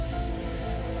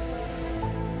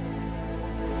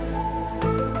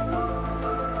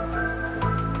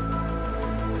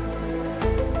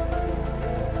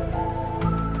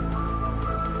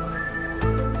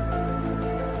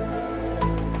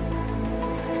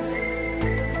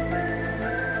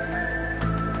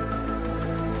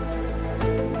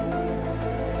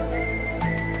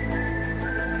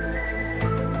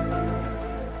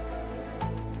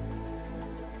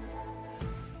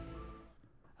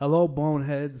Hello,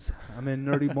 Boneheads. I'm in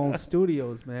Nerdy Bone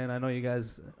Studios, man. I know you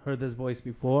guys heard this voice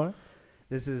before.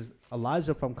 This is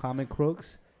Elijah from Comic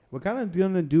Crooks. We're kind of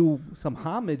going to do some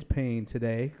homage paying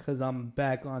today because I'm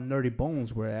back on Nerdy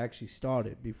Bones where I actually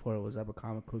started before it was ever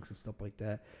Comic Crooks and stuff like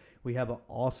that. We have an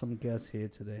awesome guest here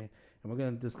today, and we're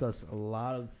going to discuss a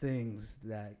lot of things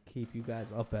that keep you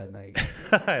guys up at night.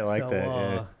 I like that,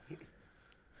 yeah.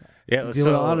 Yeah,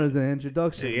 so honors and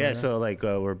introduction. Yeah, man. so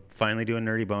we're finally doing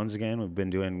Nerdy Bones again. We've been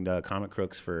doing Comic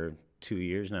Crooks for 2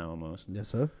 years now almost. Yes,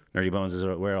 sir. Nerdy Bones is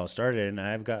where it all started, and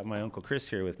I've got my Uncle Chris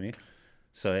here with me.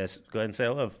 So yes, go ahead and say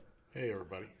hello. Hey,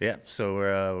 everybody. Yeah, so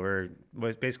we're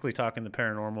basically talking the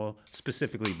paranormal,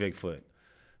 specifically Bigfoot.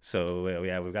 So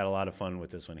yeah, we've got a lot of fun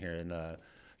with this one here. And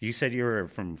you said you were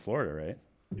from Florida, right?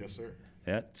 Yes, sir.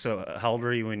 Yeah. So how old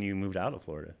were you when you moved out of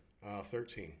Florida?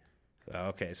 13.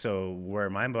 Okay, so where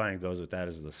my mind goes with that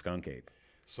is the skunk ape.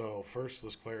 So first,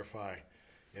 let's clarify.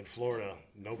 In Florida,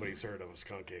 nobody's heard of a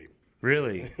skunk ape.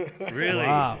 Really? Really?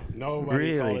 Wow.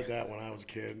 Nobody called it that when I was a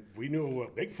kid. We knew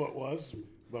what Bigfoot was,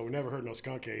 but we never heard no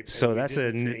skunk ape. So that's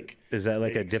is that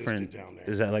like a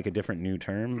different new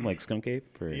term, like skunk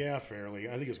ape? Or? Yeah, fairly.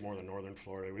 I think it's more than northern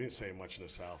Florida. We didn't say much in the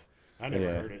south. I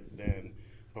never heard it then,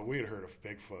 but we had heard of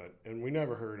Bigfoot, and we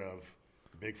never heard of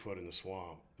Bigfoot in the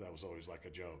swamp. That was always like a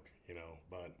joke,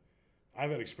 but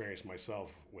I've had experience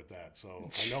myself with that, so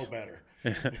I know better.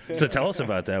 So tell us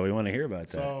about that. We want to hear about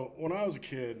that. So when I was a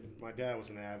kid, my dad was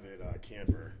an avid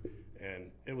camper,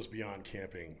 and it was beyond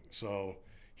camping. So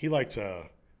he liked to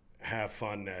have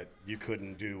fun that you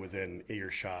couldn't do within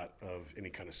earshot of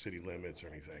any kind of city limits or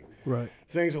anything. Right.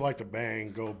 Things that like to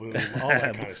bang, go boom, all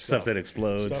that kind of stuff. Stuff that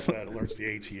explodes. Stuff that alerts the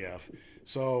ATF.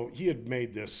 So he had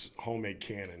made this homemade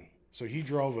cannon. So he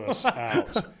drove us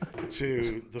out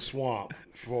to the swamp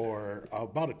for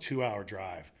about a 2-hour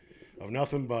drive of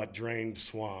nothing but drained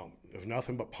swamp, of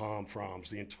nothing but palm fronds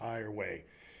the entire way.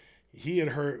 He'd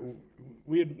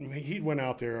went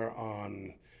out there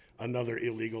on another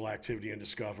illegal activity and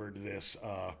discovered this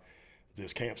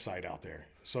campsite out there.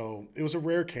 So it was a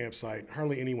rare campsite.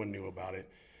 Hardly anyone knew about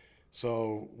it.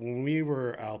 So when we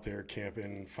were out there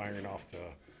camping, firing off the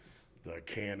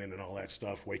cannon and all that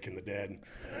stuff, waking the dead.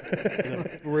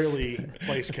 The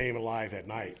place came alive at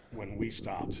night when we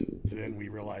stopped. Then we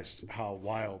realized how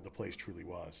wild the place truly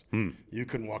was. You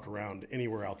couldn't walk around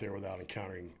anywhere out there without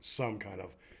encountering some kind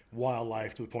of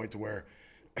wildlife, to the point to where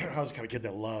I was the kind of kid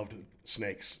that loved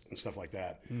snakes and stuff like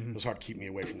that. It was hard to keep me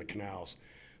away from the canals.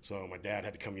 So my dad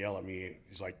had to come yell at me.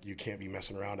 He's like, "You can't be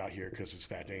messing around out here because it's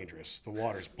that dangerous. The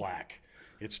water's black.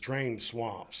 It's drained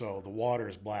swamp, so the water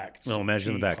is black."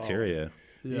 Imagine the bacteria.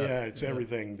 Yeah, it's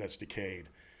everything that's decayed.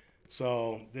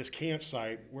 So this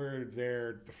campsite, we're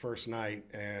there the first night,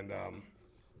 and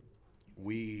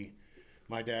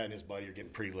my dad and his buddy are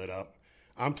getting pretty lit up.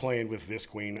 I'm playing with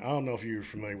Visqueen. I don't know if you're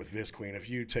familiar with Visqueen. If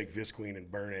you take Visqueen and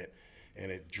burn it, and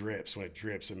it drips. When it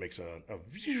drips, it makes a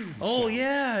Oh, sound.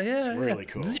 yeah. It's really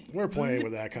cool. We're playing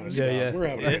with that kind of stuff. Yeah. We're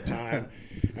having a good time.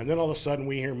 And then all of a sudden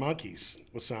we hear monkeys,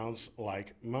 what sounds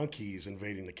like monkeys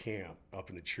invading the camp up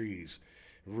in the trees.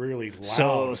 Really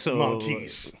loud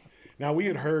monkeys. Now, we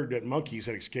had heard that monkeys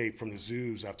had escaped from the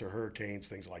zoos after hurricanes,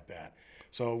 things like that.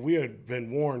 So we had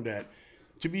been warned that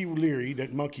to be leery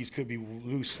that monkeys could be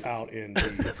loose out in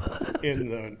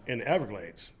the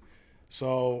Everglades.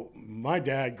 So my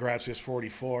dad grabs his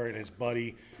 .44 and his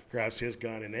buddy grabs his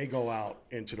gun, and they go out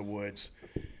into the woods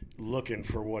looking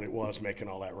for what it was making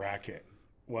all that racket.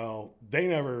 Well, they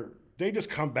just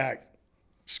come back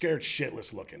scared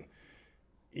shitless looking.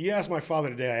 He asked my father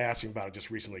today, I asked him about it just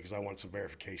recently because I wanted some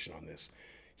verification on this.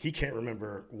 He can't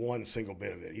remember one single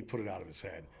bit of it. He put it out of his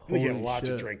head. I think he had a lot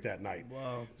to drink that night.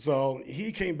 Wow. So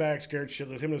he came back scared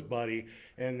shitless, him and his buddy,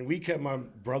 and my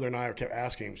brother and I kept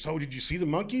asking him, "So did you see the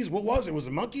monkeys? What was it? Was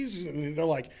it monkeys?" And they're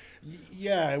like,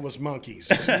 "Yeah, it was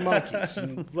monkeys. It was monkeys,"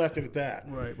 and left it at that.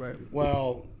 Right.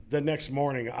 Well, the next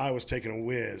morning I was taking a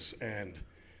whiz, and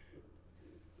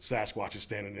Sasquatch is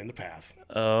standing in the path.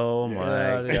 Oh my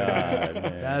God,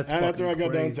 man. And after I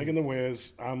got crazy. done taking the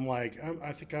whiz, I'm like,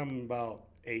 I think I'm about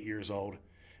 8 years old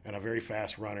and a very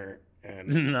fast runner.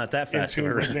 And not that fast. In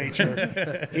tune with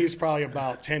nature. He's probably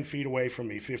about 10 feet away from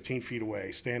me, 15 feet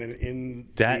away, standing in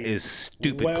that is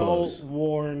stupid close.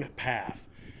 Well-worn path.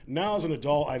 Now, as an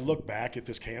adult, I look back at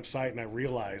this campsite and I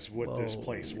realize what this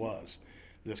place was.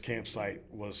 This campsite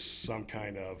was some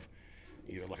kind of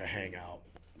either like a hangout,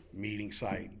 meeting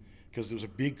site, because there was a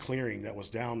big clearing that was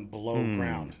down below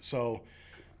ground. So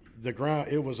the ground,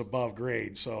 it was above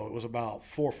grade, so it was about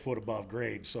 4 foot above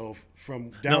grade. So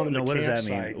from down in the what does that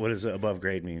campsite, mean? What does above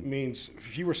grade mean? means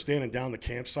if you were standing down the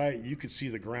campsite, you could see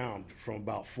the ground from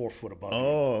about 4 foot above you.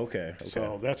 Oh, okay.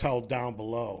 So that's how down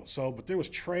below. So, but there was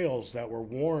trails that were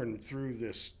worn through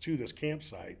this to this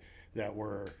campsite that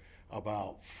were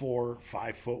about 4,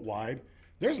 5 foot wide.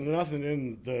 There's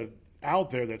nothing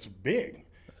out there that's big.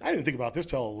 I didn't think about this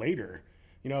till later.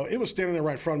 You know, it was standing there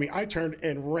right in front of me. I turned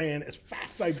and ran as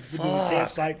fast as I could to the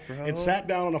campsite and sat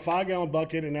down on a 5-gallon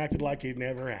bucket and acted like it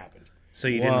never happened. So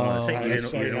you didn't want to say I you didn't didn't,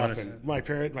 say you didn't want nothing.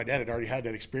 to. My dad had already had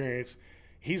that experience.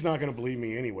 He's not going to believe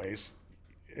me anyways.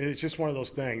 It's just one of those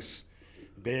things.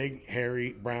 Big,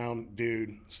 hairy, brown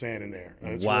dude standing there.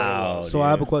 That's what it Wow. was. So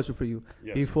I have a question for you.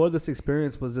 Yes. Before this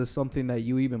experience, was this something that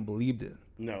you even believed in?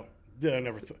 No, I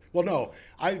never. Well, no,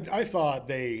 I thought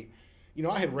they. You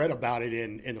know, I had read about it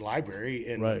in the library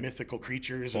and Right. mythical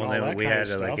creatures Well, and all then that we kind had of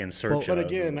to stuff. like in search But of.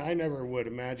 again, I never would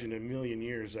imagine in a million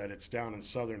years that it's down in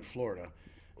southern Florida.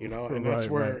 You know, and that's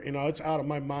Right, where right. you know it's out of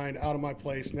my mind, out of my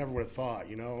place. Never would have thought.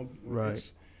 You know, Right.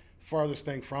 it's farthest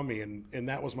thing from me, and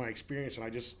that was my experience. And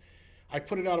I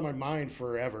put it out of my mind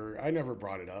forever. I never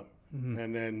brought it up,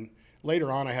 and then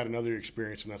later on, I had another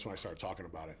experience, and that's when I started talking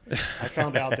about it. I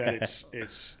found out that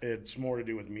it's more to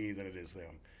do with me than it is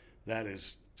them. That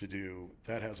has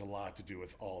a lot to do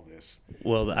with all this.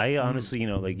 Well, I honestly,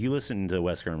 like you listen to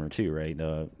Wes Germer too, right?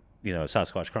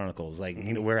 Sasquatch Chronicles. Like,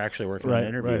 we're actually working on an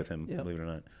interview with him, Yep. believe it or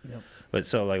not. Yep. But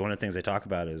so, like, one of the things they talk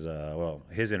about is,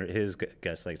 his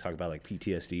guests like talk about like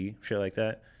PTSD, shit like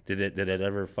that. Did it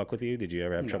ever fuck with you? Did you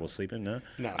ever have trouble sleeping? No.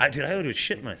 No. I would have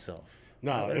shit myself.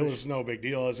 No, it was no big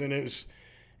deal. It was,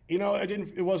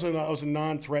 it was a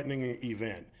non-threatening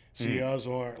event. See, I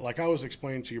was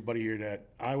explaining to your buddy here that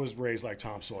I was raised like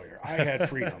Tom Sawyer. I had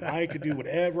freedom. I could do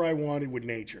whatever I wanted with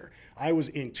nature. I was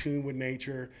in tune with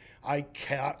nature. I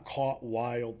caught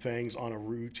wild things on a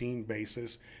routine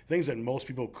basis. Things that most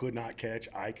people could not catch,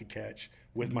 I could catch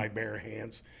with my bare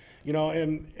hands.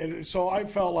 And so I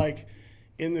felt like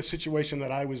in the situation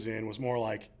that I was in was more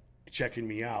like checking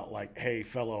me out, like, hey,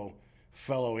 fellow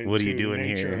in What are you doing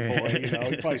nature, here? boy.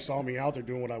 He probably saw me out there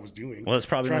doing what I was doing. Well, it's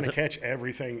probably trying not to catch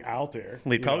everything out there.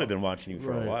 They've probably been watching you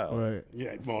for a while. Right.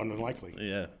 Yeah, more than likely.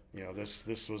 Yeah.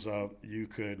 This was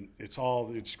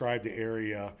it described the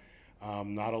area,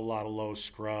 not a lot of low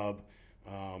scrub,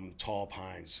 tall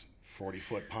pines,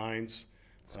 40-foot pines.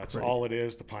 That's crazy. all it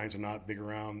is. The pines are not big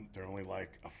around. They're only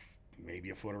like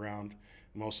maybe a foot around.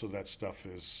 Most of that stuff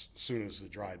is, as soon as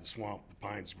it dried the swamp, the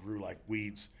pines grew like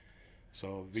weeds.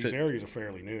 So these areas are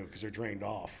fairly new because they're drained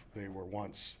off. They were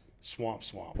once swamp.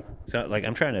 So, like,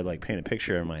 I'm trying to like paint a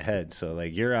picture in my head. So,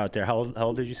 like, you're out there. How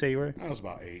old did you say you were? I was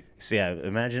about 8. So, yeah,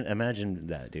 imagine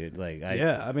that, dude. Like,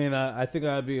 I think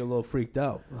I'd be a little freaked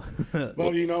out.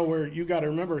 Well, where you got to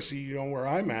remember, where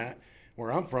I'm at,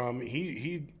 where I'm from,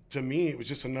 he to me, it was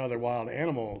just another wild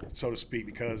animal, so to speak,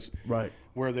 because Right.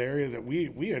 where the area that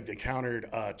we had encountered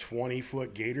a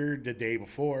 20-foot gator the day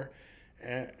before,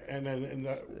 that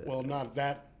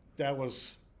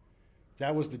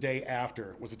was the day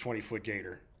after was a 20-foot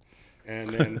gator, and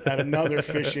then at another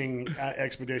fishing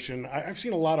expedition, I've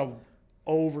seen a lot of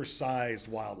oversized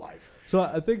wildlife. So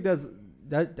I think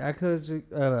that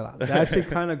actually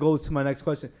kind of goes to my next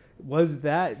question. Was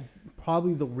that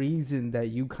probably the reason that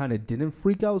you kind of didn't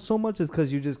freak out so much? Is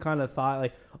because you just kind of thought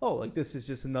like, oh, like this is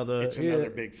just another. It's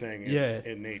another big thing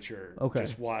in nature. Okay.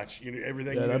 Just watch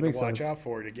everything Yeah, you that have to makes watch sense. out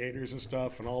for, the gators and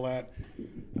stuff and all that.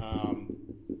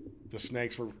 The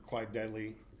snakes were quite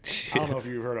deadly. I don't know if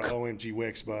you've heard of OMG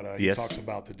Wicks, but he Yes. talks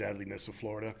about the deadliness of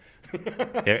Florida.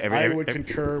 I would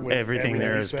concur with everything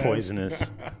there he is says.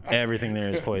 poisonous. Everything there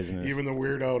is poisonous. Even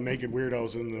the naked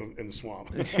weirdos in the swamp.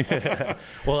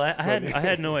 Well, I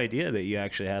had no idea that you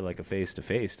actually had like a face to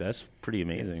face. That's pretty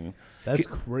amazing. That's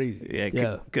crazy.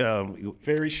 Yeah.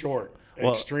 Very short,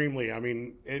 Well- extremely. I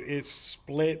mean, it's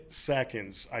split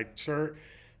seconds. I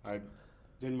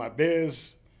did my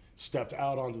biz, stepped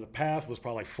out onto the path, was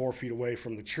probably 4 feet away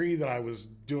from the tree that I was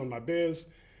doing my biz,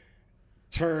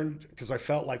 turned because I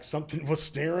felt like something was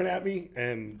staring at me,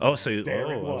 and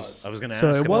there it was. I was going to So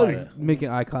ask. it about was that. making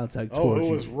eye contact Oh, towards it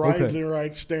you. was right,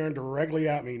 Okay. staring directly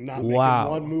at me, not Wow.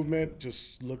 making one movement,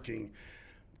 just looking,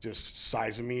 just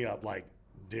sizing me up like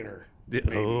dinner.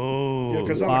 Oh,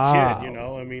 Because I'm Wow. a kid,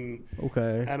 I mean,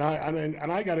 Okay. and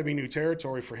I got to be new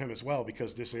territory for him as well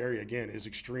because this area again is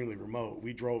extremely remote.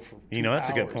 We drove for 2 that's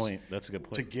a good hours point. That's a good to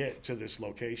point. get to this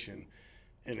location,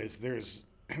 and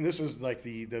this is like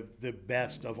the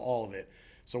best of all of it.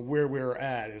 So where we're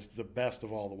at is the best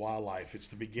of all the wildlife. It's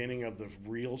the beginning of the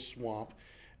real swamp,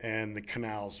 and the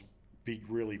canals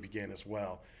really begin as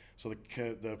well. So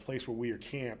the place where we were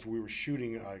camped, we were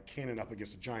shooting a cannon up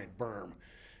against a giant berm,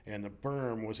 and the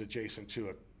berm was adjacent to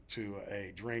a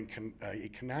a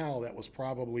canal that was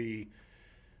probably,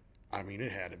 I mean,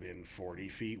 it had to have been 40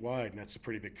 feet wide, and that's a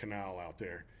pretty big canal out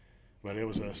there. But it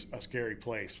was a scary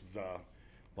place with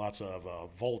lots of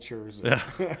vultures. Yeah.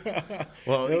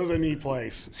 Well, it was a neat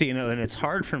place. See, and it's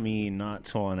hard for me not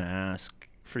to want to ask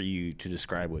for you to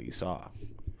describe what you saw.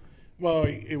 Well,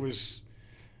 it was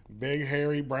big,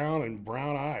 hairy, brown, and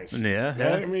brown eyes. Yeah.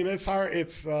 I mean, it's hard.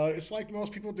 It's like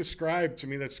most people describe to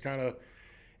me. That's kind of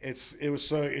it's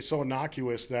so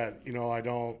innocuous that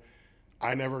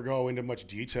I never go into much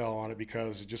detail on it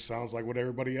because it just sounds like what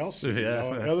everybody else sees. Yeah.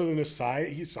 Other than his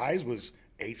size was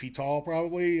 8 feet tall,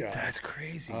 probably. That's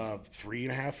crazy.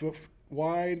 3.5 foot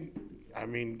wide. I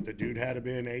mean, the dude had to have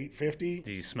been 850.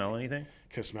 Did you smell anything?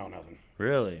 Could smell nothing.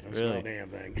 Really? Didn't smell a damn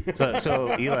thing.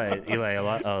 So Eli, a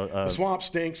lot. The swamp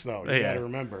stinks, though. You Yeah. got to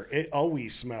remember, it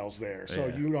always smells there. So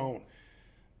Yeah. you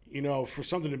don't, for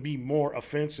something to be more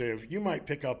offensive, you might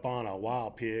pick up on a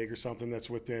wild pig or something that's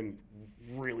within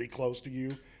really close to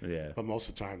you. Yeah. But most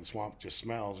of the time, the swamp just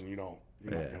smells, and you're not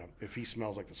Yeah. gonna. If he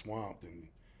smells like the swamp, then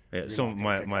Yeah. you're So not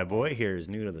gonna pick my up boy on it. here is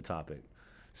new to the topic.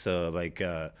 So like.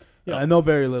 Yeah, I know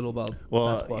very little about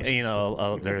Well,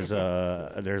 Sasquatch.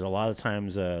 there's a lot of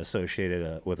times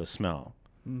associated with a smell.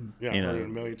 Yeah, you I've heard know, it a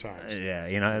million times.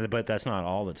 Yeah, but that's not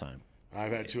all the time.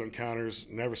 I've had 2 encounters,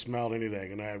 never smelled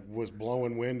anything, and I was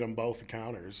blowing wind on both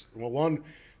encounters. Well, one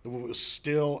was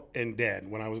still and dead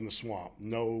when I was in the swamp.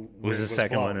 No. Was the wind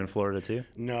second one blowing. in Florida too?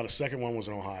 No, the second one was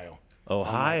in Ohio.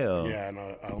 Ohio. Yeah,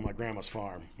 on my grandma's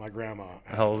farm. My grandma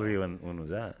had How old were you when was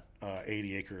that?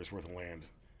 80 acres worth of land.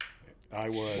 I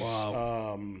was,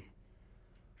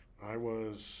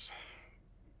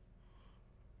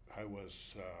 I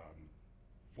was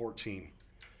 14.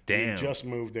 Damn. We just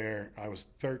moved there. I was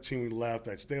 13. We left.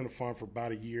 I'd stayed on the farm for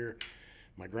about a year.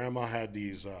 My grandma had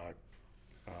these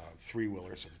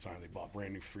 3-wheelers at the time. They bought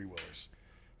brand new 3-wheelers.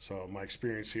 So my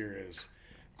experience here is,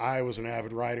 I was an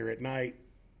avid rider at night.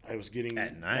 I was getting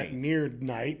At night? near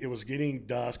night. It was getting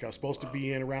dusk. I was supposed to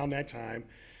be in around that time,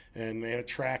 and they had a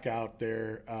track out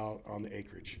there out on the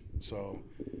acreage. So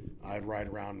I'd ride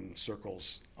around in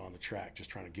circles on the track, just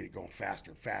trying to get it going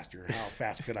faster and faster. How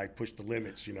fast could I push the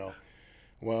limits,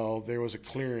 Well, there was a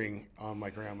clearing on my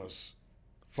grandma's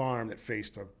farm that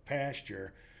faced a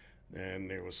pasture, and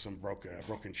there was some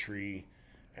broken tree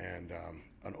and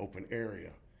an open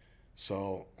area.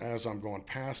 So as I'm going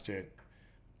past it,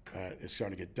 it's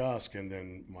starting to get dusk, and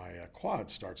then my quad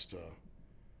starts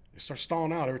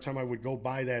stalling out every time I would go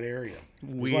by that area.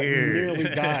 It was like Weird. nearly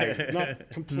died, not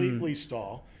completely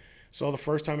stall. So the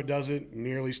first time it does it,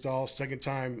 nearly stall. Second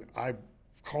time, I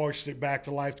coursed it back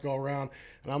to life to go around,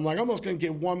 and I'm like, I'm almost gonna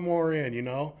get one more in.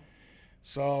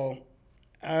 So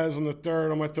as on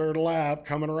my third lap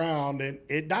coming around, and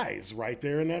it dies right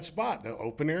there in that spot, the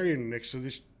open area next to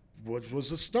this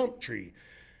was a stump tree.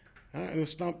 And the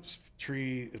stump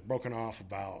tree is broken off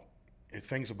about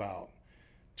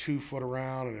 2 foot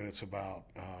around, and it's about,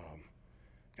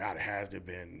 it has to have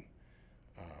been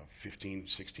 15,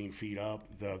 16 feet up,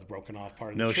 the broken off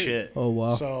part of the No tree. shit. Oh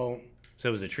wow. So So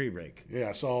it was a tree break.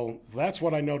 yeah, so that's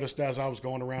what I noticed as I was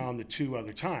going around the 2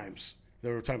 other times.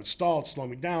 There were times it stalled, slowed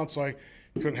me down, so I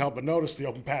couldn't help but notice the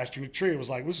open pasture in the tree. It was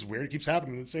like, this is weird. It keeps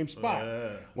happening in the same spot.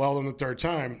 Well, then the third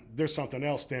time, there's something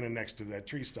else standing next to that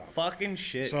tree stump. Fucking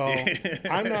shit. So dude.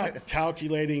 I'm not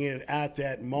calculating it at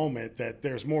that moment that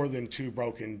there's more than 2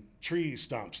 broken tree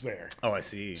stumps there. Oh, I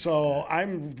see. So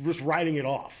I'm just writing it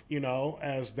off,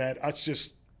 as that it's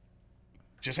just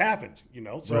happened,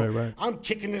 So Right. I'm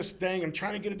kicking this thing. I'm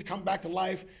trying to get it to come back to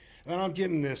life. And I'm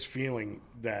getting this feeling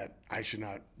that I should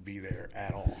not be there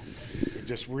at all. It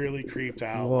just really creeped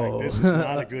out. Whoa. Like, this is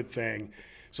not a good thing.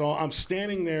 So I'm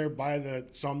standing there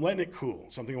so I'm letting it cool.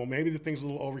 Something, well, maybe the thing's a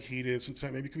little overheated.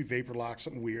 Sometimes maybe it could be vapor locked,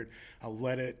 something weird. I'll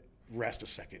let it rest a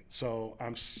second. So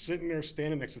I'm sitting there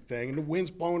standing next to the thing, and the wind's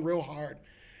blowing real hard.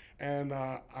 And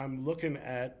I'm looking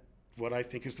at what I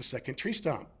think is the second tree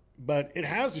stump. But it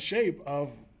has the shape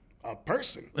of a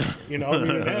person. It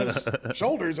has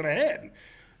shoulders and a head.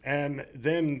 And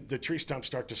then the tree stumps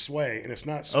start to sway, and it's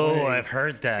not swaying I've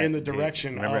heard that, in the dude.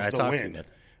 direction Remember, I of the talked to wind. you.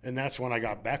 And that's when I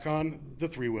got back on the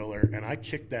 3-wheeler, and I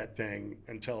kicked that thing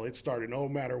until it started no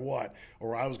matter what,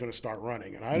 or I was going to start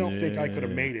running. And I don't think I could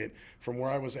have made it from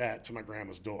where I was at to my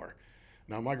grandma's door.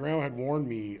 Now, my grandma had warned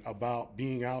me about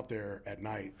being out there at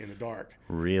night in the dark.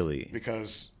 Really?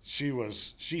 Because she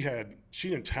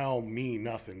didn't tell me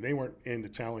nothing. They weren't into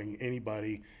telling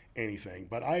anybody anything.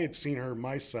 But I had seen her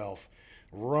myself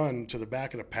run to the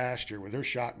back of the pasture with her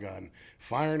shotgun,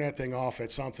 firing that thing off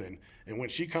at something. And when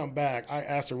she come back, I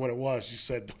asked her what it was. She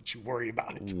said, "Don't you worry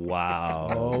about it." Wow.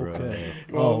 Okay.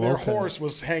 Well, their okay. horse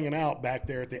was hanging out back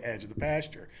there at the edge of the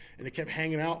pasture, and they kept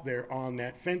hanging out there on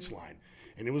that fence line.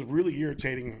 And it was really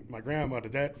irritating my grandma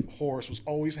that horse was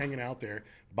always hanging out there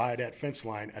by that fence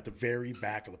line at the very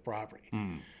back of the property.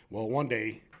 Well, one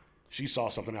day she saw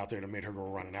something out there that made her go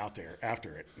running out there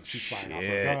after it. And she's firing off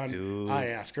her gun. Dude. I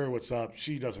ask her what's up.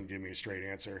 She doesn't give me a straight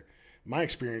answer. My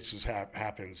experiences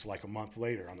happens like a month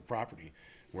later on the property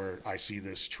where I see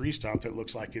this tree stump that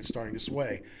looks like it's starting to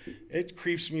sway. It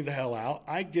creeps me the hell out.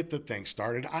 I get the thing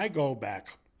started. I go back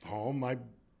home. I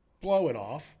blow it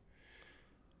off.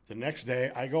 The next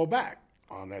day, I go back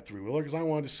on that three-wheeler because I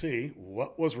wanted to see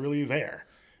what was really there.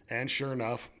 And sure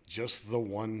enough, just the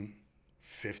one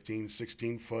 15,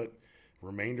 16-foot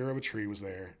remainder of a tree was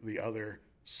there. The other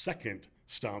second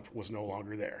stump was no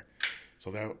longer there.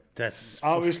 So that's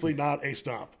obviously not a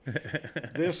stump.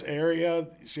 This area,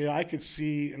 see, I could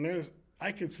see, and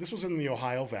this was in the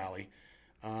Ohio Valley.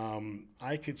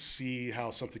 I could see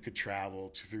how something could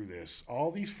travel through this. All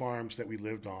these farms that we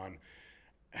lived on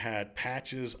had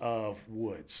patches of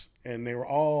woods, and they were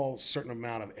all a certain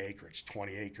amount of acreage,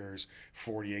 20 acres,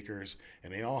 40 acres,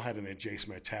 and they all had an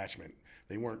adjacent attachment.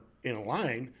 They weren't in a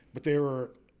line, but they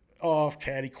were off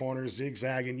catty corners,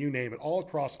 zigzagging, you name it, all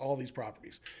across all these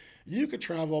properties. You could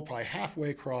travel probably halfway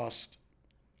across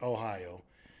Ohio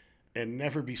and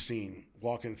never be seen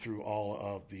walking through all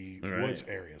of the woods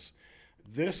areas.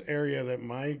 This area that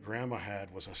my grandma had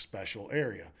was a special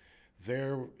area.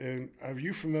 Are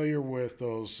you familiar with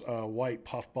those white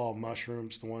puffball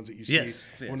mushrooms, the ones that you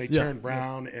see when they turn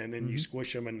brown and then you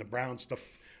squish them and the brown stuff,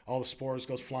 all the spores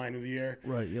goes flying in the air?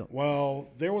 Right, yeah.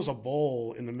 Well, there was a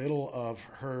bowl in the middle of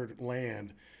her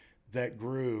land that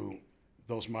grew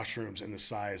those mushrooms in the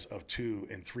size of 2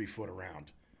 and 3 foot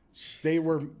around. They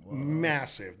were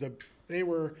massive. They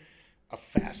were a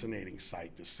fascinating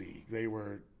sight to see. They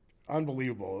were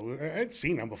unbelievable. I'd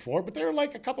seen them before, but they were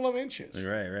like a couple of inches.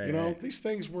 Right. You know, these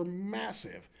things were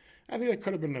massive. I think that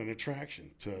could have been an attraction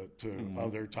to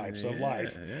other types of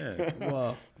life. Yeah.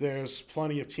 Wow. There's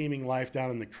plenty of teeming life down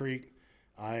in the creek.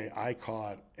 I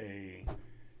caught like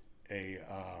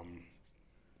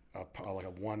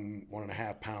a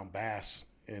 1.5 pound bass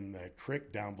in the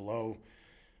creek down below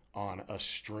on a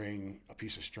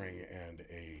piece of string and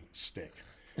a stick.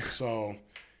 So,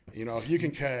 you know,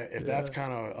 if that's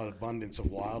kind of an abundance of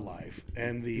wildlife,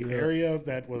 and the area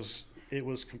it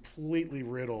was completely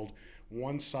riddled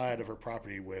one side of her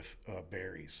property with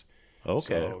berries.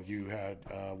 Okay. So you had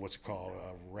what's it called,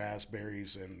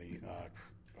 raspberries, and the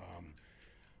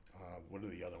what are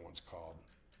the other ones called?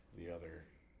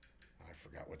 I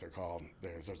forgot what they're called.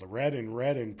 There's a red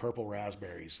and purple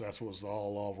raspberries. That's what was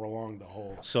all along the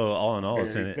whole. So all in all,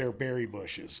 they're berry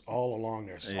bushes all along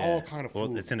there. So all kind of food.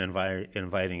 Well, it's an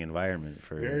inviting environment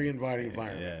for very inviting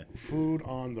environment. Yeah. Food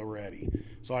on the ready.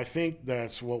 So I think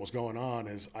that's what was going on.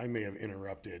 Is I may have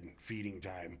interrupted feeding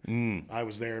time. I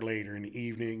was there later in the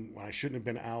evening when I shouldn't have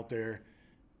been out there.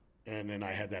 And then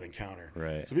I had that encounter.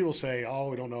 Right. So people say, "Oh,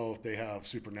 we don't know if they have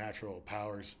supernatural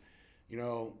powers." You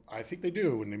know, I think they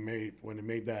do when they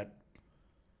made that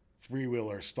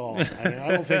three-wheeler stall. I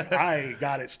don't think I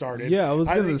got it started. Yeah,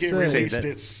 I think it released that,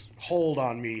 its hold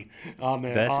on me on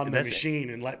the machine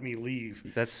and let me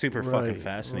leave. That's super fucking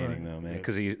fascinating, though, man.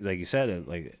 Because like you said,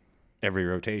 like every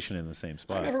rotation in the same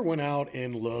spot. I never went out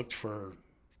and looked for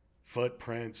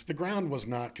footprints. The ground was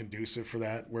not conducive for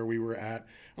that where we were at,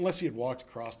 unless you had walked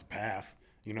across the path,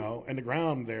 you know, and the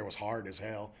ground there was hard as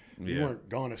hell. You weren't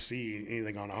going to see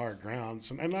anything on the hard ground.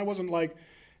 So, and I wasn't like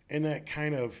in that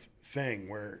kind of thing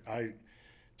where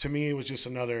to me, it was just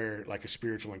another, like a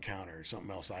spiritual encounter,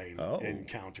 something else I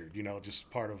encountered, you know,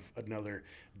 just part of another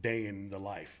day in the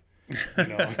life. You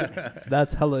know?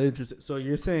 That's hella interesting. So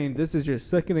you're saying this is your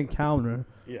second encounter.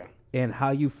 Yeah. And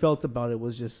how you felt about it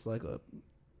was just like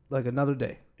another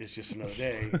day. It's just another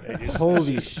day.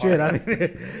 Holy shit!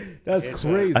 That's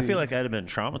crazy. I feel like I'd have been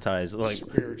traumatized. Like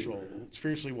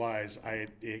spiritually wise,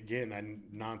 I'm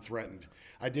non-threatened.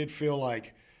 I did feel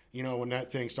like, you know, when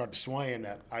that thing started swaying,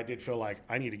 that I did feel like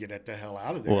I need to get the hell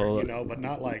out of there, you know, but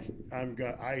not like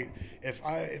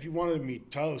if you wanted me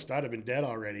toast, I'd have been dead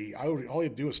already. All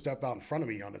you'd do is step out in front of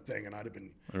me on the thing, and I'd have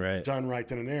been done right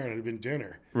then and there, and it'd have been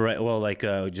dinner. Right. Well, like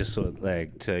just so,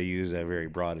 like to use a very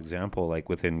broad example, like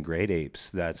within great apes,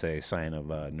 that's a sign of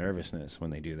nervousness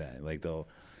when they do that. Like they'll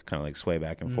kind of like sway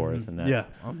back and forth, and that,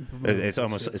 it's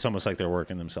almost like they're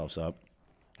working themselves up.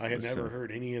 I had never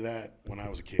heard any of that when I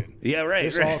was a kid. Yeah, right.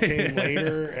 This all came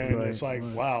later, and it's like,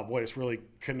 wow, boy, this really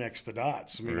connects the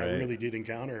dots. I mean, I really did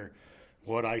encounter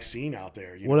what I seen out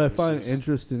there. What I find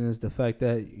interesting is the fact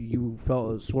that you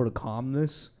felt a sort of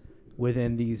calmness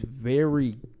within these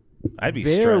I'd be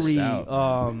stressed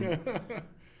out.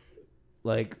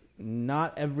 Like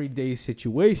not everyday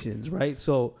situations, right?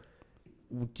 So,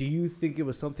 do you think it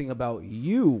was something about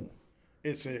you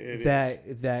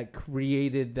that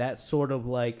created that sort of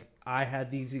like I had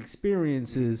these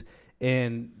experiences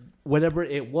and whatever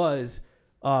it was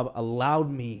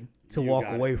allowed me to walk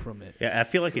away from it? Yeah, I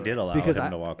feel like it did allow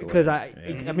him to walk away. Because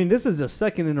I mean, this is a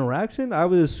second interaction. I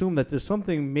would assume that there's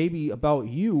something maybe about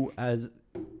you as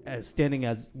standing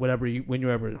as whatever when you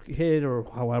were ever a kid or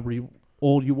however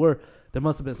old you were. There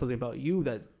must have been something about you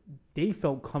that they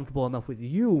felt comfortable enough with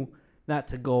you not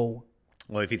to go.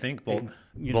 Well, if you think both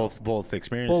both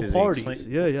experiences, parties,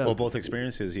 Well, both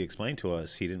experiences he explained to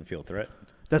us, he didn't feel threatened.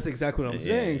 That's exactly what I'm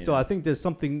saying. So I think there's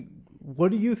something.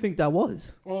 What do you think that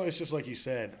was? Well, it's just like you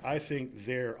said. I think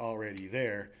they're already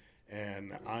there,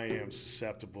 and I am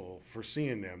susceptible for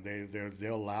seeing them.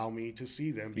 They'll allow me to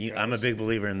see them. Because I'm a big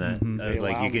believer in that. They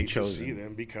Like allow you get me chosen. to see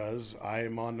them because I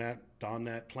am on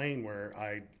that plane where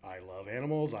I love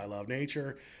animals. I love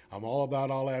nature. I'm all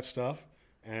about all that stuff.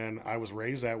 And I was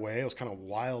raised that way. I was kind of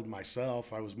wild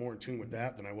myself. I was more in tune with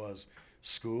that than I was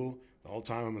school. The whole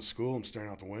time I'm in school, I'm staring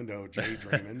out the window,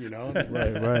 daydreaming, you know.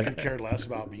 Right. I could care less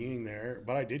about being there.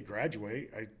 But I did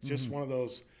graduate. I just one of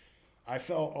those. I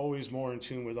felt always more in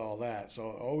tune with all that.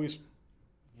 So always,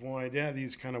 when I had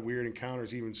these kind of weird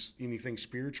encounters, even anything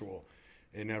spiritual,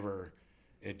 it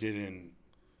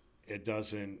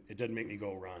doesn't make me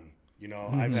go run. You know,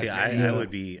 I've had I would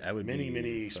be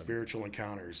many spiritual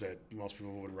encounters that most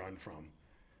people would run from.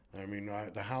 I mean,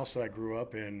 the house that I grew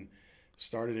up in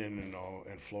started in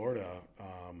Florida.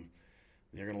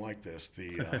 You're gonna like this.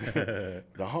 The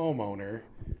homeowner,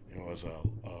 was a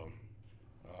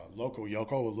local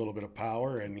yoko with a little bit of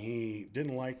power, and he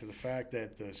didn't like the fact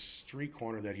that the street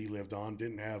corner that he lived on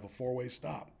didn't have a four-way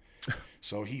stop.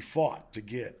 So he fought to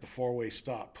get the four-way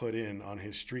stop put in on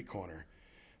his street corner.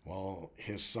 Well,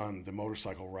 his son, the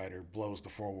motorcycle rider, blows the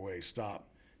four-way stop,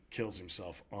 kills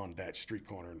himself on that street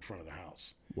corner in front of the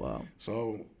house. Wow.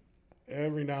 So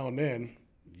every now and then,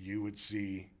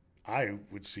 I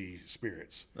would see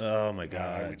spirits. Oh, my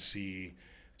God. I would see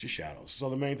just shadows. So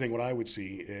the main thing what I would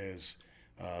see is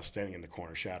standing in the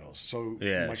corner shadows. So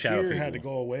my fear had to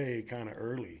go away kind of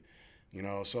early.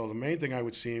 So the main thing I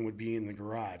would see would be in the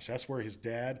garage. That's where his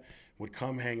dad would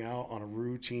come hang out on a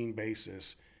routine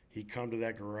basis. He'd come to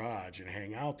that garage and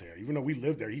hang out there. Even though we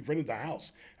lived there, he rented the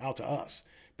house out to us.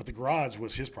 But the garage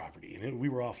was his property, and we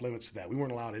were off limits to that. We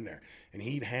weren't allowed in there. And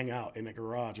he'd hang out in the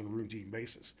garage on a routine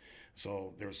basis.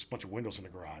 So there was a bunch of windows in the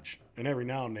garage. And every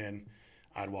now and then,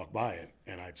 I'd walk by it,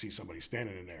 and I'd see somebody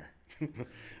standing in there.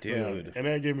 Dude. And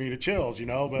that gave me the chills,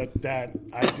 But that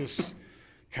I just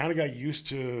kind of got used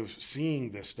to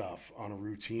seeing this stuff on a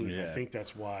routine. Yeah. I think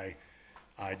that's why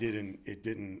it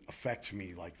didn't affect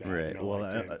me like that. Right. Well,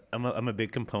 I'm a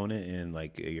big component in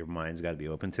like your mind's got to be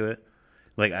open to it.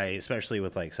 Like especially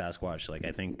with like Sasquatch, like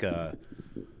I think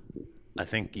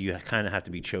you kind of have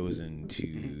to be chosen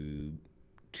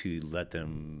to let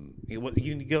them. You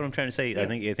get what I'm trying to say? Yeah.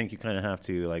 I think you kind of have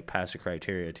to like pass the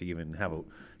criteria to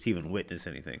even witness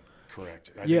anything.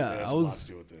 Correct. I think that has a lot to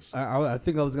do with this. I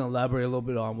think I was going to elaborate a little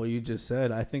bit on what you just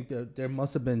said. I think that there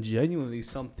must have been genuinely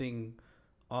something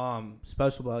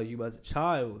special about you as a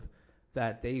child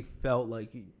that they felt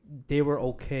like they were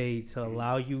okay to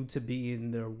allow you to be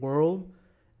in their world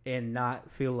and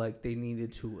not feel like they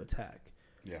needed to attack.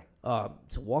 Yeah.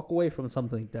 To walk away from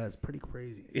something that's pretty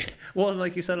crazy. Yeah. Well,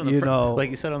 like you said on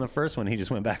the first one, he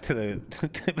just went back to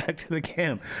the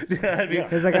camp.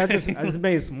 It's like I just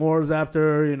made s'mores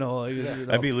after,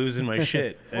 I'd be losing my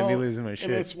shit. And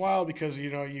it's wild because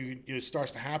it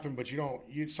starts to happen, but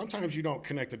sometimes you don't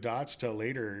connect the dots till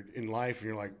later in life, and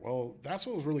you're like, well, that's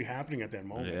what was really happening at that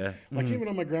moment. Yeah. Like even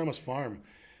on my grandma's farm,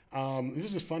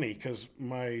 this is funny because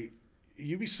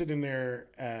you'd be sitting there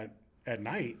at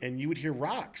night, and you would hear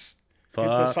rocks hit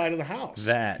the side of the house.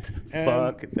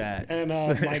 Fuck that. And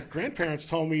my grandparents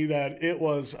told me that it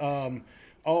was,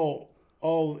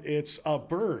 it's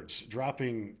birds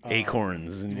dropping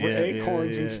acorns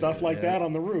and stuff like that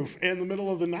on the roof in the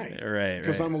middle of the night. Right.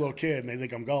 Because I'm a little kid, and they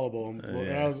think I'm gullible.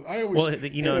 I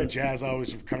always, jazz. I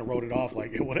always kind of wrote it off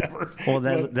like whatever. Well,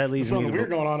 that leads me to something weird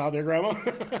going on out there, Grandma.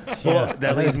 Well,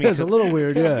 that leads me. It's a little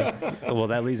weird, yeah. Well,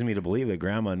 that leads me to believe that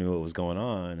Grandma knew what was going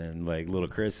on, and like little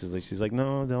Chris is like, she's like,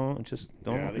 no, don't.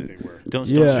 Yeah, I think they were. Don't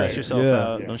stress yourself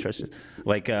out. Yeah. Don't stress.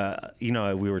 Like,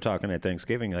 we were talking at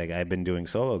Thanksgiving. Like, I've been doing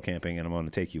solo camping, and I'm going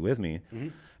to take you with me. Mm-hmm.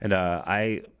 And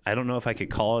I don't know if I could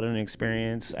call it an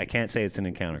experience. I can't say it's an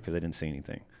encounter because I didn't see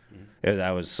anything. Mm-hmm.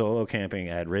 I was solo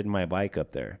camping. I had ridden my bike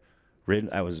up there.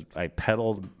 I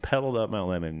pedaled up Mount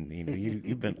Lemmon.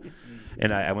 You've been,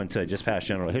 and I went to just past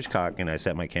General Hitchcock, and I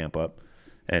set my camp up,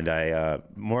 and I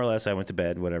more or less I went to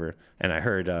bed, whatever, and I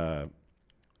heard I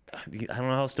don't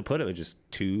know how else to put it. It was just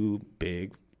two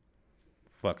big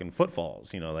fucking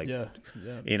footfalls, like and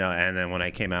then when I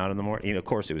came out in the morning, of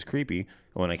course it was creepy.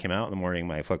 When I came out in the morning,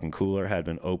 my fucking cooler had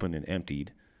been opened and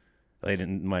emptied.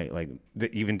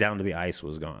 Even down to the ice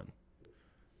was gone.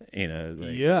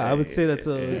 I would say that's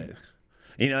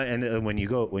and when you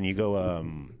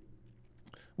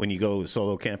go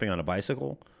solo camping on a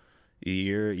bicycle,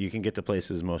 you can get to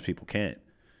places most people can't.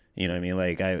 You know what I mean?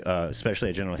 Like especially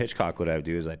at General Hitchcock, what I would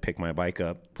do is I'd pick my bike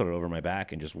up, put it over my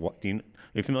back, and just walk. Are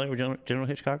you familiar with General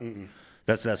Hitchcock? Mm-mm.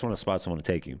 That's one of the spots I want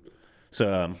to take you.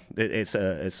 So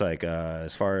it's like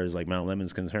as far as like Mount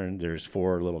Lemmon's concerned, there's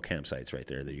 4 little campsites right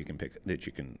there that you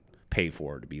can pay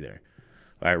for to be there.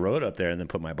 I rode up there and then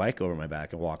put my bike over my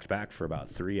back and walked back for about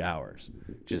 3 hours,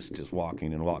 just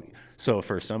walking and walking. So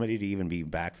for somebody to even be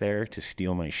back there to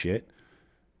steal my shit,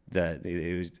 that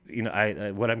it was,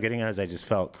 I what I'm getting at is I just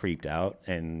felt creeped out,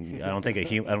 and I don't think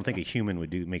a human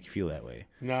would make you feel that way.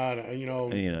 No,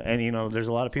 there's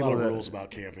a lot of people. A lot of rules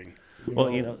about camping.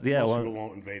 Most people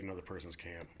won't invade another person's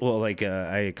camp. Well, like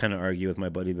I kind of argue with my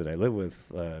buddy that I live with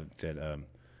that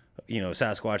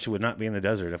Sasquatch would not be in the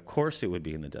desert. Of course, it would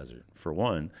be in the desert. For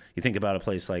one, you think about a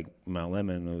place like Mount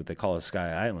Lemmon, what they call a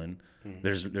Sky Island. Mm-hmm.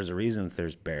 There's a reason that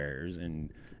there's bears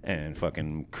and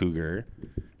fucking cougar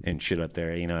and shit up there.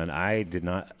 And I did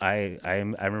not. I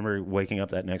remember waking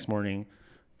up that next morning,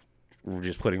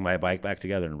 just putting my bike back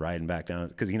together and riding back down.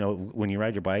 Because when you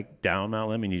ride your bike down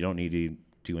Mount Lemmon, you don't need to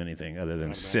do anything other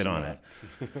than sit on it.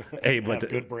 Hey, but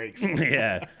good brakes.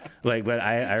 Yeah, but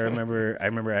I remember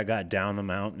I got down the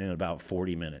mountain in about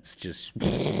 40 minutes. Just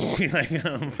like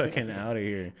I'm fucking out of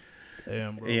here.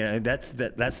 Damn, bro. Yeah, that's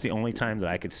the only time that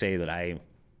I could say that I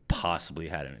possibly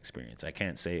had an experience. I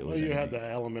can't say it was. Well, you had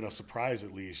the element of surprise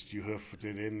at least. You hoofed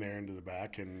it in there into the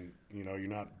back, and you're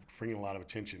not bringing a lot of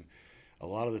attention. A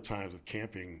lot of the times with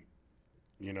camping,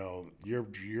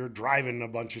 you're driving a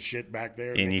bunch of shit back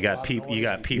there, and you got people.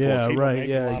 Yeah, people right. making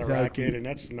Yeah, a lot exactly. of racket, and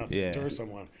that's enough to deter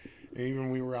someone. And even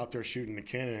when we were out there shooting the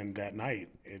cannon that night,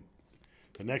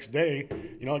 the next day,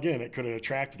 again, it could have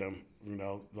attracted them.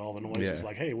 All the noises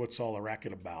like, hey, what's all the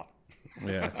racket about?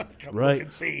 Yeah, Come right. look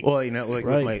and see. Well,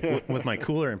 with my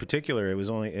cooler in particular, it was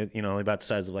only only about the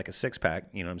size of like a 6-pack.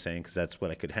 You know what I'm saying? Because that's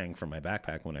what I could hang from my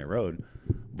backpack when I rode.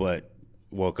 But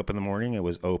woke up in the morning, it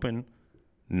was open.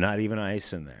 Not even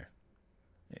ice in there.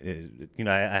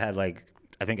 I had I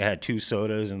think I had 2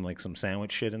 sodas and like some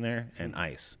sandwich shit in there and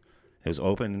ice. It was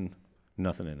open,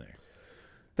 nothing in there.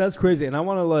 That's crazy, and I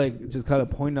want to just kind of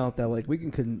point out that we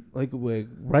can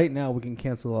right now we can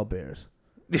cancel our bears.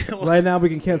 Right now we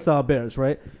can cancel our bears,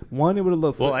 right? One, it would have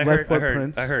looked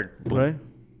footprints. I heard boom, right?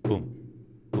 Boom,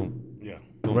 boom, Yeah,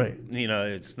 boom. Right.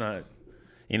 It's not.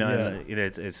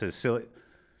 It's a silly.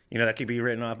 That could be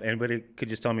written off. Anybody could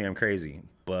just tell me I'm crazy,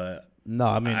 but no,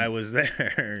 I mean I was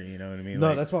there. You know what I mean?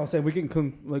 No, that's what I'm saying. We can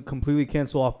completely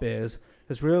cancel off bears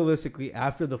because realistically,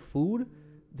 after the food,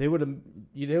 they would have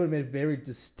made very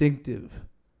distinctive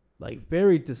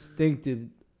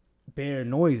bear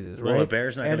noises, right? Well, a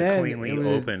bear's not going to cleanly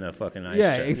open a fucking ice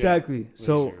chest. Exactly. Yeah,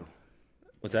 so,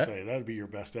 what's that? That would be your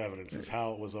best evidence is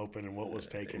how it was open and what was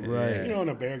taken. Right. And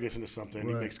a bear gets into something,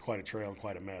 he makes quite a trail and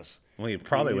quite a mess. Well, you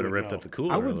probably would have ripped up the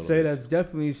cooler. I would say that's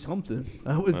definitely something.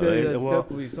 I would say that's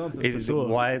definitely something for sure.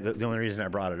 Why? The only reason I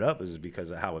brought it up is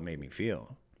because of how it made me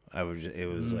feel. It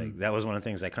was like that was one of the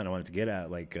things I kind of wanted to get at,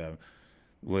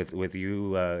 with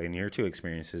you in your 2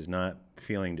 experiences, not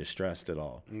feeling distressed at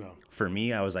all. No. For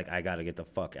me, I was like, I got to get the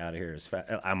fuck out of here as fast.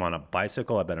 I'm on a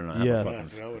bicycle. I better not have a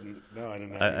fucking. I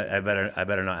didn't. I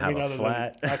better not have a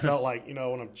flat. I felt like when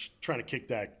I'm trying to kick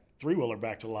that 3-wheeler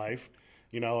back to life,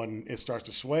 and it starts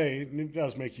to sway, and it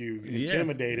does make you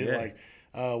intimidated.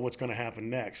 Yeah. What's going to happen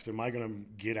next? Am I going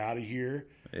to get out of here?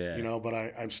 Yeah. But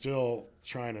I'm still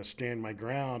trying to stand my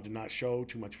ground and not show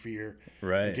too much fear.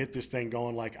 Right. And get this thing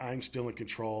going like I'm still in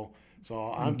control.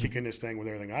 So I'm kicking this thing with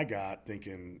everything I got,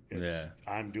 thinking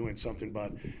I'm doing something.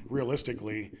 But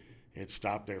realistically, it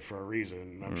stopped there for a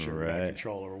reason. I'm sure it had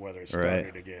control over whether it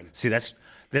started again. See, that's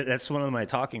one of my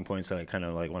talking points that I kind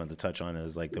of wanted to touch on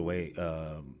is the way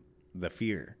the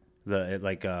fear,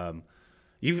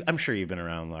 I'm sure you've been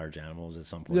around large animals at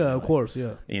some point. Yeah, of course,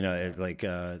 yeah.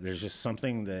 There's just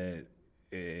something that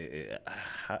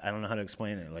I don't know how to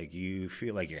explain it. You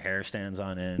feel like your hair stands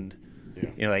on end.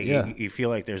 Yeah. You feel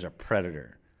like there's a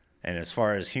predator And as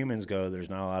far as humans go,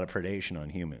 there's not a lot of predation on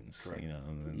humans. Correct. You know.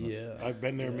 Yeah. I've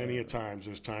been there many a times.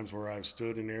 There's times where I've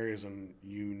stood in areas and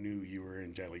you knew you were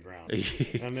in deadly ground,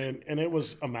 and it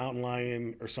was a mountain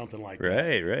lion or something like that.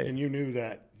 Right. And you knew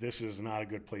that this is not a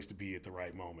good place to be at the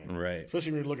right moment. Right.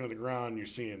 Especially when you're looking at the ground, and you're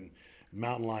seeing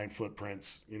mountain lion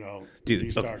footprints. You know, Dude,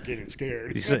 you start getting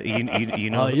scared. You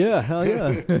know. Oh yeah, hell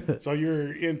yeah. So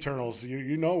your internals,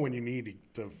 you know when you need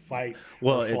to fight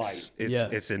Well, or flight.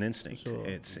 it's an instinct. Sure.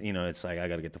 It's it's like I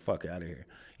got to get the fuck out of here.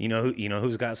 You know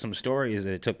who's got some stories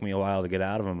that it took me a while to get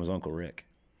out of him was Uncle Rick.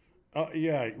 Oh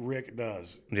yeah, Rick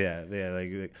does. Yeah,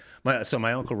 like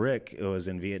my Uncle Rick was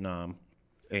in Vietnam,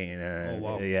 and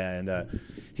wow. yeah, and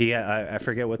I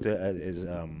forget what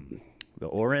the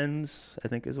Orans, I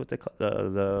think is what they call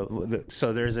the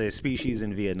so there's a species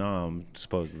in Vietnam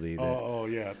supposedly. Oh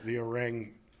yeah, the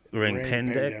orang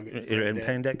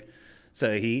Pendek.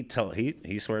 So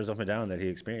he swears up and down that he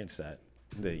experienced that.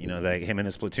 That that him and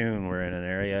his platoon were in an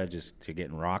area just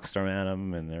getting rocks thrown at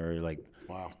him, and they were like,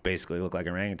 wow, basically look like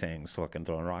orangutans fucking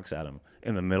throwing rocks at him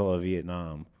in the middle of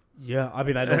Vietnam. Yeah, I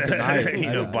mean, I don't deny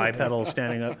it. Bipedal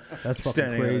standing up. That's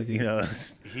fucking crazy.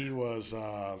 He was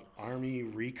Army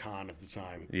recon at the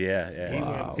time.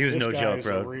 Yeah. He was no joke,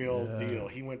 bro. A real deal.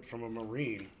 He went from a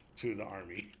Marine to the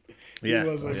Army. Yeah. He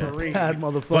was a Marine. Bad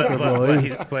motherfucker,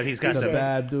 bro. But he's got He's a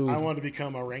bad dude. I wanted to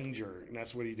become a Ranger, and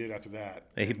that's what he did after that.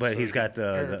 He's got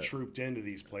the trooped into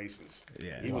these places.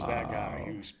 Yeah. He was that guy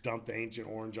who dumped the Ancient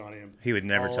Orange on him. He would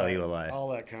never tell you a lie. All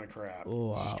that kind of crap. Oh,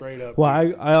 wow. Straight up. Well, I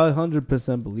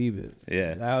 100% believe it.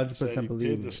 Yeah. I 100% believe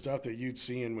did it. the stuff that you'd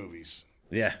see in movies.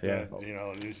 Yeah. That,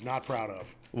 he's not proud of.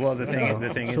 Well, the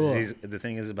Sure.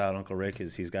 thing is about Uncle Rick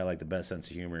is he's got like the best sense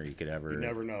of humor you could ever. You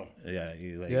never know. Yeah.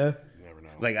 You never know.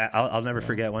 Like I'll never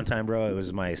forget one time, bro. It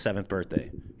was my 7th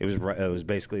birthday. It was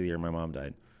basically the year my mom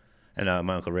died, and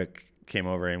my Uncle Rick came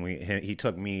over and he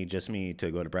took just me to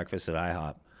go to breakfast at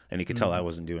IHOP, and he could tell I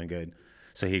wasn't doing good,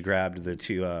 so he grabbed the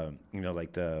two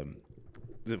like the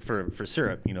for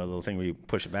syrup, the little thing where you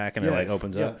push it back and it like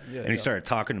opens up, and he started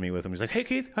talking to me with him. He's like, "Hey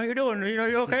Keith, how you doing? You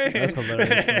okay?" That's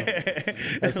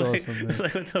hilarious. That's awesome, man. It's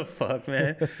like, what the fuck,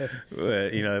 man?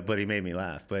 But he made me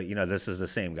laugh. But this is the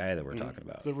same guy that we're talking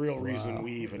about. The real reason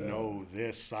we even know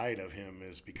this side of him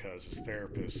is because his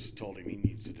therapist told him he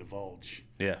needs to divulge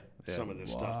some of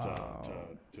this stuff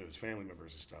to his family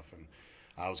members and stuff. And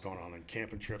I was going on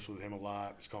camping trips with him a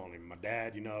lot. I was calling him my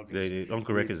dad,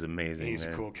 Uncle Rick is amazing. He's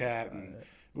a cool cat, and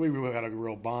we had a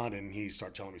real bond. And he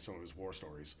started telling me some of his war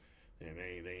stories, and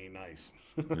they ain't nice.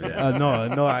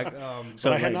 No.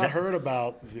 So I had not heard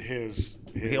about his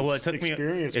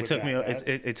experience. It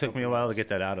took me a while to get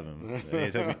that out of him.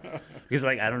 Because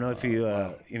I don't know if you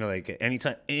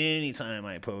anytime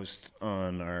I post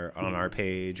on our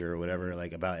page or whatever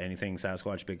about anything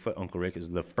Sasquatch, Bigfoot, Uncle Rick is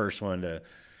the first one to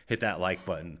hit that like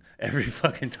button every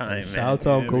fucking time. Shout out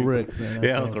to Uncle Rick, man.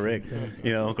 That's Uncle Rick.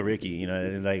 Uncle Ricky.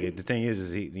 The thing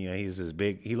is he's this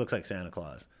big. He looks like Santa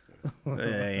Claus.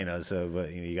 So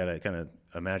but you got to kind of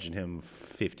imagine him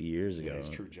 50 years ago. Yeah, he's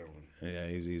a true gentleman. Yeah,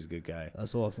 he's a good guy.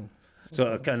 That's awesome.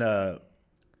 So kind of,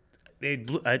 I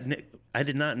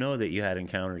did not know that you had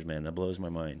encounters, man. That blows my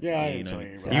mind. Yeah, I didn't tell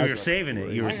you. You were saving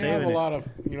it. You were saving it. I have a lot of,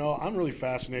 I'm really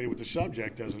fascinated with the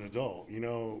subject as an adult.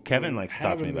 Kevin likes to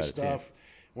talk to me about stuff. Too.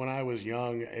 When I was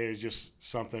young, it was just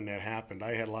something that happened.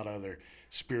 I had a lot of other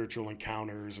spiritual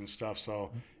encounters and stuff. So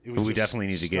it was. We definitely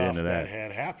need to get into that.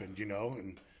 Had happened,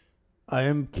 and. I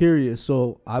am curious.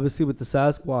 So obviously, with the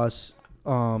Sasquatch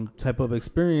type of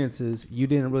experiences, you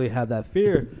didn't really have that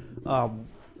fear.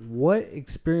 What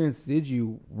experience did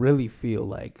you really feel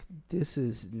like this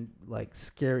is like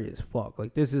scary as fuck?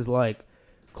 Like this is like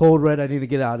cold red. I need to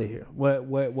get out of here. What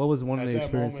was one of the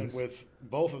experiences? At that moment with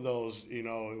both of those, it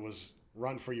was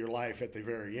run for your life at the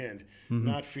very end.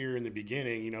 Not fear in the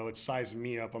beginning. It's sizing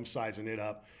me up. I'm sizing it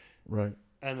up. Right.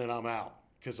 And then I'm out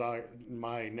because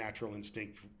my natural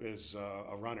instinct is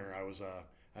a runner. I was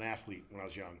an athlete when I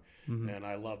was young, and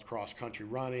I loved cross country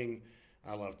running.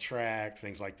 I love track,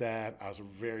 things like that. I was a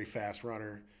very fast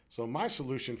runner. So my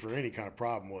solution for any kind of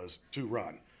problem was to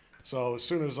run. So as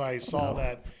soon as I saw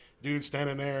that dude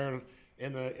standing there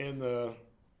in the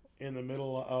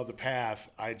middle of the path,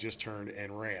 I just turned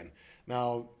and ran.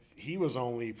 Now, he was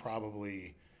only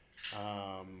probably,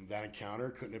 that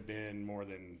encounter couldn't have been more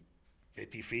than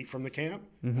 50 feet from the camp.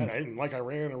 I didn't I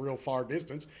ran a real far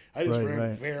distance. I just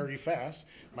ran very fast.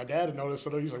 My dad had noticed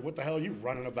it. He's like, "What the hell are you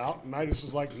running about?" And I just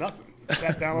was like, "Nothing."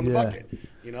 Sat down on the bucket,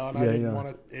 and I didn't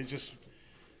want to.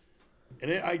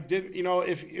 And I didn't,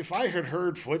 if I had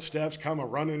heard footsteps come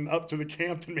running up to the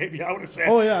camp, then maybe I would have said,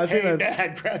 Oh, yeah, I hey, think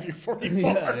Dad, grab your 44.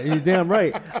 Yeah, you're damn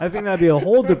right. I think that'd be a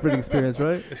whole different experience,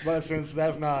 right? But since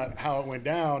that's not how it went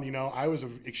down, I was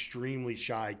an extremely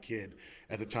shy kid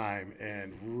at the time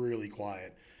and really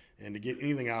quiet. And to get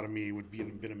anything out of me would be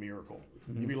been a miracle.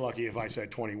 You'd be lucky if I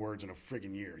said 20 words in a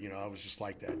friggin' year. I was just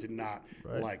like that. Did not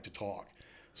like to talk.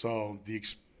 So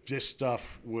this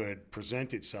stuff would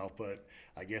present itself, but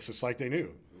I guess it's like they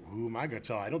knew. Who am I going to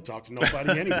tell? I don't talk to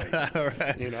nobody anyways.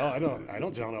 Right. I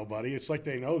don't tell nobody. It's like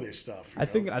they know this stuff. I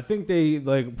think they,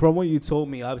 like, from what you told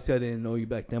me, obviously I didn't know you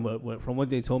back then, but from what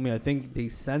they told me, I think they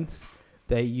sense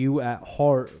that you at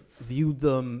heart viewed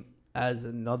them as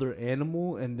another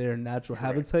animal in their natural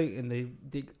habitat, and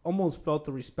they almost felt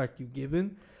the respect you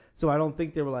given. So I don't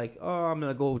think they were like, oh, I'm going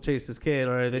to go chase this kid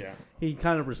or anything. Yeah. He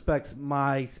kind of respects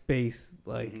my space.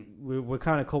 Like, we're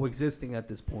kind of coexisting at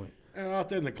this point. And out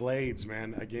there in the glades,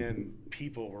 man, again,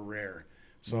 people were rare.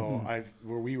 So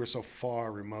where we were so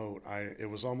far remote, it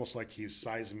was almost like he was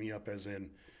sizing me up as in,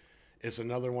 it's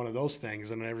another one of those things,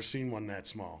 and I've never seen one that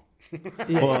small.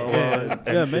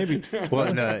 Yeah, maybe.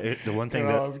 Well, no, the one thing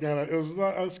it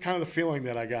was kind of the feeling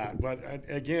that I got. But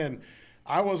again,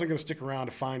 I wasn't going to stick around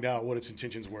to find out what its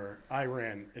intentions were. I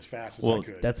ran as fast as I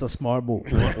could. That's a smart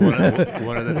move.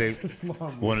 One of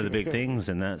the big things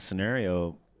in that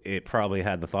scenario, it probably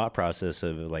had the thought process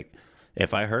of like,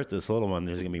 if I hurt this little one,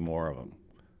 there's going to be more of them.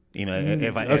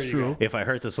 If I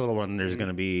hurt this little one, there's going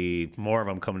to be more of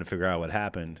them coming to figure out what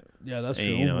happened. Yeah, that's true.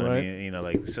 You know what right? I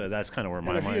mean? So that's kind of where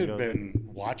my mind goes. If he had been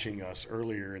watching us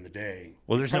earlier in the day,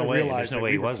 well, there's no way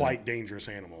he wasn't. Quite dangerous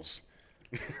animals.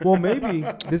 Well, maybe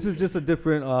this is just a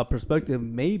different perspective.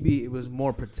 Maybe it was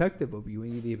more protective of you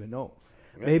and you didn't even know.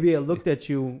 Maybe it looked at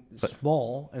you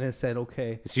small and it said,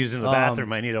 okay. It's using the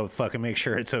bathroom. I need to fucking make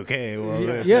sure it's okay. Well,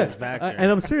 it's back there. And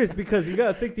I'm serious because you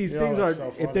got to think these things are,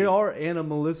 so if they are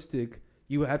animalistic,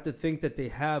 you have to think that they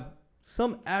have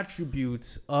some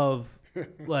attributes of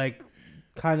like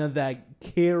kind of that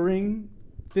caring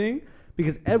thing.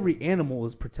 Because every animal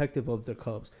is protective of their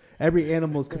cubs. Every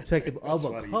animal is protective of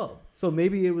a cub. So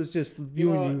maybe it was just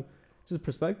viewing you, just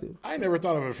perspective. I never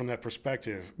thought of it from that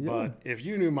perspective. Yeah. But if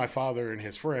you knew my father and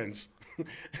his friends,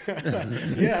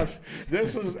 yes,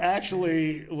 this is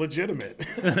actually legitimate.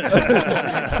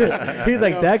 He's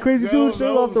like, that crazy dude straight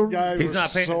off the... He's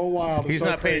not paying, so wild. He's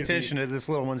not paying attention to this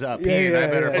little one's out peeing. I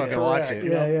better fucking watch it.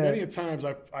 Many times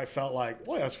I felt like,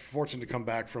 boy, I was fortunate to come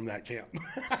back from that camp.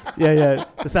 The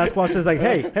Sasquatch is like,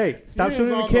 hey, stop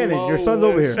shooting the cannon. Your son's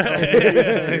over here.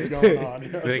 What's going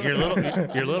on? Like your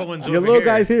little one's over here. Your little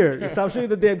guy's here. Stop shooting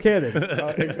the damn cannon.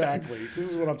 Exactly. This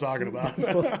is what I'm talking about.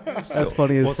 That's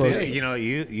funny as fuck.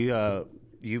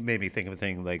 You made me think of a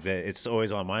thing like that. It's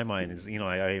always on my mind. Is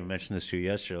I even mentioned this to you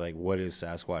yesterday. Like, what is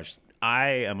Sasquatch? I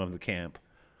am of the camp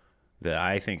that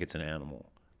I think it's an animal,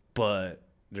 but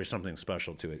there's something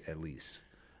special to it at least.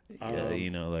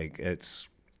 Like it's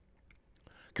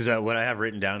because what I have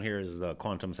written down here is the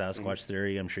quantum Sasquatch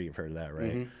theory. I'm sure you've heard of that,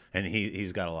 right? Mm-hmm. And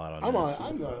he's got a lot on this.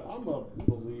 I'm a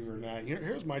believer in that.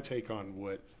 Here's my take on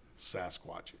what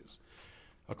Sasquatch is.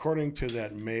 According to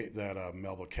that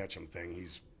Melville Ketchum thing,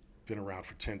 he's been around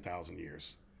for 10,000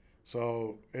 years.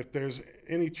 So if there's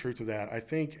any truth to that, I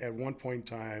think at one point in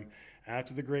time,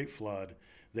 after the Great Flood,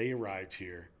 they arrived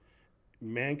here.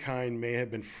 Mankind may have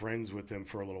been friends with them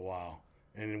for a little while,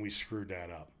 and then we screwed that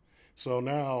up. So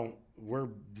now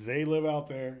they live out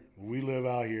there, we live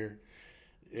out here.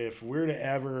 If we're to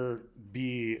ever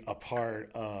be a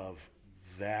part of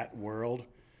that world,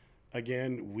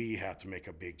 again, we have to make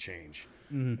a big change.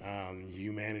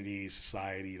 Humanity,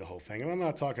 society, the whole thing. And I'm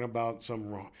not talking about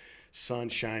some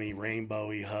sunshiny,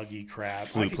 rainbowy, huggy crap.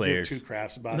 Flute I could players. give two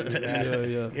craps about it.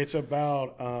 It's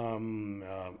about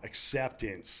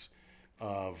acceptance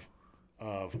of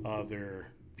other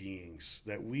beings,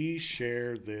 that we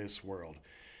share this world.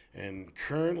 And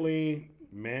currently,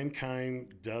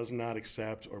 mankind does not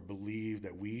accept or believe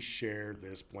that we share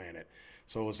this planet.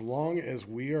 So as long as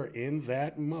we are in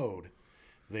that mode,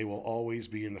 they will always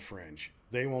be in the fringe.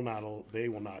 They will not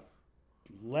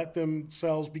let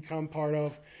themselves become part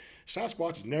of.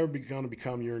 Sasquatch is never going to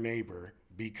become your neighbor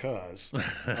because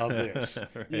of this.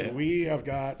 Right. We have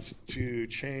got to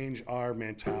change our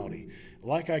mentality.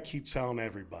 Like I keep telling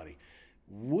everybody,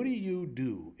 what do you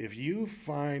do if you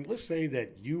find, let's say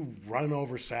that you run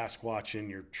over Sasquatch in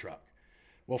your truck?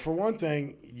 Well, for one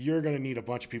thing, you're going to need a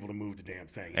bunch of people to move the damn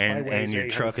thing. And your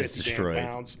truck is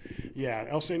destroyed. Yeah.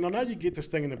 I'll say, now you get this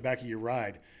thing in the back of your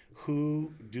ride.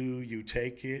 Who do you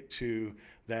take it to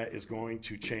that is going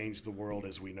to change the world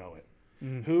as we know it?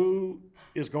 Who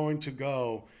is going to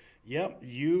go yep,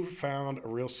 you found a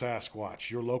real Sasquatch.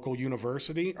 Your local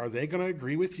university, are they going to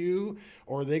agree with you,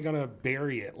 or are they going to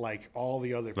bury it like all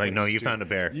the other places? Like, no, you do? found a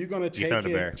bear. You're going to take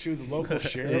it to the local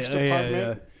sheriff's Yeah, yeah,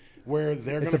 department, where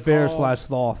they're going It's to a bear call. /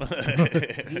 sloth.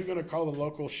 You're going to call the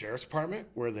local sheriff's department,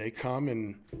 where they come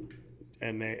and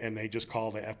they just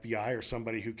call the FBI or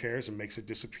somebody who cares and makes it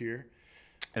disappear.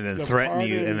 And then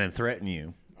threaten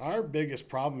you. Our biggest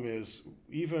problem is,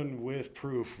 even with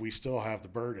proof, we still have the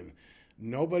burden.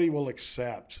 Nobody will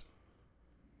accept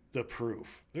the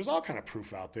proof. There's all kind of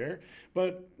proof out there,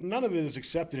 but none of it is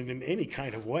accepted in any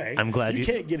kind of way. I'm glad you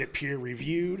can't get it peer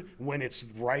reviewed when it's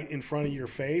right in front of your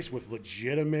face with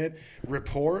legitimate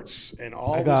reports and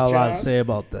all. I got this a lot to jazz, say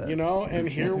about that. you know. And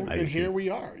here too. we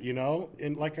are, you know.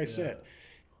 And like I said,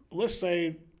 let's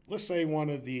say one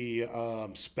of the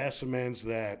specimens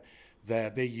that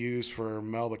they use for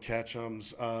Melba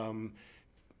Ketchum's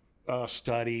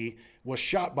study was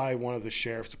shot by one of the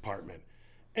sheriff's department.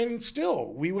 And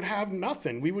still, we would have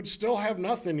nothing. We would still have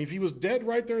nothing. If he was dead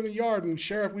right there in the yard and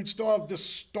sheriff, we'd still have this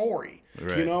story.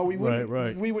 Right. You know, we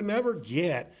would never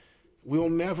get, we'll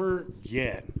never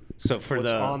get So for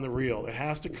what's on the reel. It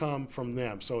has to come from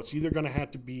them. So it's either going to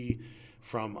have to be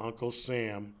from Uncle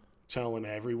Sam telling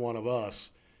every one of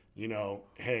us, you know,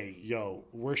 hey, yo,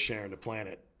 we're sharing the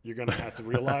planet. You're going to have to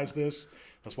realize this.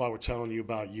 That's why we're telling you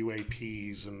about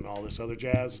UAPs and all this other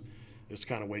jazz. It's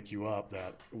kind of wake you up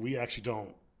that we actually don't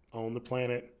own the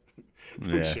planet.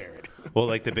 We share it. Well,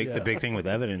 like the big thing with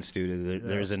evidence, dude,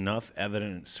 there's enough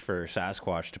evidence for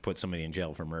Sasquatch to put somebody in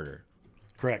jail for murder.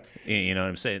 Correct. You know what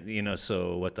I'm saying? You know,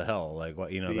 so what the hell? Like,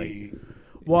 what, you know, like.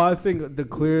 Well, I think the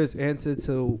clearest answer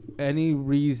to any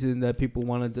reason that people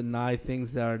want to deny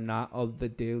things that are not of the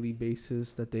daily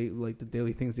basis, that they like the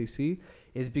daily things they see,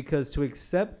 is because to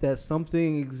accept that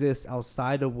something exists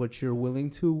outside of what you're willing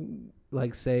to,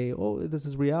 like, say, oh, this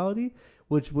is reality,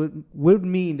 which would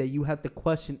mean that you have to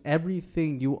question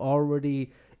everything you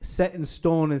already set in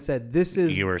stone and said, this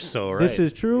is, you were so right. This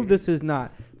is true. This is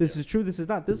not. This is true. This is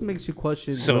not. This makes you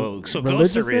question. So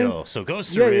ghosts are real. So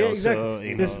ghosts are real. Yeah,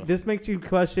 exactly. So, this makes you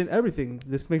question everything.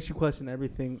 This makes you question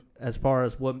everything as far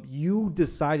as what you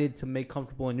decided to make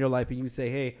comfortable in your life, and you say,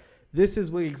 hey, this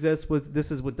is what exists. This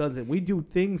is what doesn't. We do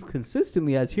things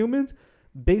consistently as humans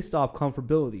based off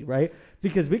comfortability, right?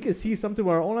 Because we can see something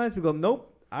with our own eyes. We go, nope.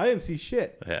 I didn't see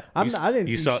shit. Yeah. I didn't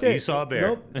see shit. You saw a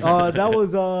bear. Nope. That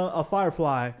was a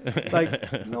firefly.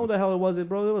 Like, no, the hell it wasn't,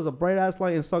 bro. There was a bright ass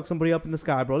light and sucked somebody up in the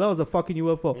sky, bro. That was a fucking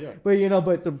UFO. Yeah.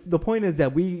 But the point is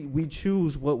that we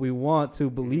choose what we want to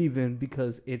believe in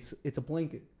because it's a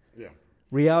blanket. Yeah.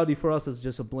 Reality for us is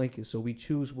just a blanket, so we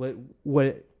choose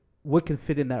what can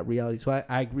fit in that reality. So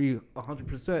I agree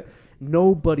 100%.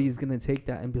 Nobody's gonna take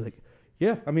that and be like,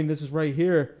 yeah, I mean, this is right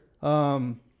here.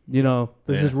 You know,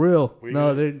 this is real. They're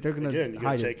gonna again. You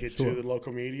hide can take it sure. to the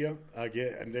local media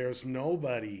again, and there's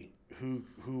nobody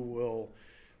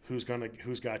who's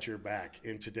got your back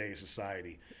in today's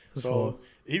society. So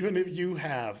even if you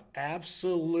have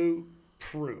absolute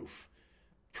proof,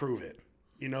 prove it.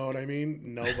 You know what I mean?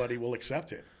 Nobody will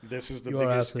accept it. This is the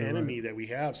biggest enemy that we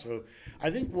have. So I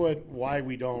think why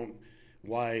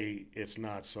it's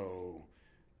not so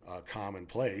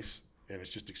commonplace, and it's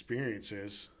just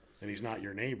experiences, and he's not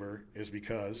your neighbor, is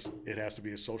because it has to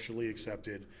be a socially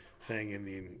accepted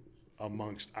thing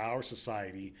amongst our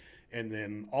society, and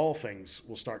then all things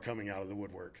will start coming out of the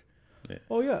woodwork. Yeah.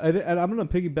 Oh yeah, and I'm gonna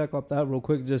piggyback off that real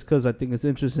quick, just because I think it's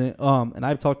interesting. And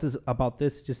I've talked about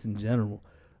this just in general.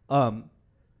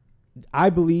 I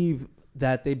believe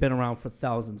that they've been around for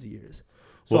thousands of years.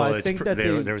 So I think that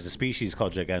there was a species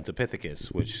called Gigantopithecus,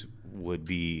 which would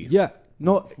be Yeah,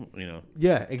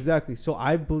 exactly. So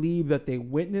I believe that they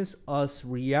witness us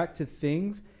react to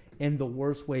things in the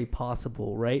worst way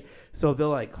possible, right? So they're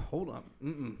like, hold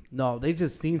on. No, they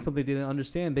just seen something they didn't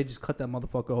understand. They just cut that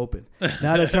motherfucker open.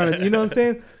 Now they're trying to, you know what I'm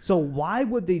saying? So why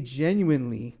would they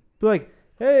genuinely be like,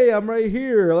 hey, I'm right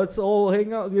here. Let's all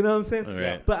hang out. You know what I'm saying?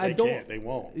 Right. But they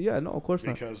won't. Yeah, no, of course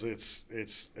not. Because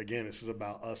it's again, this is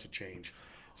about us to change.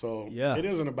 So yeah. It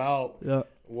isn't about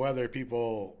whether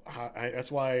people.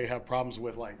 That's why I have problems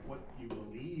with like what you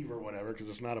believe or whatever, because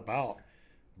it's not about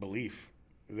belief.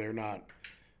 They're not.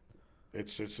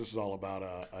 This is all about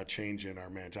a change in our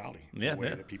mentality, the way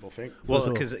that people think. Well,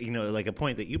 because like a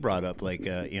point that you brought up, like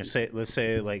let's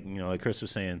say like like Chris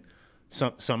was saying,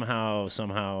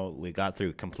 somehow we got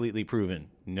through, completely proven,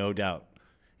 no doubt.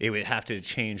 It would have to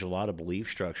change a lot of belief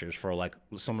structures for like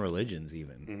some religions,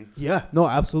 even. Mm-hmm. Yeah, no,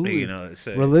 absolutely.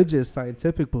 Religious,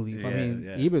 scientific belief. I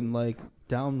mean, even like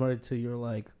downright to your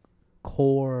like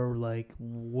core, like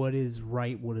what is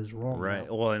right, what is wrong.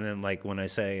 Right. Well, and then like when I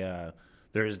say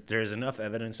there's enough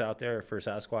evidence out there for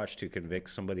Sasquatch to convict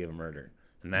somebody of murder,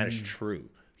 and that is true.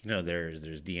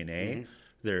 There's DNA,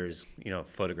 there's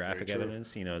photographic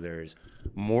evidence. There's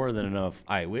more than enough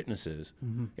eyewitnesses.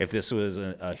 If this was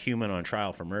a human on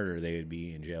trial for murder, they would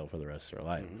be in jail for the rest of their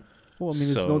life. Well, I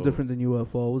mean, it's no different than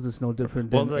UFOs. It's no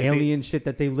different than alien shit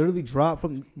that they literally dropped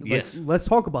from. Yes. Let's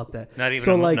talk about that. Not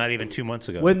even 2 months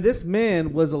ago. When this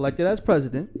man was elected as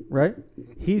president, right?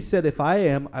 He said, "If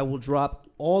I will drop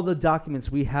all the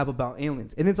documents we have about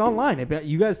aliens, and it's online. If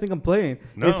you guys think I'm playing,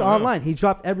 it's online. He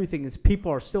dropped everything. His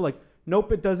people are still like,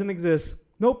 nope, it doesn't exist.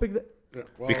 Nope,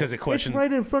 because it's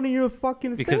right in front of your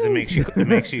fucking because face.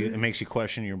 it makes you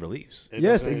question your beliefs.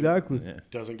 Yes, exactly.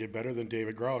 Doesn't get better than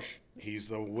David Grosh. He's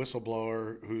the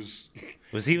whistleblower who's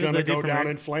going to go down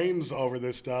in flames over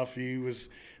this stuff.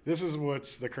 This is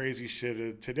what's the crazy shit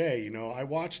of today. I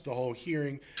watched the whole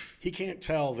hearing. He can't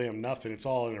tell them nothing. It's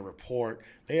all in a report.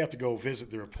 They have to go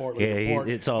visit the report.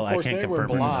 It's all. Of course, I can't they were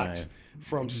confirm blocked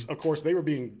from. Of course, they were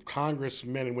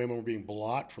congressmen and women were being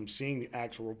blocked from seeing the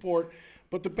actual report.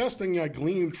 But the best thing I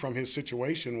gleaned from his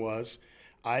situation was,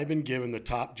 I've been given the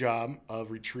top job of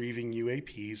retrieving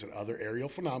UAPs and other aerial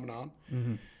phenomenon.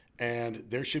 And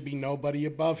there should be nobody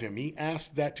above him. He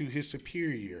asked that to his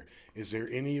superior. Is there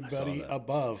anybody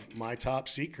above my top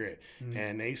secret?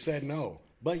 And they said no.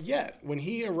 But yet, when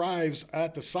he arrives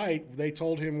at the site, they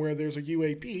told him where there's a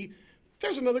UAP,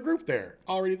 there's another group there,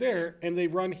 already there, and they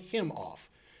run him off.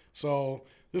 So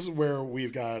this is where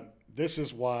this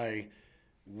is why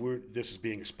this is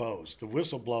being exposed. The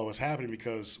whistleblower is happening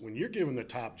because when you're given the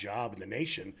top job in the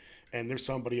nation and there's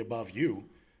somebody above you,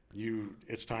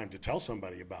 it's time to tell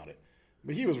somebody about it.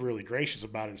 But he was really gracious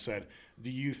about it and said, do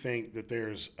you think that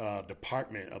there's a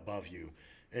department above you?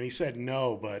 And he said,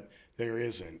 no, but there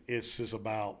isn't. This is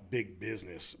about big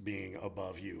business being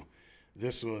above you.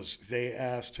 They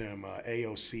asked him,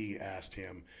 AOC asked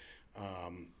him,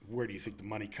 where do you think the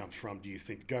money comes from? Do you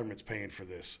think the government's paying for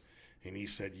this? And he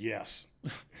said, yes.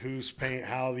 Who's paying?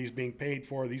 How are these being paid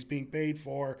for? These being paid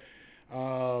for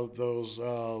those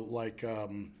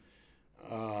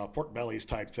pork bellies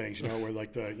type things, where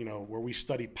where we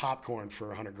study popcorn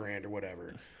for $100,000 or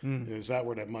whatever. Is that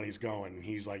where that money's going? And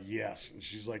he's like, yes. And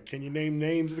she's like, can you name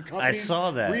names of the companies I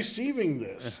saw that receiving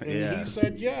this? And he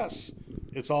said, yes.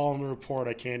 It's all in the report.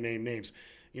 I can't name names.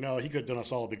 He could have done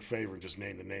us all a big favor and just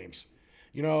named the names.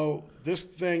 This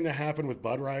thing that happened with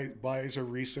Budweiser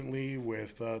recently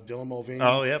with Dylan Mulvaney.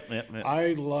 Oh, yep.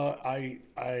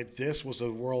 This was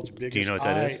the world's biggest Do you know what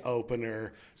that is?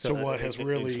 eye-opener to what has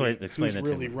really, who's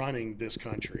really running this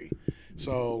country.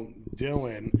 So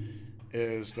Dylan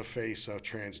is the face of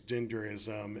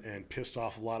transgenderism and pissed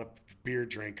off a lot of beer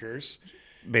drinkers.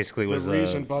 Basically, the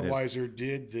reason Budweiser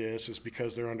did this is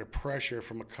because they're under pressure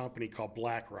from a company called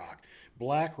BlackRock.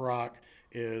 BlackRock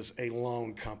is a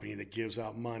loan company that gives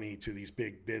out money to these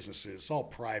big businesses. It's all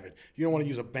private. You don't want to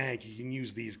use a bank, you can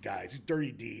use these guys, these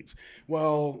dirty deeds.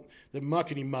 Well, the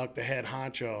muckety-muck, the head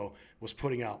honcho, was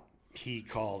putting out, he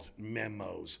called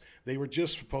memos. They were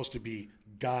just supposed to be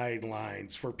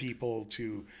guidelines for people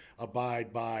to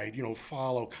abide by,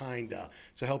 follow kinda,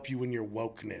 to help you in your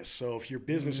wokeness. So if your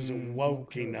business isn't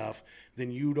woke enough,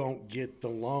 then you don't get the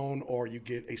loan or you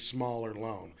get a smaller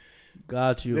loan.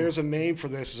 Got you. There's a name for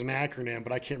this, it's an acronym,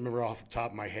 but I can't remember off the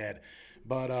top of my head.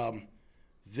 But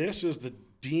this is the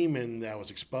demon that was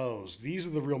exposed. These are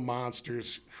the real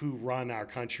monsters who run our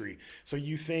country. So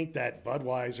you think that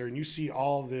Budweiser, and you see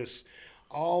all this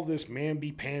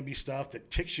mamby-pamby stuff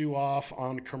that ticks you off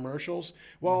on commercials.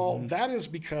 Well, that is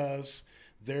because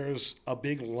there's a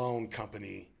big loan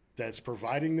company that's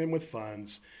providing them with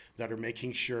funds that are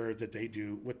making sure that they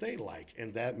do what they like.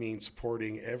 And that means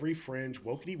supporting every fringe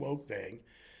wokey-woke thing.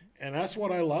 And that's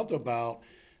what I loved about,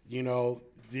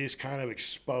 this kind of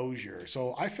exposure.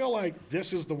 So I feel like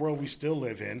this is the world we still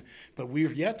live in, but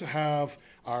we've yet to have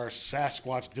our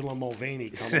Sasquatch Dylan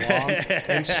Mulvaney come along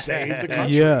and save the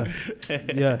country.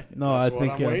 Yeah. No, that's I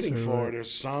think what I'm waiting for. Right.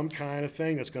 There's some kind of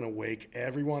thing that's going to wake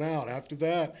everyone out. After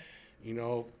that,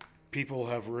 people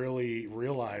have really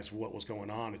realized what was going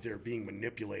on, that they're being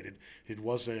manipulated. It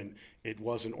wasn't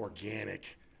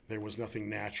organic. There was nothing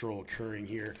natural occurring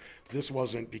here. This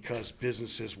wasn't because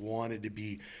businesses wanted to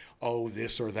be,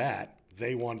 this or that.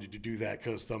 They wanted to do that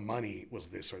because the money was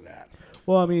this or that.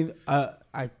 Well, I mean,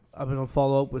 I'm going to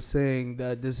follow up with saying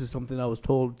that this is something that was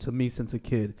told to me since a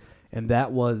kid, and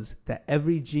that was that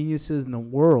every geniuses in the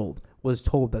world was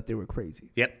told that they were crazy.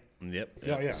 Yep.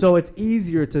 Yeah. So it's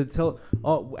easier to tell.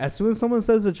 As soon as someone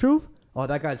says the truth,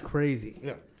 that guy's crazy.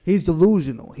 Yeah. He's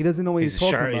delusional. He doesn't know what he's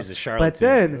talking about. He's a charlatan. But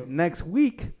then next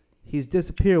week, he's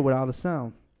disappeared without a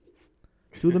sound.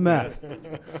 Do the math.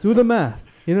 Do the math.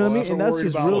 You know what I mean? And that's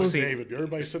just real. David.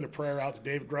 Everybody send a prayer out to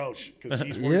David Grosh because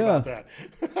he's worried about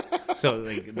that. So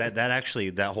like that actually,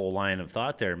 that whole line of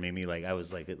thought there made me like, I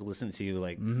was like listening to you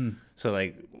like, so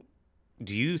like,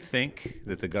 do you think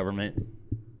that the government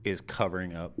is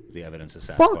covering up the evidence of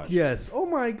Sasquatch? Fuck yes. Oh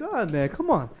my God, man. Come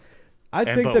on. I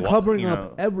think they're covering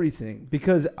up everything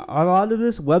because a lot of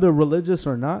this, whether religious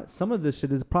or not, some of this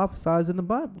shit is prophesized in the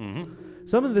Bible.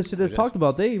 Some of this shit is talked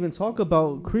about. They even talk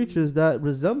about creatures that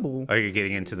resemble. Are you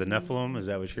getting into the Nephilim? Is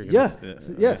that what you're going to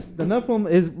say? Yes. The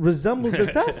Nephilim resembles the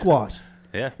Sasquatch.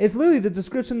 Yeah. It's literally the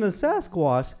description of the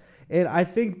Sasquatch. And I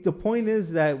think the point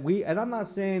is that and I'm not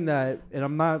saying that, and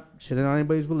I'm not shitting on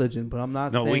anybody's religion, but I'm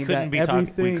not saying we couldn't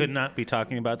that we could not be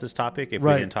talking about this topic if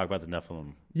we didn't talk about the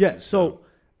Nephilim. Yeah, so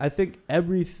I think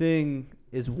everything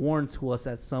is warned to us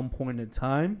at some point in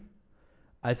time.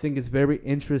 I think it's very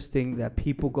interesting that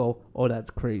people go, oh, that's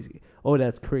crazy. Oh,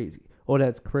 that's crazy. Oh,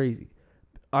 that's crazy.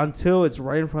 Until it's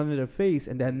right in front of their face,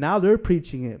 and then now they're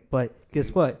preaching it. But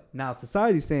guess what? Now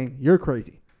society's saying, you're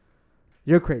crazy.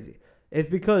 You're crazy. It's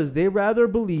because they rather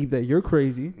believe that you're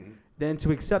crazy than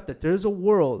to accept that there's a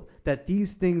world that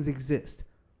these things exist.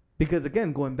 Because,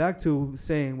 again, going back to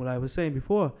saying what I was saying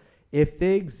before, if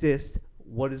they exist,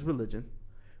 what is religion?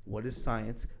 What is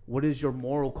science? What is your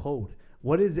moral code?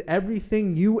 What is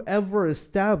everything you ever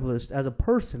established as a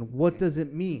person? What does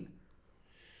it mean?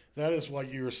 That is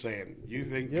what you were saying. You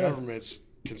think government's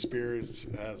has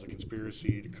a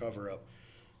conspiracy to cover up.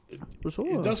 For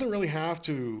sure. It doesn't really have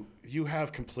to. You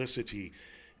have complicity,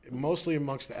 mostly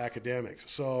amongst the academics.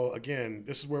 So, again,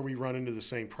 this is where we run into the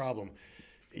same problem.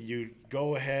 You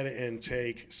go ahead and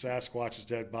take Sasquatch's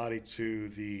dead body to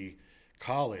the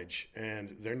college,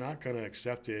 and they're not going to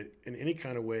accept it in any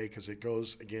kind of way because it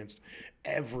goes against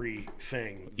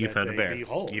everything you that found they a bear.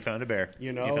 behold. You found a bear.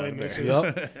 You know, and this is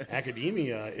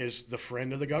academia is the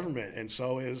friend of the government, and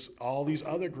so is all these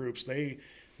other groups. They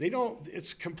don't.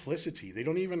 It's complicity. They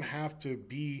don't even have to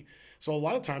be. So a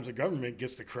lot of times the government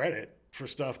gets the credit for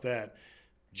stuff that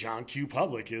John Q.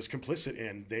 Public is complicit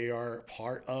in. They are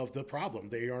part of the problem.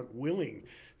 They aren't willing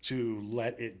to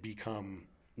let it become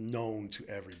known to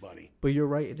everybody. But you're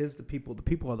right. It is the people. The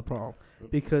people are the problem.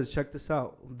 Because check this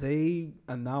out. They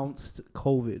announced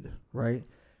COVID, right?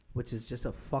 Which is just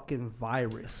a fucking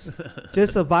virus.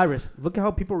 Just a virus. Look at how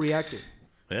people reacted.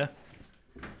 Yeah.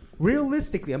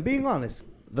 Realistically, I'm being honest.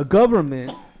 The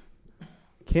government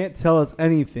can't tell us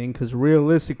anything because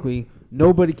realistically,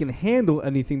 nobody can handle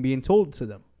anything being told to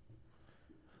them.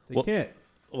 They can't.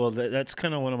 Well, that's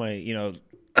kind of one of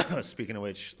my, speaking of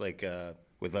which, like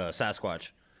with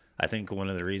Sasquatch, I think one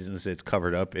of the reasons it's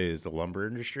covered up is the lumber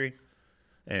industry.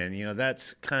 And,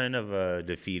 that's kind of a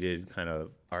defeated kind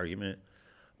of argument.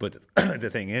 But the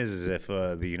thing is if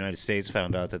the United States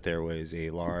found out that there was a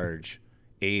large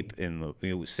ape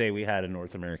say we had a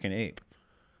North American ape,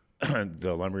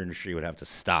 the lumber industry would have to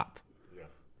stop. Yeah,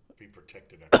 be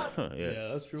protected. Yeah,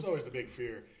 that's true. It's always the big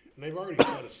fear. And they've already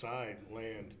set aside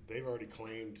land. They've already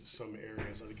claimed some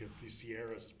areas. I think the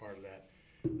Sierras is part of that.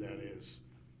 That is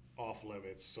off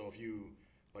limits. So if you,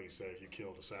 like you said, if you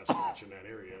killed a Sasquatch in that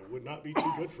area, it would not be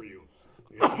too good for you.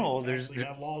 They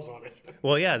have laws on it.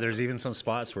 Well, yeah, there's even some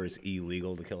spots where it's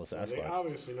illegal to kill a Sasquatch. They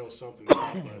obviously know something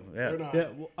about it, but they're not. Yeah,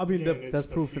 well, I mean, that's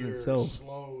proof in itself.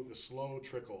 The slow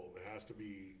trickle. It has to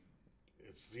be.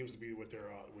 It seems to be what they're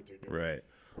doing. Right.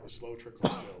 The slow trickle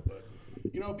still, but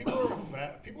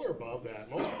people are above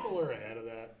that. Most people are ahead of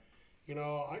that.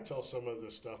 I tell some of the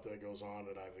stuff that goes on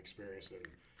that I've experienced,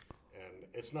 and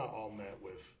it's not all met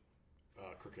with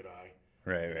crooked eye.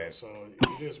 Right. So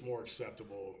it is more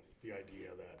acceptable, the idea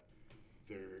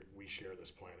that we share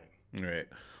this planet. Right.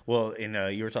 Well,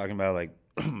 you were talking about like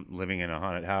living in a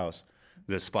haunted house.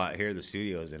 The spot here, the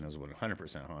studio is in, is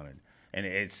 100% haunted, and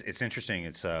it's interesting.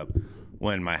 It's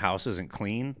when my house isn't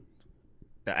clean,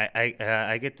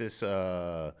 I get this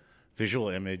visual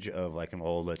image of like an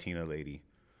old Latina lady.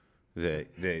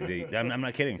 I'm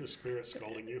not kidding. Your spirit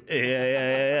scolding you.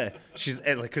 Yeah. She's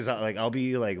like, cause I'll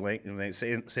be like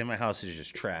say my house is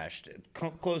just trashed,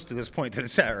 close to this point that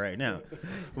it's at right now.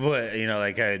 But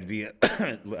like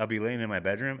I'll be laying in my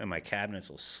bedroom and my cabinets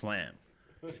will slam.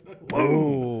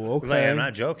 Boom. Okay. Like, I'm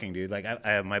not joking, dude. Like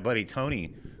my buddy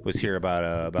Tony was here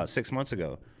about 6 months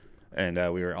ago, and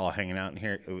we were all hanging out in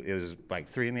here. It was like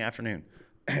 3 p.m,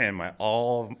 and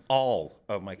all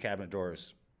of my cabinet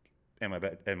doors and my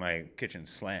bed and my kitchen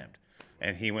slammed,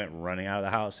 and he went running out of the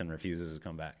house and refuses to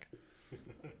come back.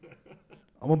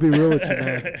 I'm gonna be real with you,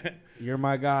 man. You're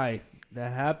my guy.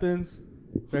 That happens.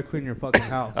 Better clean your fucking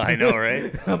house. I know,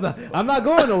 right? I'm not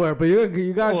going nowhere, but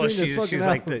you gotta clean your fucking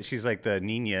house. She's like the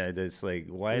Nina that's like,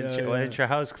 why didn't your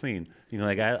house clean? You know,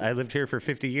 like I lived here for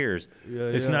 50 years. Yeah,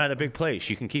 it's yeah. not a big place.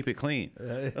 You can keep it clean. You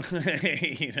know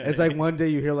It's like one day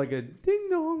you hear like a ding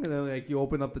dong, and then like you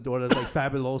open up the door, there's like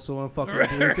Fabuloso and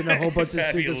fucking bleach and a whole bunch of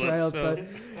shit just right outside.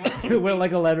 With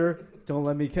like a letter, don't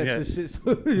let me catch this shit.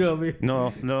 You know what I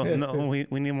mean? No.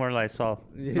 We need more Lysol.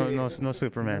 No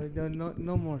Superman.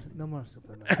 No more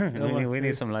Superman. we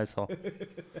need some Lysol.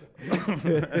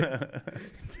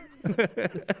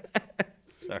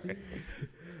 Sorry.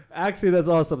 Actually, that's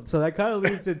awesome. So that kind of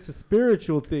leads into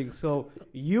spiritual things. So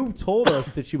you told us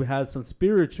that you had some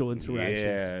spiritual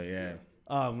interactions.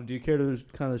 Yeah. Do you care to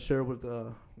kind of share with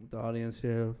the audience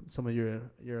here some of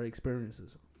your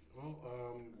experiences? Well,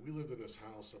 we lived in this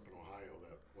house up in Ohio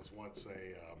that was once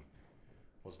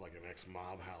was like an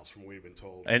ex-mob house, from what we've been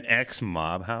told. An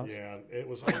ex-mob house? Yeah, it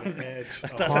was on the edge.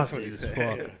 That's what he said.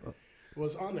 Yeah. It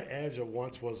was on the edge of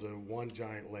once was a one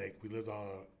giant lake. We lived on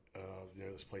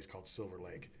near this place called Silver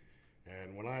Lake.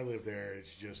 And when I lived there,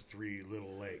 it's just 3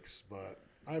 little lakes. But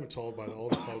I've been told by the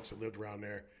older folks that lived around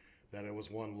there that it was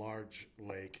one large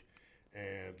lake,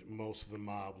 and most of the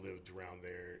mob lived around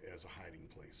there as a hiding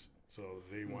place. So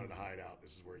if they wanted to hide out,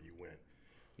 this is where you went.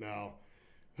 Now,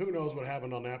 who knows what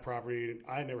happened on that property?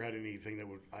 I never had anything that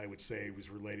I would say was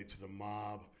related to the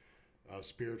mob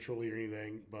spiritually or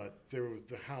anything, but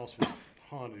the house was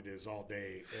haunted as all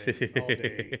day,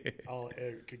 all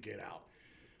it could get out.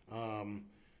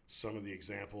 Some of the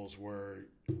examples were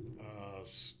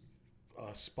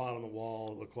a spot on the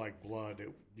wall looked like blood.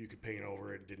 You could paint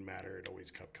over it; didn't matter. It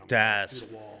always kept coming through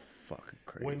the wall. Fucking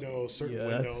crazy. Windows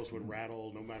would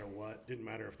rattle no matter what. Didn't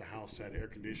matter if the house had air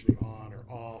conditioning on or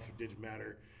off. It didn't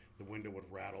matter. The window would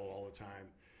rattle all the time.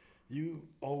 You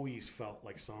always felt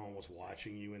like someone was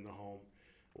watching you in the home.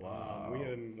 Wow.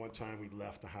 One time we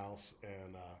left the house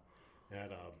and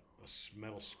had a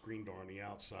metal screen door on the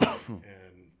outside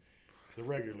and the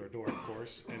regular door, of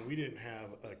course, and we didn't have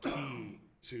a key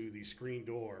to the screen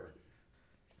door,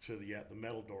 to the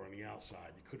metal door on the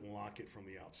outside. You couldn't lock it from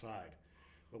the outside.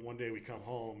 But one day we come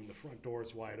home, the front door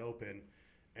is wide open,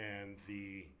 and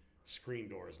the screen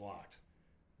door is locked.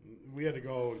 We had to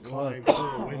go and climb through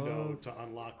a window to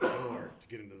unlock the door to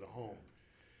get into the home.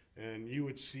 And you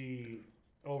would see,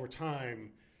 over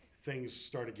time, things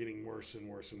started getting worse and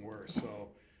worse and worse. So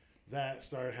that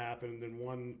started happening. Then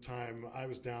one time I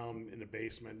was down in the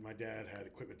basement. My dad had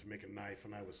equipment to make a knife,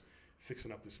 and I was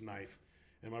fixing up this knife.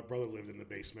 And my brother lived in the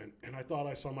basement, and I thought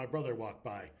I saw my brother walk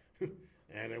by,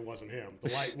 and it wasn't him.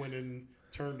 The light went and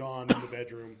turned on in the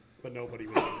bedroom, but nobody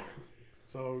was in there.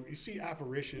 So you see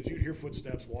apparitions. You'd hear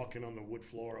footsteps walking on the wood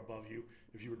floor above you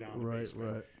if you were down in the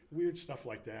basement. Right. Weird stuff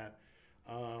like that.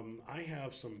 I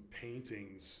have some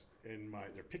paintings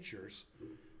they're pictures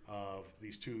of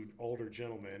these 2 older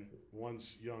gentlemen.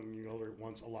 One's young, older,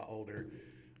 one's a lot older.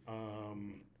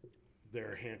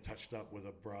 Their hand touched up with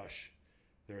a brush.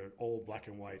 They're old black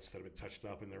and whites that have been touched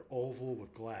up, and they're oval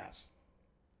with glass.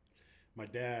 My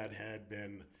dad had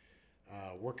been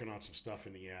working on some stuff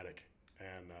in the attic,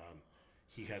 and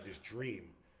he had this dream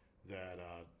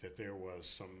that there was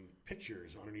some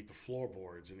pictures underneath the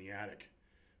floorboards in the attic.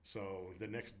 So the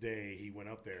next day he went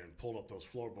up there and pulled up those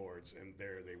floorboards, and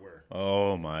there they were.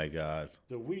 Oh my God.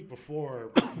 The week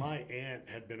before, my aunt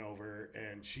had been over,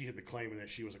 and she had been claiming that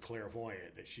she was a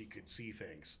clairvoyant, that she could see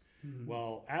things. Mm-hmm.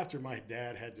 Well, after my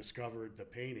dad had discovered the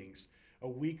paintings, a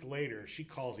week later she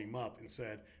calls him up and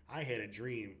said, I had a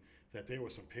dream that there were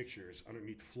some pictures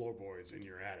underneath the floorboards in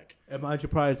your attic. And mind you,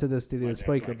 prior to this, they didn't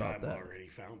speak about that. I've already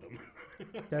found them.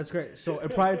 That's great. So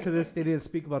prior to this, they didn't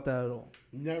speak about that at all?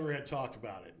 Never had talked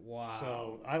about it. Wow.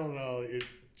 So I don't know.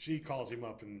 She calls him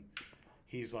up, and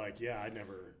he's like, yeah,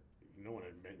 no one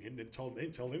had, they didn't tell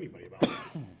anybody about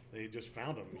it. They just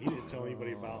found them. He didn't tell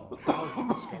anybody about how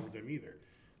he discovered them either.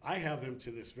 I have them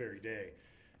to this very day.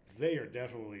 They are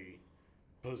definitely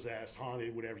possessed,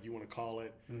 haunted, whatever you want to call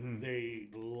it. Mm-hmm. They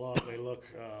look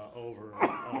over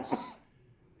us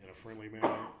in a friendly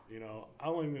manner. You know,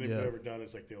 only thing they've ever done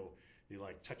is like they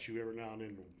like touch you every now and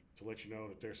then to let you know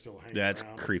that they're still hanging around. That's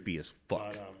creepy as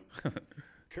fuck. But,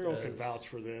 Carol can vouch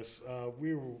for this.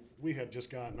 We had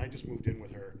just I just moved in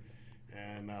with her,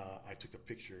 and I took the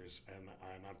pictures, and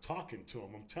I'm talking to them.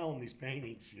 I'm telling these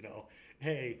paintings,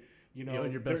 hey, be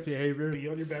on your best behavior. Be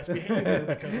on your best behavior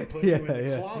because I'm putting you in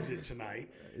the closet tonight,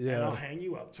 and I'll hang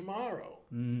you up tomorrow.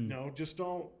 Just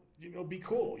don't, be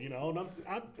cool. And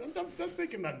I'm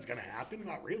thinking nothing's gonna happen.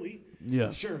 Not really.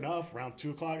 Yeah. Sure enough, around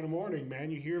 2:00 in the morning,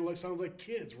 man, you hear sounds like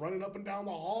kids running up and down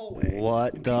the hallway.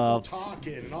 What and the? People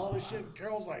talking and all this shit.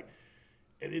 Carol's like,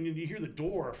 and then you hear the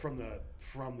door from the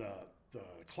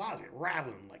closet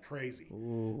rattling like crazy.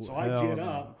 Ooh, so I get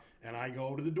up And I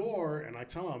go to the door and I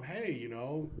tell them, hey, you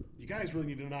know, you guys really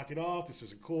need to knock it off. This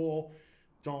isn't cool.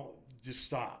 Don't just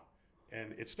stop.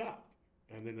 And it stopped.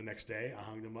 And then the next day I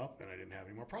hung them up and I didn't have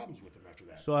any more problems with them after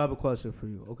that. So I have a question for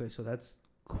you. Okay, so that's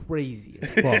crazy as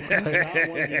fuck.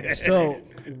 Right? So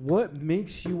what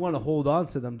makes you want to hold on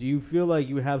to them? Do you feel like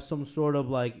you have some sort of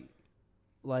like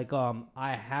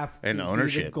I have to an be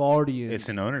ownership the guardian? It's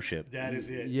an ownership. That is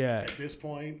it. Yeah. At this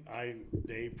point,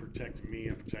 they protected me.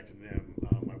 I protected them.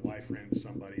 My wife ran into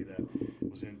somebody that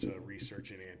was into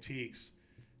researching antiques.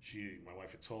 My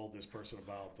wife had told this person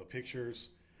about the pictures,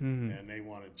 and they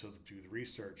wanted to do the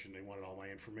research, and they wanted all my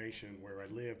information, where I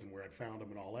lived and where I'd found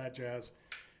them and all that jazz.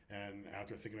 And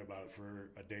after thinking about it for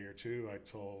a day or two, I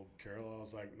told Carol, I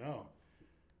was like, no,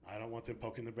 I don't want them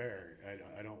poking the bear.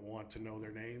 I don't want to know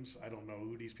their names. I don't know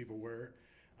who these people were.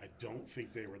 I don't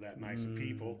think they were that nice of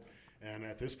people. And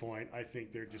at this point, I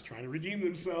think they're just trying to redeem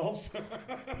themselves.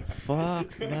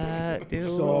 Fuck that, dude.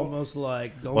 So almost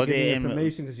like don't give me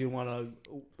information because you want to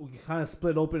kind of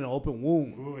split open an open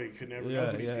wound. Ooh, you could never know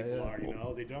who these people are, you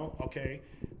know. They don't,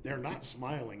 they're not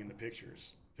smiling in the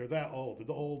pictures. They're that old. They're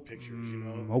the old pictures, you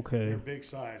know. Okay. They're big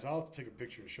size. I'll take a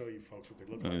picture and show you folks what they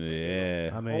look like.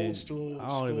 Yeah. I mean, old school.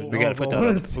 We gotta put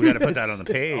that. We gotta put that on the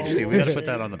page, dude. We gotta put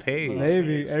that on the page.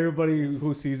 Maybe everybody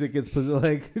who sees it gets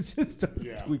like it just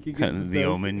starts squeaking. The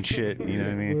Omen shit. You know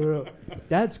what I mean?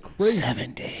 That's crazy.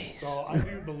 7 days. So I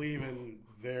do believe in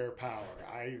their power.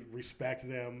 I respect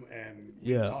them, and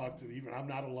we talk to even. I'm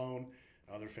not alone.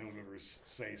 Other family members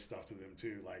say stuff to them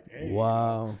too, like, "Hey."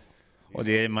 Wow. Well,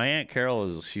 my Aunt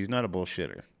Carol she's not a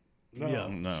bullshitter.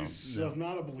 No. She's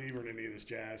not a believer in any of this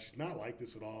jazz. She's not like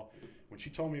this at all. When she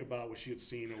told me about what she had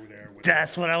seen over there.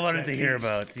 That's what I wanted to hear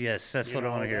about. Yes, that's what I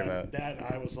want to hear about. That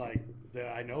I was like,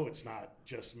 I know it's not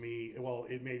just me. Well,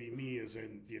 it may be me as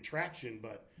in the attraction,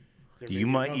 but you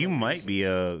might be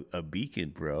a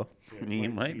beacon, bro. Yeah, you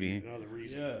might be. Another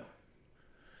reason. Yeah.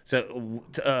 So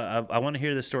I want to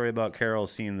hear the story about Carol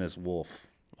seeing this wolf.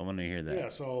 I want to hear that. Yeah,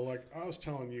 so like I was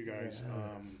telling you guys,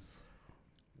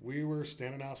 we were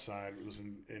standing outside. It was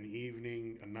an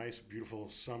evening, a nice, beautiful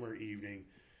summer evening,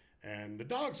 and the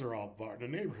dogs are all barking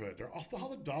in the neighborhood. All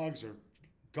the dogs are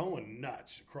going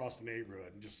nuts across the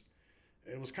neighborhood, and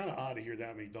it was kind of odd to hear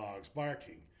that many dogs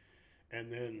barking.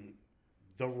 And then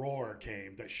the roar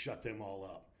came that shut them all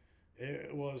up.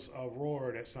 It was a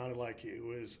roar that sounded like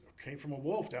came from a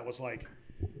wolf that was like,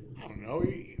 I don't know,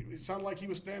 it sounded like he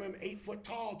was standing 8 foot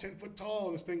tall, 10 foot tall,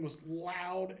 and this thing was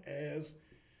loud as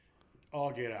all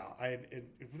get out.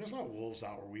 There's not wolves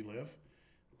out where we live,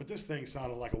 but this thing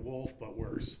sounded like a wolf, but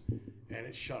worse, and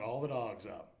it shut all the dogs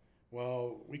up.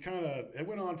 Well, it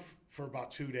went on for about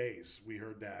 2 days. We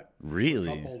heard that. Really?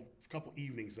 A couple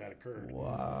evenings that occurred.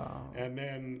 Wow. And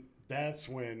then that's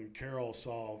when Carol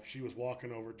she was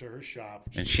walking over to her shop.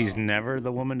 And she's never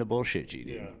the woman to bullshit you,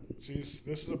 dude. Yeah.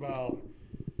 This is about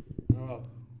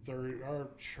 30,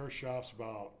 her shop's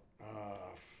about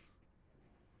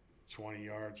 20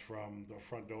 yards from the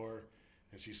front door.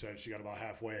 And she said she got about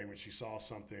halfway when she saw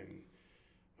something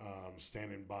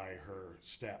standing by her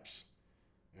steps.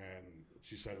 And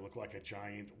she said it looked like a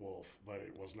giant wolf, but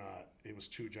it was not. It was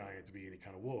too giant to be any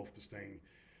kind of wolf. This thing,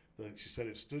 she said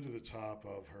it stood to the top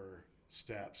of her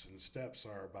steps, and the steps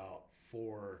are about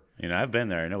 4. I've been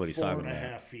there. I know what he's talking about.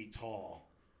 4.5 feet tall.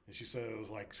 And she said it was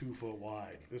like 2 foot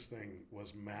wide. This thing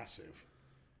was massive.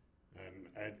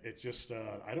 And it just,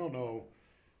 I don't know.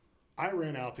 I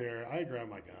ran out there. I grabbed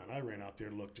my gun. I ran out there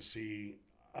to look to see.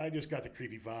 I just got the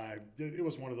creepy vibe. It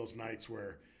was one of those nights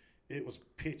where it was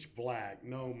pitch black,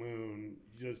 no moon.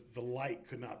 Just the light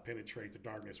could not penetrate the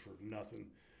darkness for nothing.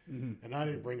 Mm-hmm. And I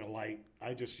didn't bring a light.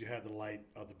 You had the light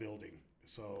of the building.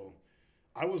 So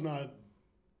I was not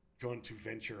going to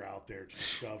venture out there to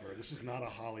discover. This is not a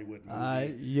Hollywood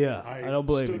movie. I don't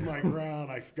blame you. I stood my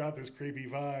ground. I got this creepy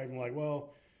vibe. I'm like,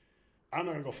 well, I'm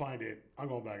not gonna go find it. I'm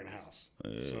going back in the house.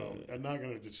 So I'm not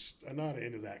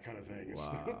into that kind of thing.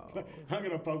 Wow. I'm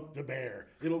gonna poke the bear.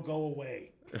 It'll go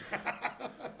away.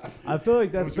 I feel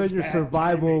like that's been your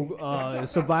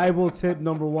survival tip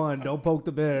number 1. Don't poke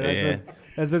the bear.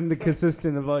 That's been the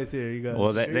consistent advice here. You guys.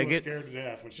 Well, she was scared to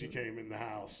death when she came in the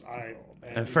house.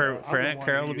 For Aunt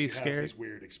Carol to be scared, these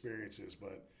weird experiences,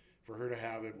 but for her to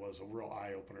have it was a real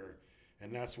eye opener.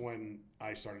 And that's when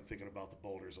I started thinking about the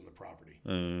boulders on the property.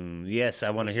 Yes, I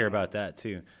want to hear about that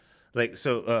too. Like,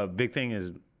 so big thing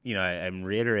is, I'm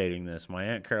reiterating this. My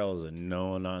Aunt Carol is a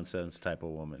no nonsense type of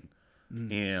woman.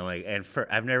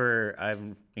 I've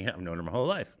known her my whole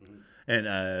life, and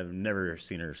I've never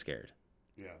seen her scared.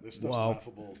 Yeah, this stuff's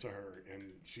laughable to her,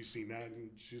 and she's seen that,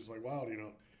 and she's like, wow,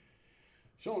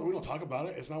 So we don't talk about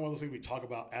it. It's not one of those things we talk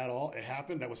about at all. It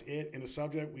happened. That was it in the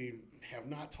subject. We have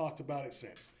not talked about it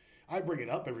since. I bring it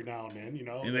up every now and then, you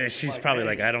know. And she's probably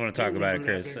like, I don't want to talk about it,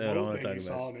 Chris. I don't want to talk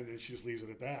about it. And then she just leaves it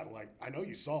at that. Like, I know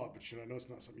you saw it, but I know it's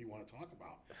not something you want to talk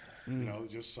about. You know,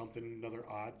 just something, another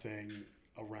odd thing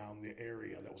around the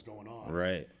area that was going on.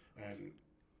 Right. And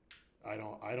I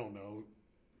don't know.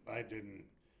 I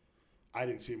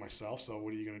didn't see it myself, so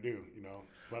what are you going to do, you know?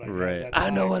 But I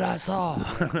know what I saw.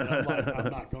 I'm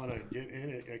not going to get in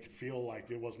it. I could feel like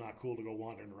it was not cool to go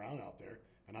wandering around out there,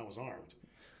 and I was armed.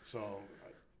 So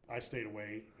I stayed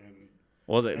away. And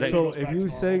well, so if you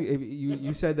say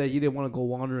you said that you didn't want to go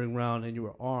wandering around and you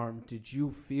were armed, did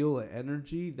you feel an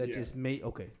energy that just made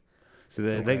So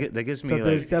that gives me. So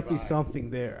there's definitely something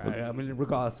there. I mean,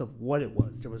 regardless of what it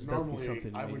was, there was definitely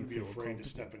something. I wouldn't be afraid to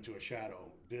step into a shadow.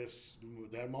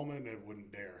 That moment, I wouldn't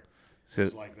dare. So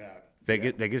it's like that.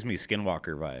 That gives me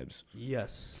Skinwalker vibes.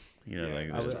 Yes. You know,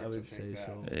 like I would say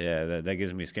so. Yeah, that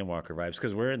gives me Skinwalker vibes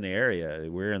because we're in the area.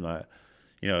 We're in the,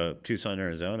 Tucson,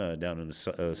 Arizona, down in the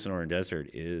Sonoran Desert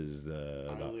is the.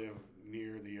 I live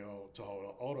near the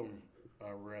Tohono O'odham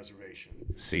reservation.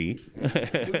 See,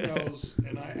 who knows?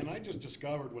 And I just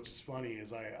discovered what's funny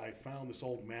is I found this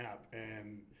old map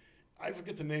and I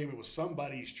forget the name. It was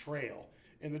somebody's trail,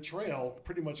 and the trail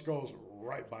pretty much goes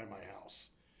right by my house.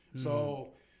 Mm.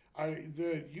 So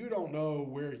you don't know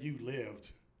where you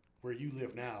lived. Where you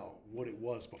live now, what it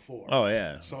was before. Oh,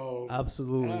 yeah. So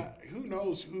absolutely. Who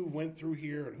knows who went through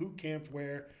here and who camped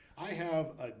where? I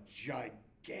have a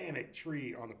gigantic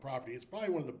tree on the property. It's probably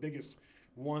one of the biggest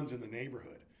ones in the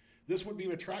neighborhood. This would be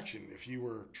an attraction if you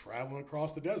were traveling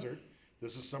across the desert.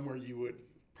 This is somewhere you would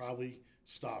probably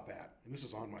stop at. And this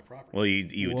is on my property. Well,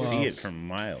 you would see it from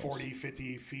miles. 40,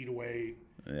 50 feet away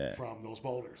from those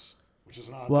boulders, which is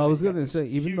an odd Well, thing. I was going to say,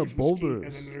 even the boulders.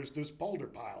 And then there's this boulder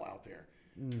pile out there.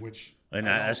 Which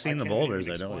I've seen the boulders.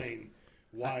 I don't explain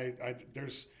why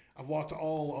I've walked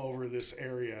all over this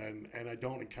area and I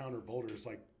don't encounter boulders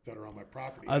like that are on my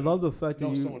property. I love the fact that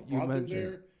you brought mentioned them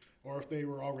there, or if they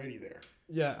were already there.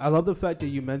 Yeah, I love the fact that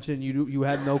you mentioned you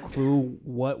had no clue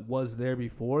what was there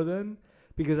before then,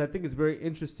 because I think it's very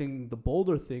interesting the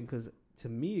boulder thing. Because to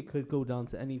me, it could go down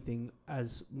to anything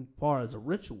as far as a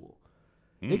ritual.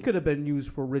 It could have been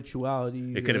used for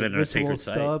ritualities. It could have been a sacred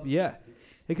stuff. site. Yeah.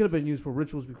 It could have been used for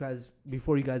rituals because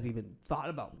before you guys even thought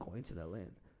about going to that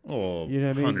land. Oh, you know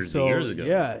what I mean? Hundreds of years ago.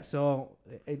 Yeah, so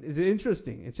it's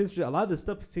interesting. It's just a lot of the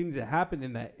stuff seems to happen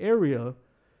in that area.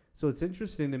 So it's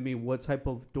interesting to me what type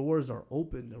of doors are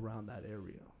opened around that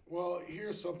area. Well,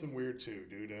 here's something weird too,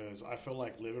 dude. Is I feel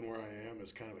like living where I am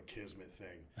is kind of a kismet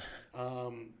thing.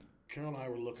 Carol and I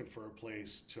were looking for a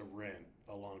place to rent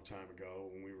a long time ago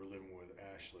when we were living with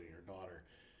Ashley, her daughter,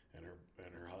 and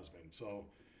her husband. So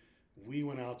we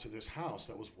went out to this house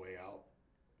that was way out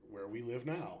where we live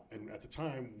now. And at the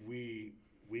time, we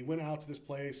went out to this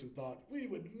place and thought, we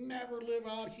would never live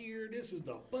out here. This is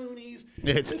the boonies.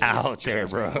 It's out there,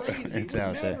 bro. It's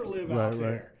out there. Never live out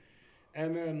there.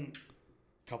 And then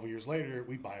a couple years later,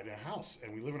 we buy a house,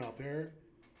 and we living out there.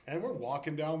 And we're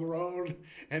walking down the road,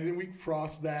 and then we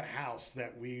crossed that house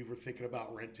that we were thinking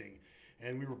about renting.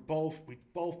 And we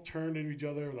both turned to each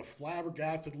other with a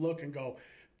flabbergasted look and go,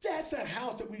 that's that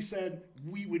house that we said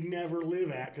we would never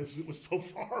live at because it was so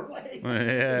far away.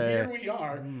 Yeah, here we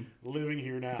are living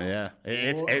here now. Yeah,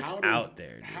 it's out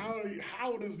there. Dude.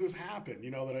 How does this happen?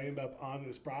 You know, that I end up on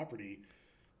this property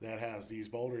that has these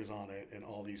boulders on it and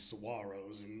all these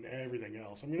saguaros and everything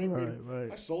else. I mean,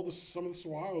 I sold some of the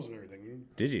saguaros and everything.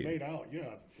 Did you? Made out,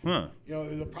 yeah. Huh. You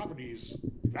know, the property is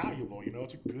valuable. You know,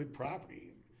 it's a good property.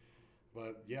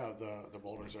 But yeah, the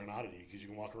boulders are an oddity because you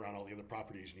can walk around all the other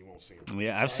properties and you won't see them.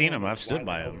 Yeah, I've seen them. I've stood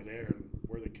by them. They're there and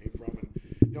where they came from.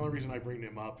 And the only reason I bring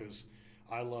them up is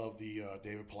I love the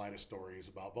David Paulides stories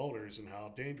about boulders and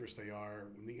how dangerous they are.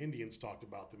 When the Indians talked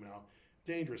about them, how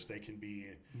dangerous they can be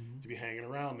to be hanging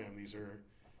around them. These are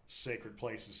sacred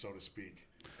places, so to speak.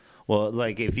 Well,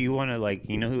 like if you want to, like,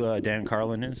 you know who Dan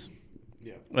Carlin is?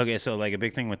 Yeah. Okay, so like a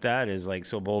big thing with that is like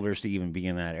so boulders to even be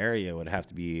in that area would have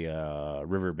to be a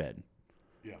riverbed.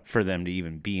 Yeah. For them to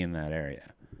even be in that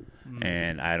area.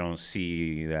 And I don't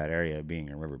see that area being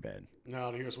a riverbed.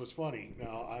 Now, here's what's funny.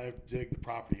 Now, I dig the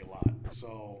property a lot.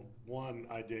 So, one,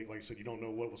 I dig, like I said, you don't know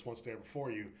what was once there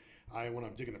before you. When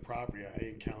I'm digging the property, I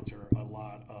encounter a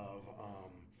lot of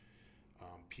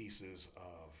pieces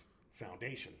of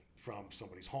foundation from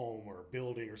somebody's home or a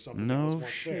building or something that was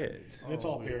once there. And it's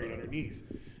all buried underneath.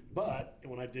 But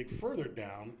when I dig further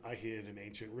down, I hit an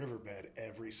ancient riverbed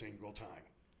every single time.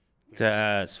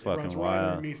 That's fucking wild. It runs right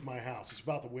underneath my house. It's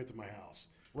about the width of my house.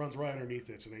 Runs right underneath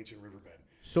it. It's an ancient riverbed.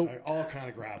 So all kind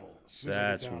of gravel. As soon as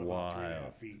that's I get down wild.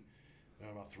 about 3.5 feet,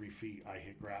 about 3 feet, I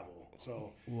hit gravel.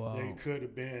 So wow. they could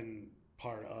have been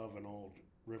part of an old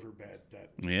riverbed that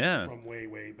from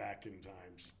way back in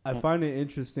times. I find it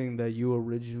interesting that you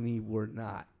originally were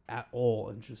not at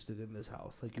all interested in this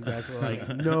house. Like you guys were like,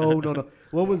 no.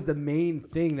 What was the main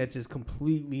thing that just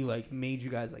completely like made you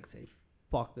guys like say,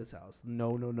 fuck this house?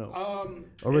 No.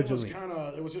 Originally,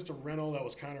 it was just a rental that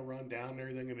was kind of run down and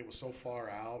everything, and it was so far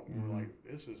out. And we're like,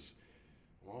 this is,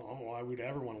 well, I don't know why we'd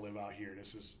ever want to live out here.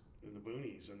 This is in the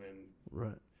boonies, and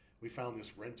then we found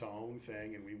this rent-to-own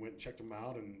thing, and we went and checked them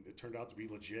out, and it turned out to be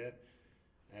legit.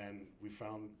 And we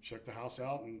checked the house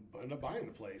out, and ended up buying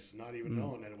the place, not even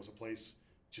knowing that it was a place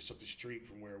just up the street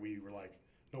from where we were like,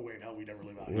 no way in hell we'd ever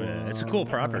live out here. Yeah, it's a cool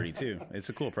property too. It's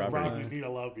a cool property. The properties need to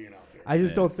love being out there. I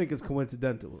just don't think it's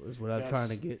coincidental. Is what I'm trying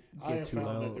to get I have to.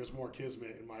 found that there's more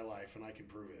kismet in my life, and I can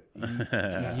prove it.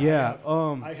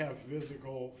 I have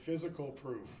physical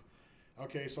proof.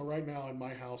 Okay, so right now in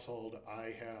my household,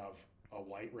 I have a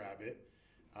white rabbit,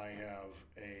 I have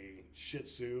a Shih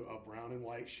Tzu, a brown and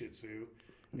white Shih Tzu,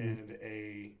 and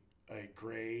a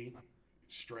gray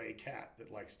stray cat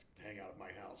that likes to hang out at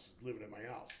my house, living at my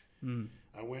house.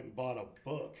 I went and bought a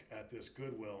book at this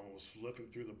Goodwill and was flipping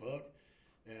through the book,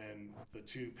 and the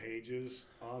 2 pages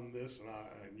on this,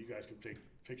 and you guys can take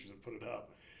pictures and put it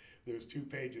up. There's 2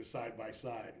 pages side by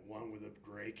side, one with a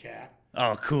gray cat.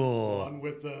 Oh, cool. One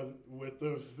with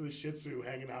the Shih Tzu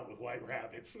hanging out with white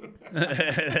rabbits.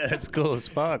 That's cool as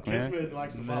fuck, man. Kismet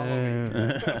likes to follow me.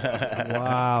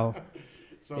 Wow.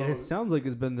 So, and it sounds like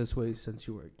it's been this way since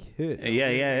you were a kid.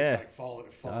 Yeah. Like fall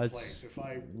in place. If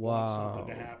I want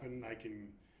something to happen, I can.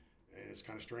 And it's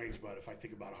kind of strange, but if I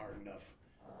think about it hard enough,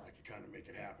 I can kind of make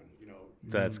it happen. You know.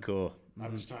 That's cool.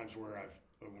 There's times where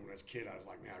when I was a kid, I was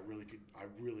like, man, I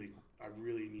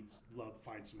really need to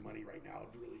find some money right now.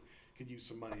 I really could use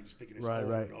some money. Just thinking this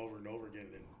over and over and over again,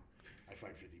 and I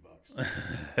find $50.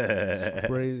 It's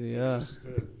crazy, yeah.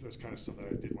 That's kind of stuff that I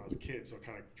did when I was a kid, so it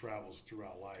kind of travels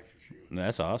throughout life.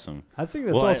 That's awesome. I think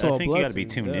that's also I think a blessing. you got to be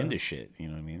tuned into shit. You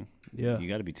know what I mean? Yeah. You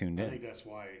got to be tuned in. I think that's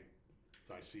why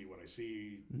I see what I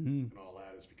see and all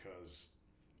that is because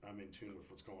I'm in tune with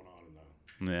what's going on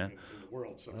in the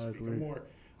world, so to speak.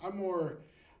 I'm more.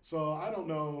 So I don't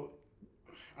know.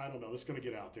 It's going to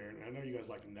get out there, and I know you guys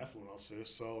like the Nephilim also.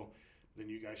 So then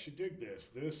you guys should dig this.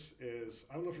 This is,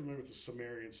 I don't know if you remember the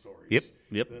Sumerian stories.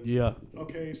 Yep. Yeah.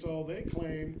 Okay, so they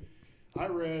claim, I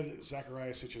read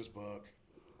Zachariah Sitchin's book,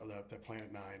 that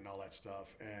Planet Nine and all that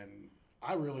stuff, and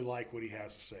I really like what he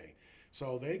has to say.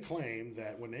 So they claim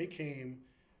that when they came,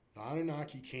 the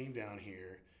Anunnaki came down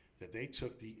here, that they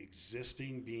took the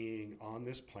existing being on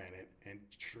this planet and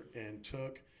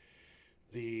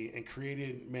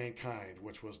created mankind,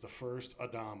 which was the first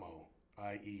Adamo,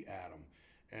 i.e. Adam.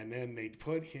 And then they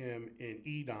put him in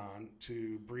Edon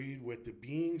to breed with the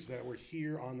beings that were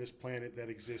here on this planet that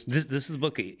existed. This is the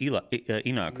book of Enoch,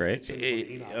 right? It's in the book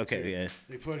of Enoch, okay, too. yeah.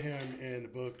 They put him in the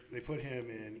book. They put him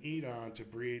in Edon to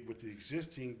breed with the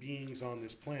existing beings on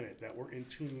this planet that were in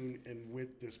tune and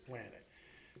with this planet.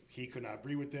 He could not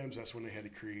breed with them, so that's when they had to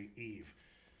create Eve.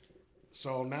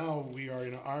 So now we are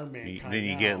in our mankind. Then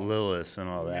you get Lilith and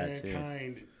all that too.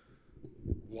 Mankind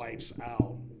wipes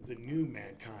out the new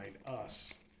mankind,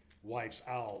 us. Wipes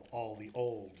out all the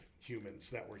old humans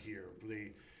that were here,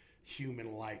 the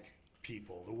human-like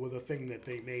people, the thing that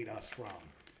they made us from.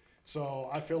 So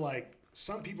I feel like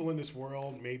some people in this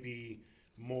world may be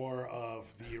more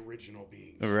of the original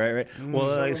beings. Right.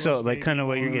 Well, so like kind of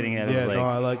what you're getting at is like,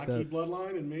 I like that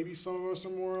bloodline, and maybe some of us are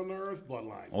more on the Earth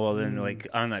bloodline. Well, then like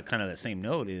on that kind of the same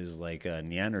note is like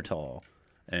Neanderthal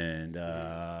and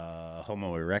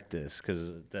Homo erectus,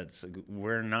 because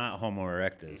we're not Homo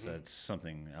erectus. That's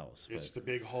something else. It's the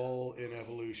big hole in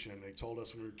evolution. They told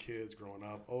us when we were kids growing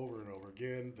up over and over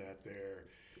again that there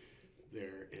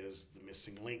is the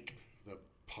missing link, the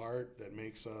part that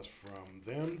makes us from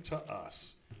them to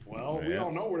us. Well, we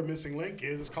all know where the missing link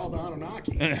is. It's called the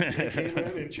Anunnaki. They came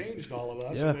in and changed all of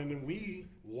us, and then we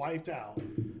wiped out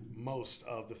most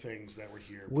of the things that were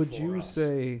here Would before you us.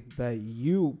 say that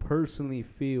you personally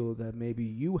feel that maybe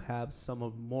you have some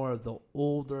of more of the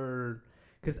older,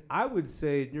 because I would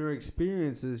say in your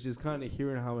experiences, just kind of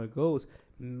hearing how it goes,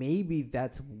 maybe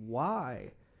that's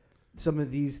why some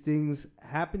of these things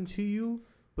happen to you,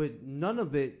 but none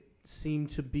of it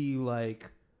seemed to be like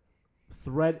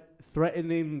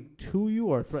threatening to you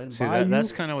or threatened by you.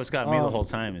 That's kind of what's got me the whole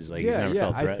time is like he's never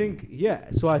felt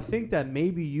threatened. So I think that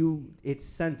maybe it's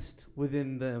sensed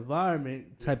within the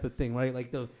environment type of thing, right?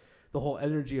 Like the the whole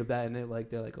energy of that, and they're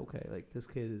like, okay, like this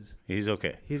kid he's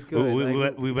okay. He's good.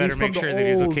 We better make sure that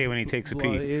he's okay when he takes a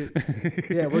pee.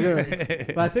 Yeah, we're gonna.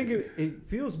 But I think it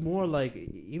feels more like,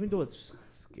 even though it's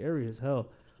scary as hell,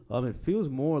 it feels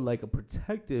more like a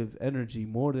protective energy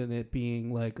more than it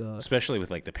being like especially with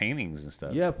like the paintings and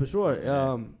stuff. Yeah, for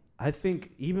sure. I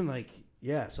think even like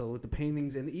so with the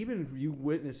paintings and even you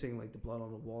witnessing like the blood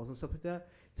on the walls and stuff like that.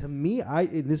 To me,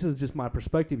 and this is just my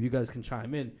perspective. You guys can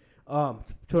chime in.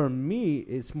 To me,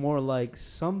 it's more like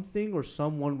something or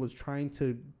someone was trying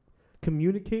to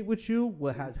communicate with you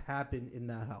what has happened in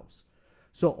that house.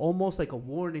 So almost like a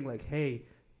warning, like, hey,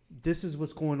 this is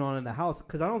what's going on in the house.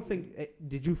 Because I don't think,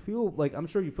 did you feel like, I'm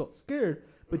sure you felt scared,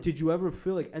 but did you ever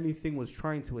feel like anything was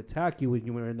trying to attack you when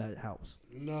you were in that house?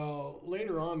 No.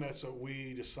 Later on, that's what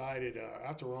we decided.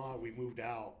 After we moved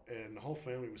out, and the whole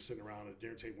family was sitting around at the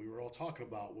dinner table. We were all talking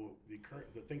about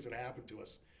the things that happened to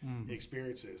us, the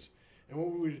experiences. And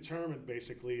what we determined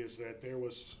basically is that there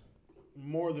was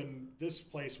more than this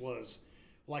place was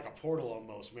like a portal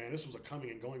almost, man. This was a coming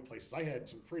and going place. I had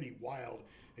some pretty wild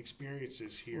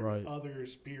experiences here with other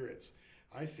spirits.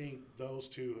 I think those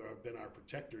two have been our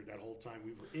protector that whole time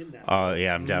we were in that. Oh,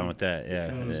 yeah, I'm down with that. Yeah.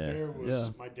 Because there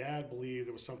was, my dad believed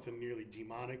there was something nearly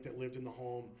demonic that lived in the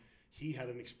home. He had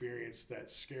an experience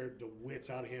that scared the wits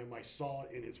out of him. I saw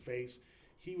it in his face.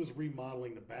 He was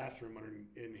remodeling the bathroom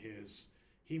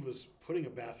he was putting a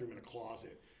bathroom in a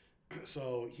closet.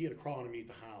 So he had to crawl underneath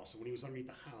the house. And when he was underneath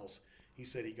the house, he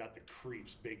said he got the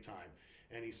creeps big time.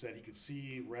 And he said he could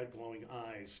see red glowing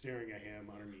eyes staring at him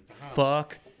underneath the house.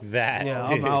 Fuck that. Yeah,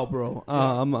 dude. I'm out, bro.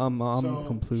 I'm so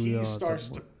completely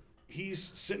out.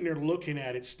 He's sitting there looking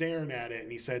at it, staring at it,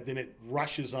 and he said then it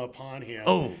rushes upon him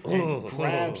and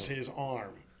grabs his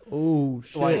arm. Oh,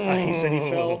 shit. He said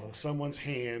he felt someone's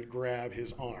hand grab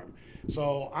his arm.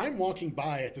 So I'm walking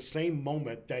by at the same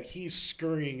moment that he's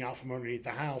scurrying out from underneath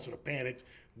the house in a panicked,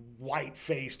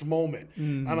 white-faced moment.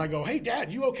 And I go, hey,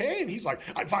 Dad, you okay? And he's like,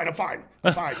 I'm fine.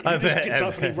 And he just gets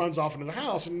up and he runs off into the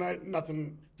house, and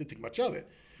didn't think much of it.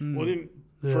 Well, then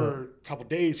for a couple of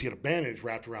days, he had a bandage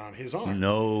wrapped around his arm.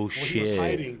 No shit. He was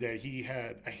hiding that he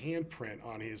had a handprint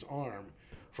on his arm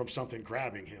from something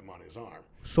grabbing him on his arm.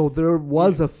 So there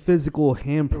was a physical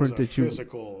handprint that you...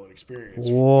 physical experience.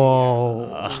 Whoa.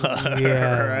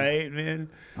 Yeah. Right, man?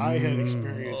 I had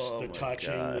experienced the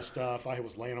touching, the stuff. I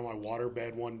was laying on my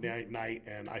waterbed one night,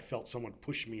 and I felt someone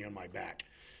push me on my back,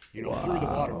 through the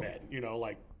waterbed,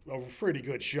 like a pretty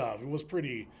good shove. It was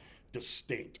pretty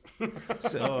distinct.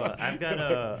 So I've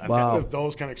got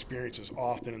those kind of experiences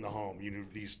often in the home.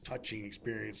 These touching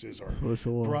experiences or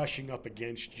brushing up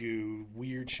against you,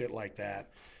 weird shit like that.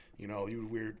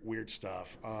 Weird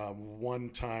stuff. One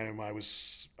time I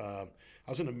was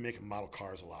into making model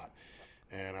cars a lot,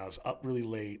 and I was up really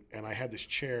late, and I had this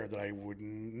chair that I would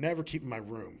never keep in my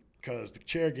room because the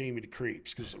chair gave me the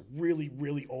creeps because it's a really,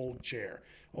 really old chair,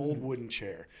 wooden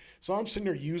chair. So I'm sitting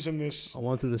there using this. I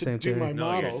went through the same thing. My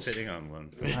models. You're sitting on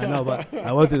one. I know, but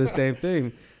I went through the same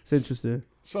thing. It's interesting.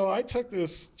 So I took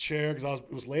this chair because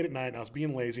it was late at night and I was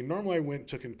being lazy. Normally I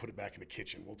took it and put it back in the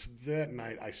kitchen. Well, that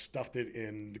night I stuffed it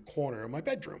in the corner of my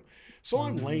bedroom. So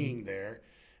I'm laying there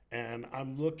and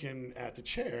I'm looking at the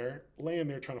chair, laying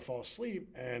there trying to fall asleep,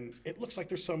 and it looks like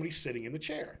there's somebody sitting in the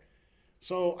chair.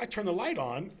 So I turn the light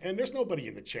on and there's nobody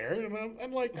in the chair, and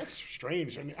I'm like, that's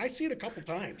strange. And I see it a couple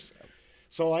times.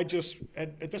 So I just,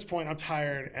 at this point, I'm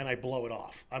tired and I blow it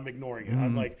off. I'm ignoring it.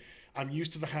 I'm like, I'm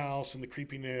used to the house and the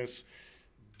creepiness.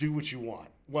 Do what you want.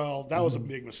 Well, that was a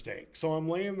big mistake. So I'm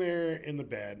laying there in the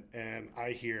bed and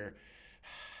I hear,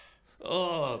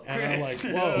 oh, Chris. And I'm like,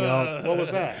 whoa, what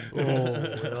was that?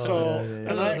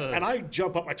 And I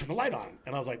jump up, I turn the light on,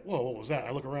 and I was like, whoa, what was that?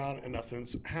 I look around and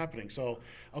nothing's happening. So,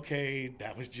 okay,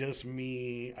 that was just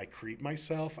me. I creeped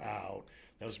myself out.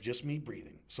 That was just me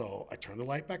breathing. So I turn the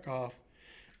light back off,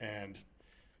 and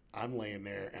I'm laying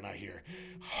there, and I hear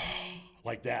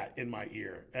like that in my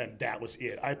ear, and that was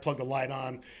it. I plug the light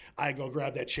on. I go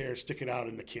grab that chair, stick it out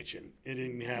in the kitchen. It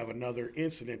didn't have another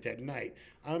incident that night.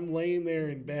 I'm laying there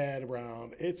in bed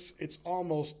around. It's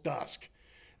almost dusk,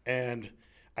 and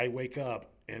I wake up,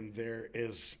 and there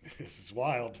is, this is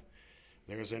wild,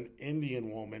 there's an Indian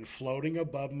woman floating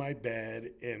above my bed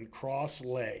in crossed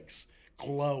legs,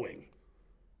 glowing.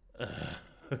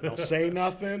 Don't say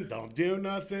nothing. Don't do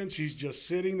nothing. She's just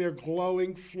sitting there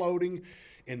glowing, floating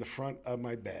in the front of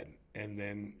my bed. And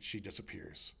then she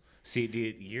disappears. See,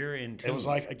 dude, you're in tune. It was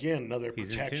like, again, another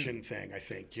protection thing, I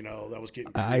think. That was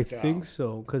getting I creeped think out.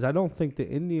 so. Because I don't think the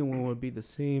Indian one would be the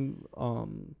same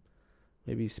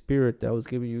maybe spirit that was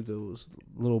giving you those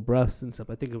little breaths and stuff.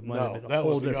 I think it might have been a that whole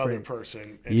was the different other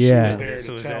person. And Yeah. she was there So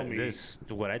to is tell that me. this?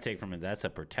 What I take from it, that's a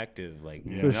protective, like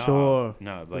Yeah. For no, sure.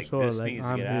 no, For like sure, this like, needs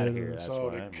I'm to get out of here here. to- That's So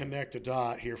what to I'm connect a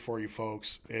dot here for you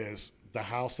folks is the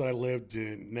house that I lived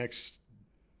in next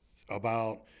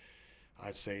about,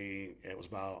 I'd say it was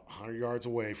about 100 yards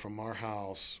away from our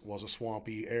house was a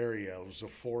swampy area. It was a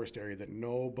forest area that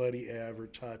nobody ever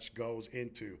touched, goes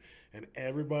into. And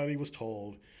everybody was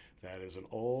told that is an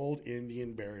old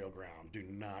Indian burial ground. Do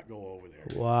not go over there.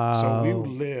 Wow. So we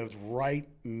lived right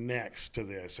next to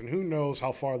this. And who knows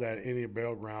how far that Indian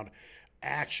burial ground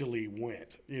actually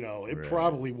went. You know, it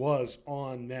probably was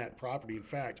on that property. In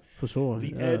fact, For sure.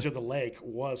 the edge of the lake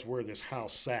was where this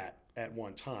house sat at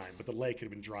one time, but the lake had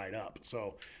been dried up.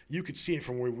 So you could see it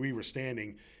from where we were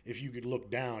standing. If you could look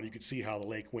down, you could see how the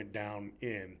lake went down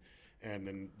in, and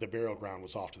then the burial ground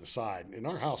was off to the side. And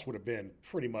our house would have been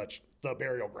pretty much the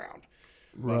burial ground.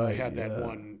 But I had that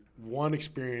one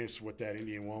experience with that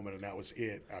Indian woman, and that was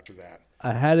it after that.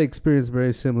 I had an experience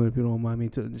very similar, if you don't mind me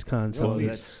to just kind of tell you.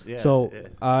 So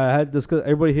I had this, cause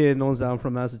everybody here knows that I'm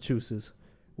from Massachusetts.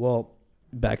 Well,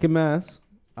 back in Mass,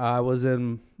 I was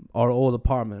in our old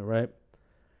apartment, right?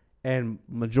 And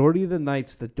majority of the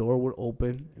nights, the door would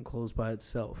open and close by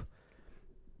itself.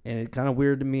 And it kind of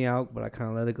weirded me out, but I kind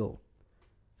of let it go.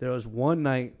 There was one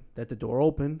night that the door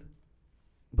opened,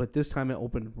 but this time it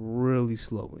opened really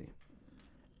slowly.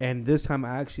 And this time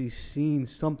I actually seen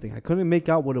something. I couldn't make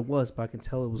out what it was, but I can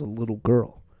tell it was a little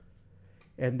girl.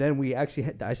 And then we actually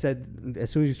had, I said, as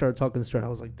soon as you started talking the story, I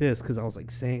was like this, because I was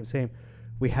like, same.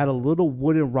 We had a little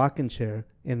wooden rocking chair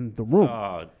in the room.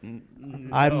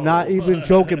 I'm not even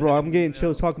joking, bro. I'm getting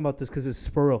chills talking about this because it's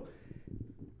for real.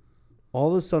 All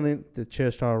of a sudden, the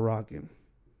chair started rocking.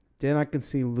 Then I could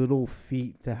see little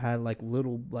feet that had like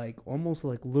little, like almost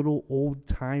like little old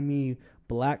timey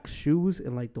black shoes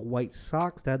and like the white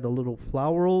socks that had the little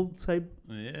flower type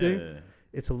thing.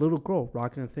 It's a little girl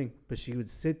rocking a thing, but she would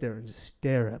sit there and just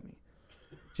stare at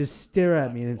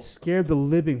me. And it scared the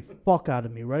living fuck out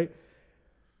of me, right?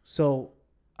 So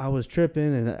I was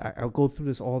tripping, and I go through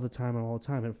this all the time.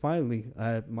 And finally,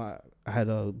 I had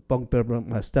a bunk bed with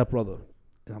my stepbrother,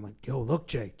 and I'm like, "Yo, look,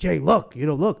 Jay, look,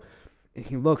 look." And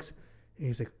he looks, and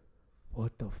he's like,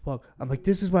 "What the fuck?" I'm like,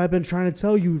 "This is what I've been trying to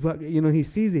tell you." But, he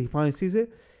sees it. He finally sees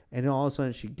it, and then all of a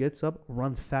sudden, she gets up,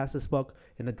 runs fast as fuck,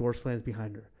 and the door slams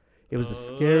behind her. It was the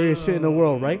scariest shit in the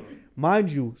world, right?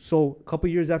 Mind you, so a couple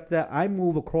years after that, I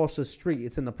move across the street.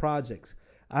 It's in the projects.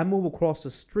 I move across the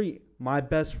street. My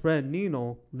best friend,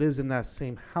 Nino, lives in that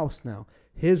same house now.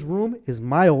 His room is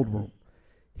my old room.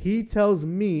 He tells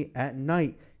me at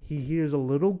night he hears a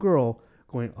little girl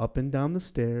going up and down the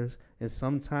stairs, and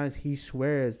sometimes he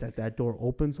swears that door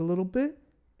opens a little bit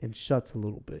and shuts a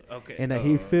little bit. Okay. And that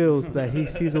he feels that he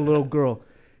sees a little girl.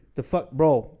 The fuck,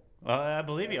 bro. I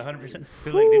believe you 100%.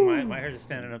 Feel like dude, my hair's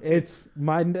standing up too. It's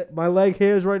my leg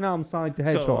hairs right now. I'm sounding like the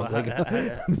hedgehog.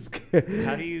 So, I'm scared.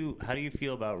 How do you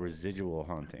feel about residual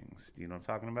hauntings? Do you know what I'm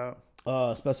talking about?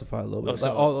 Specify a little bit.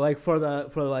 So, like for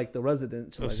the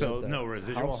residents. No,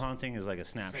 residual haunting is like a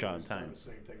snapshot in time. The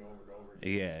same thing over and over.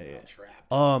 Yeah.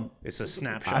 Trapped. It's a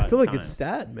snapshot. I feel like in it's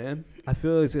time. sad, man. I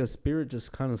feel like a spirit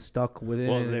just kind of stuck within.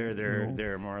 Well,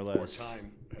 they're more or less. More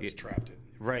time has trapped it.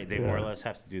 Right, they more or less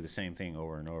have to do the same thing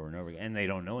over and over and over again, and they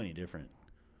don't know any different.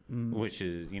 Which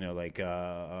is, like,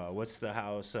 what's the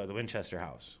house, the Winchester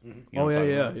house? You know what I'm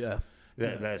talking about?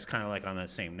 That's kind of like on that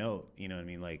same note. You know what I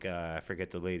mean? Like, I forget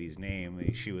the lady's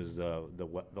name. She was the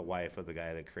wife of the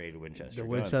guy that created Winchester. The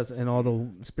Winchester and all the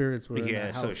spirits were in the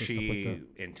house. So she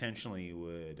intentionally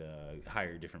would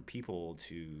hire different people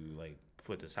to like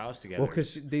put this house together. Well,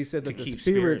 because they said that the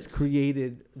spirits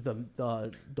created the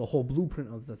whole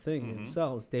blueprint of the thing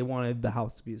themselves. They wanted the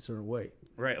house to be a certain way.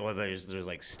 Right. Well, there's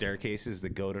like staircases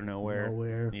that go to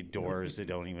nowhere. Need doors that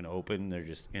don't even open. They're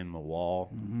just in the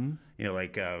wall.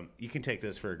 Like you can take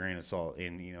this for a grain of salt.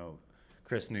 And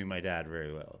Chris knew my dad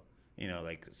very well.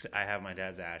 Like I have my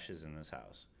dad's ashes in this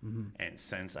house, and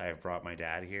since I have brought my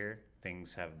dad here,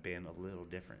 things have been a little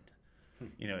different.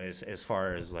 As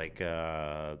far as like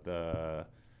I'm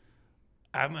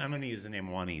gonna use the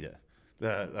name Juanita,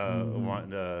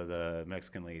 the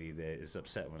Mexican lady that is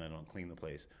upset when I don't clean the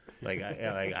place. Like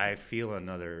I feel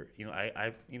another.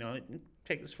 I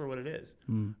take this for what it is.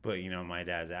 But my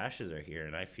dad's ashes are here,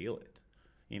 and I feel it.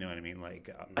 You know what I mean?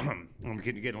 Like I'm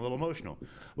getting a little emotional,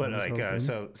 but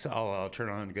so I'll turn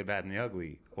on Good, Bad, and the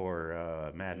Ugly,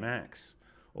 or Mad Max,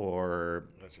 or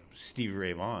Stevie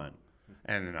Ray Vaughan.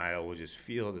 And then I will just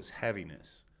feel this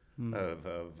heaviness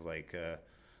of like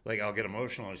like I'll get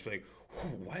emotional and just be like,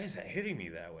 why is that hitting me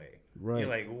that way? Right. You're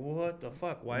like, what the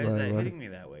fuck? Why is that hitting me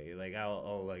that way? Like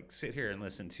I'll like sit here and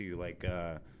listen to like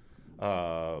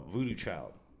Voodoo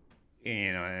Child,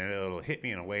 you know, and it'll hit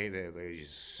me in a way that is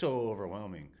just so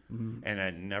overwhelming, and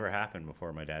that never happened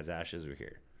before my dad's ashes were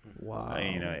here. Wow.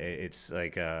 You know, it's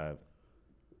like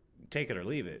take it or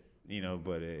leave it, you know.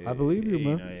 But I believe you,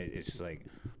 man. know, it's like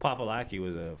Papa Lackey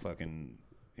was a fucking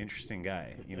interesting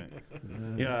guy, you know.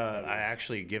 You know, I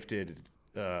actually gifted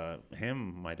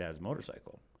him my dad's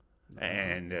motorcycle,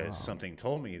 and something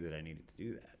told me that I needed to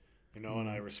do that. You know, and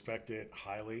I respect it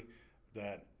highly.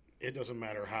 That it doesn't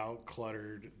matter how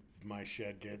cluttered my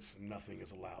shed gets, nothing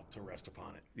is allowed to rest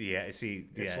upon it. Yeah, see,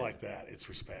 it's like that. It's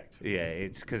respect. Yeah,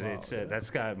 it's because that's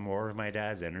got more of my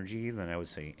dad's energy than I would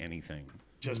say anything.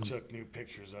 Just took new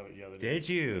pictures of it the other day. Did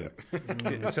you?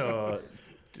 So,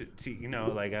 you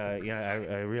know, like, yeah,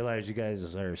 I realize you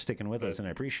guys are sticking with us, and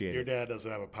I appreciate your it. Your dad doesn't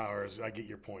have a power. I get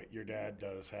your point. Your dad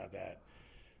does have that,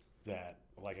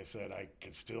 like I said, I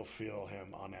can still feel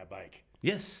him on that bike.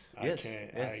 Yes, yes.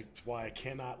 It's why I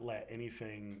cannot let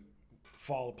anything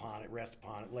fall upon it, rest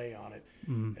upon it, lay on it.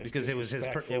 Because it was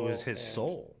his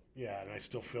soul. Yeah, and I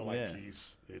still feel like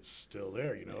it's still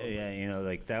there, you know. Yeah, you know,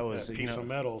 like that was that piece of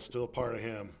metal still part of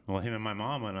him. Well, him and my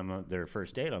mom went on their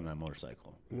first date on that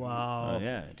motorcycle. Wow.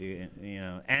 Yeah, dude, you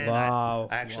know, and wow.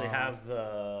 I actually have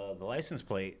the license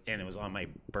plate, and it was on my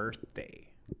birthday.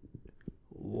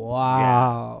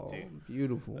 Wow. Yeah,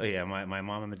 beautiful. Yeah, my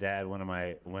mom and my dad went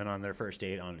on their first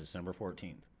date on December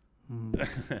 14th.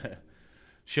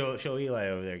 Show Eli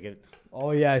over there. Get it.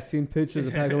 Oh yeah, I seen pictures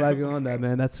of Pack-a-Wagon on that,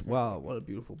 man. That's wow, what a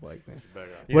beautiful bike, man. Yeah,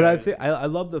 but I think I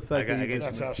love the fact that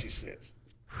that's how she sits.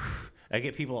 I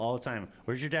get people all the time.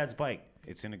 Where's your dad's bike?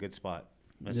 It's in a good spot.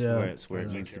 That's where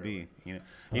it needs to be. You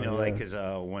know, like because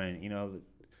when you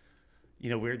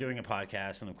know, we're doing a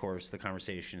podcast, and of course the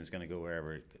conversation is going to go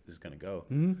wherever it is going to go.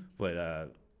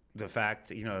 But the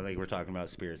fact, you know, like we're talking about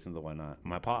spirits and the whatnot.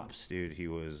 My pops, dude, he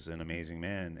was an amazing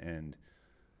man, and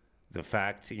the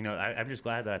fact, you know, I'm just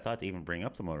glad that I thought to even bring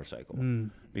up the motorcycle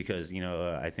because, you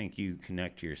know, I think you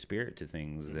connect your spirit to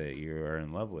things that you are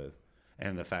in love with.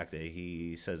 And the fact that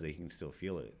he says that he can still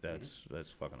feel it, that's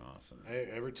fucking awesome.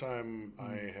 Every time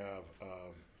I have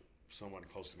someone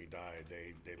close to me die,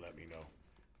 they let me know.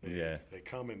 They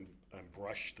come and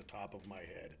brush the top of my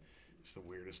head. It's the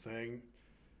weirdest thing.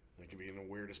 I can be in the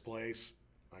weirdest place.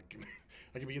 I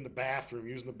can be in the bathroom,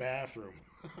 using the bathroom.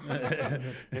 I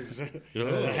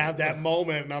have that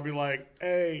moment, and I'll be like,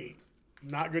 "Hey,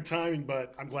 not good timing,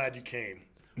 but I'm glad you came."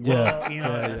 Yeah, you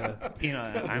know,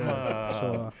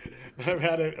 I'm I've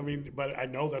had it. I mean, but I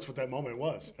know that's what that moment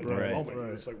was. At that moment,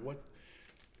 it's like what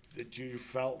that you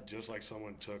felt just like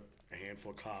someone took a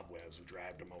handful of cobwebs and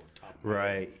dragged them over the top of my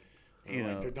head. You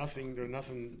know, like there's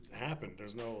nothing happened.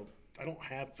 I don't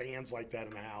have fans like that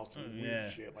in the house and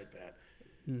weird shit like that.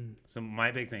 So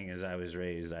my big thing is I was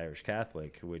raised Irish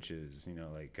Catholic, which is, you know,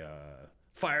 like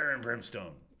fire and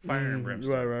brimstone. Right.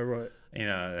 You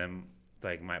know, and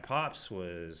like my pops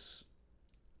was,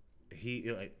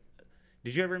 he like,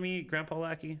 did you ever meet Grandpa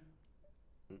Lackey?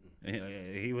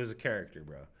 He was a character,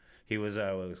 bro. He was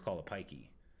what was called a pikey.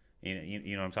 You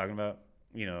know what I'm talking about?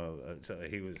 You know, so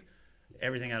he was.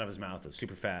 Everything out of his mouth was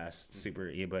super fast,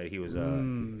 but he was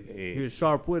he was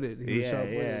sharp-witted.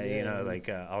 You know, like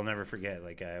I'll never forget.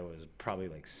 Like I was probably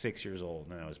like 6 years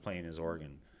old, and I was playing his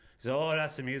organ. He said, "Oh,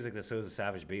 that's the music that shows the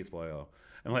Savage Beats Boy."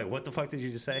 I'm like, "What the fuck did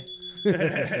you just say?"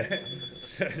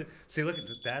 See, look,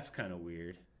 that's kind of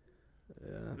weird.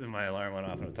 Yeah. My alarm went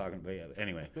off, and I'm talking. But yeah,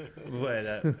 anyway,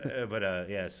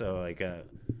 yeah. So like.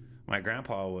 My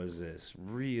grandpa was this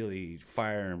really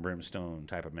fire and brimstone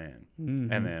type of man.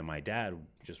 And then my dad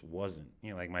just wasn't. You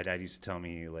know, like my dad used to tell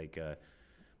me, like,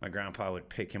 my grandpa would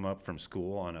pick him up from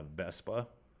school on a Vespa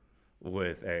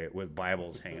with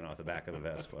Bibles hanging off the back of the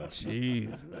Vespa.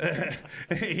 Jeez.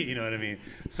 You know what I mean?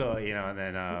 So, you know, and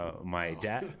then my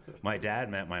dad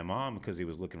met my mom because he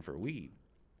was looking for weed.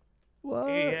 What?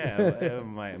 Yeah,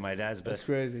 my dad's That's best.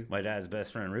 Crazy. My dad's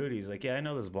best friend Rudy's like, yeah, I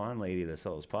know this blonde lady that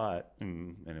sells pot,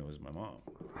 and it was my mom.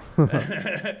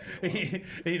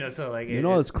 You know, so like,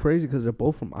 it's crazy because they're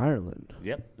both from Ireland.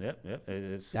 Yep.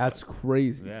 That's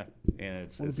crazy. Yeah, and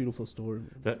what a beautiful story.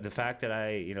 The fact that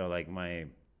I, you know, like my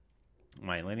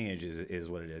lineage is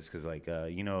what it is because like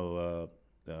you know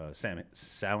Sam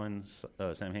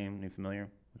Hain, you familiar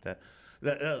with that?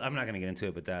 I'm not going to get into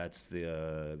it, but that's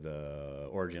the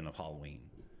origin of Halloween.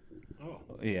 Oh.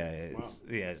 Yeah.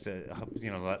 It's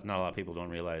you know, not a lot of people don't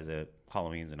realize that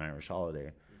Halloween's an Irish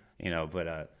holiday, you know,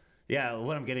 but yeah,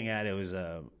 what I'm getting at, it was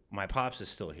my pops is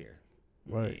still here.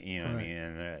 Right. You know what I mean?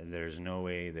 And there's no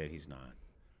way that he's not.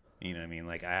 You know what I mean?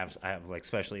 Like I have like,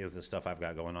 especially with the stuff I've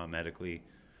got going on medically,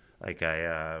 like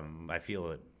I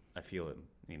feel it. I feel it.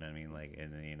 You know what I mean? Like,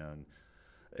 and you know,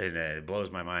 and it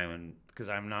blows my mind because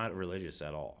I'm not religious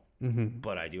at all,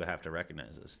 but I do have to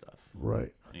recognize this stuff.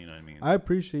 Right. You know what I mean? I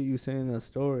appreciate you saying that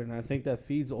story, and I think that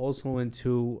feeds also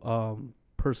into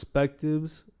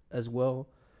perspectives as well,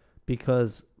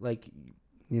 because like,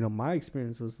 you know, my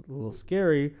experience was a little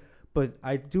scary, but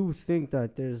I do think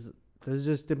that there's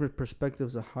just different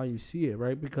perspectives of how you see it,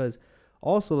 right? Because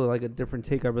also, like, a different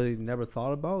take I really never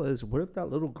thought about is, what if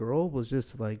that little girl was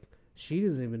just like, she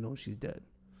doesn't even know she's dead?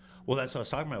 Well, that's what I was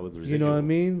talking about with residuals. You know what I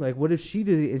mean? Like, what if she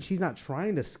did, and she's not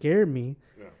trying to scare me?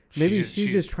 Yeah. Maybe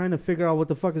she's just trying to figure out what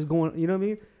the fuck is going on. You know what I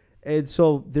mean? And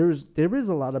so there is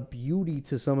a lot of beauty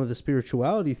to some of the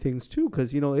spirituality things too,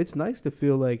 because, you know, it's nice to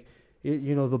feel like,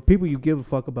 you know, the people you give a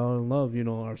fuck about and love, you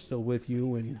know, are still with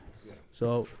you, and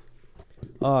so,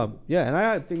 yeah. And I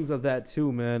had things of that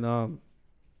too, man.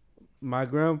 My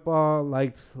grandpa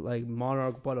liked like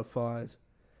monarch butterflies,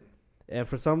 and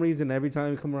for some reason, every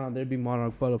time he come around, there'd be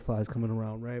monarch butterflies coming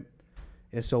around, right?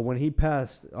 And so when he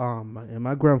passed, and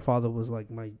my grandfather was like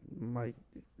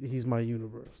he's my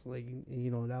universe. Like, you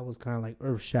know, that was kind of like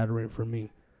earth shattering for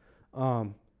me. I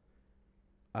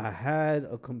had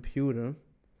a computer,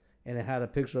 and it had a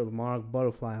picture of a monarch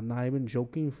butterfly. I'm not even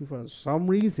joking. For some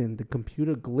reason, the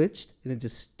computer glitched, and it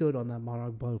just stood on that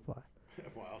monarch butterfly.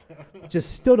 Wow.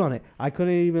 Just stood on it. I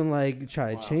couldn't even like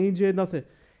try to change it, nothing.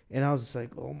 And I was just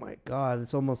like, oh my God.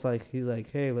 It's almost like he's like,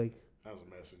 hey, like, that was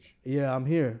a message. Yeah, I'm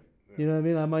here. Yeah. You know what I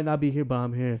mean? I might not be here, but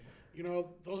I'm here. You know,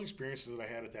 those experiences that I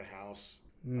had at that house,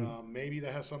 maybe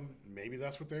that's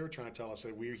what they were trying to tell us,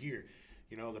 that we're here.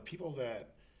 You know,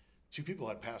 two people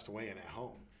had passed away in that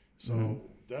home. So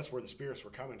that's where the spirits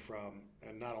were coming from.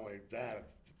 And not only that,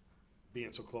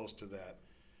 being so close to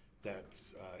that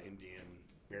Indian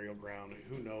burial ground,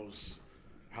 who knows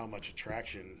how much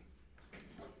attraction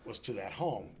was to that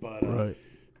home. But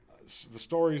the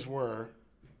stories were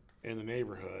in the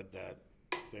neighborhood that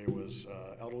there was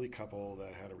an elderly couple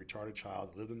that had a retarded child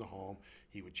that lived in the home.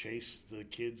 He would chase the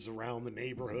kids around the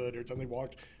neighborhood every time they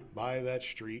walked by that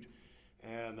street,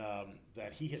 and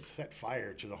that he had set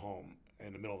fire to the home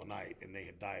in the middle of the night, and they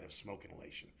had died of smoke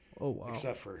inhalation. Oh, wow.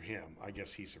 Except for him. I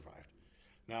guess he survived.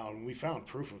 Now, we found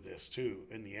proof of this, too,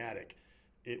 in the attic.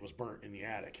 It was burnt in the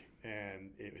attic, and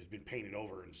it had been painted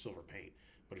over in silver paint.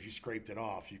 But if you scraped it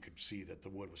off, you could see that the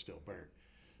wood was still burnt.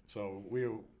 So we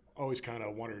always kind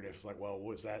of wondered if it's like, well,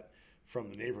 was that from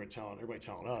the neighborhood everybody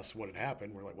telling us what had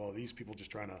happened? We're like, well, these people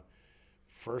just trying to,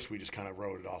 first we just kind of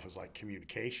wrote it off as like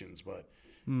communications, but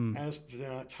as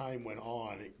the time went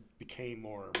on, it became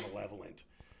more malevolent.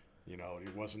 You know,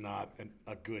 it was not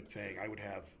a good thing. I would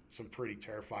have some pretty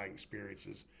terrifying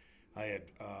experiences. I had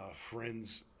a friend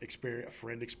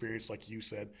experience, like you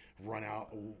said, run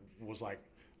out, was like,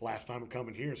 last time I'm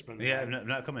coming here, spending. Yeah, I'm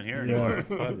not coming here anymore.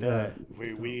 But,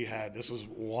 we had, this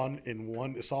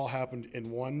all happened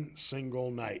in one single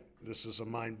night. This is a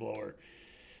mind blower.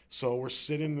 So we're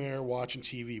sitting there watching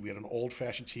TV. We had an old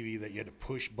fashioned TV that you had to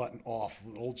push button off,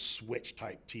 an old switch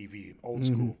type TV, old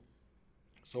school.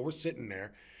 So we're sitting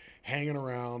there, hanging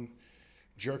around,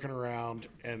 jerking around,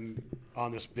 and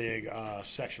on this big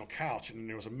sectional couch. And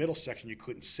there was a middle section you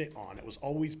couldn't sit on. It was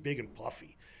always big and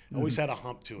puffy. Always had a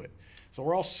hump to it. So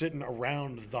we're all sitting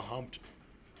around the humped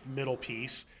middle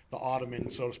piece, the ottoman,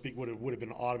 so to speak. Would have been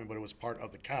an ottoman, but it was part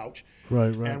of the couch.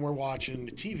 Right. And we're watching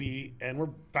the TV, and we're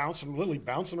literally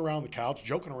bouncing around the couch,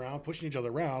 joking around, pushing each other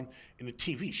around, and the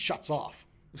TV shuts off.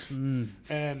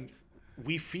 And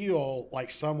we feel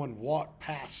like someone walked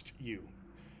past you,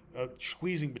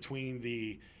 squeezing between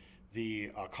the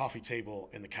coffee table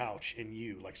and the couch and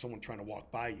you, like someone trying to walk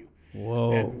by you.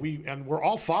 Whoa. And we're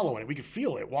all following it. We could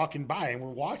feel it walking by, and we're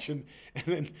watching, and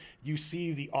then you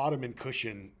see the ottoman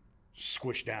cushion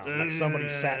squish down, like somebody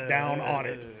sat down on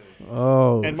it.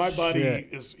 Oh, and my buddy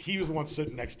he was the one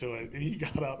sitting next to it, and he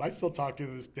got up. I still talk to him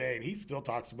to this day, and he still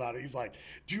talks about it. He's like,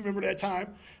 "Do you remember that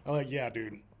time?" I'm like, "Yeah,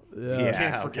 dude. You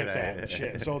can't forget that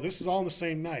shit." So this is all on the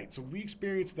same night. So we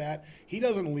experienced that. He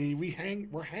doesn't leave.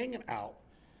 We're hanging out.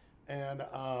 And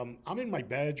I'm in my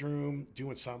bedroom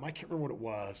doing something. I can't remember what it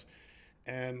was.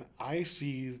 And I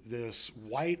see this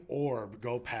white orb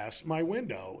go past my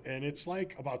window. And it's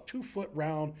like about 2 foot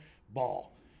round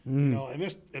ball. You know, and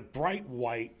this a bright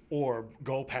white orb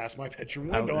go past my bedroom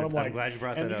window. And I'm glad you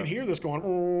brought that up. And you can hear this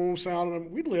going, sound.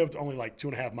 And we lived only like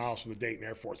 2.5 miles from the Dayton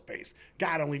Air Force Base.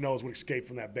 God only knows what escaped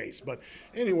from that base. But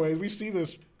anyways, we see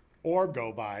this orb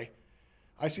go by.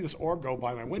 I see this orb go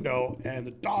by my window, and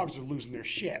the dogs are losing their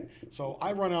shit. So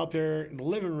I run out there in the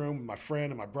living room. My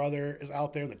friend and my brother is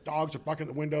out there, and the dogs are bucking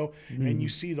at the window. And you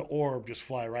see the orb just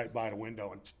fly right by the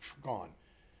window and gone.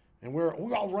 And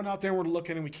we all run out there, and we're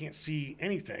looking, and we can't see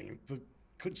anything.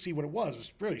 Couldn't see what it was. It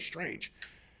was really strange.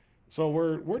 So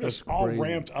we're just all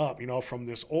ramped up, from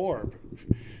this orb,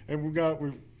 and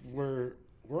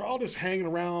we're all just hanging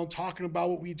around talking about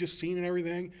what we just seen and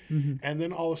everything, and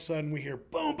then all of a sudden we hear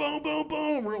boom, boom, boom,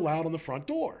 boom, real loud on the front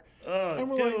door, and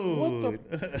we're like, what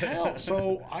the hell?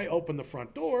 So I open the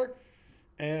front door,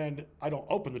 and I don't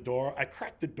open the door. I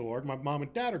crack the door. My mom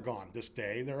and dad are gone this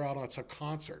day. They're out on some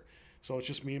concert. So it's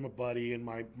just me and my buddy and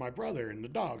my brother and the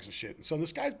dogs and shit. And so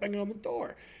this guy's banging on the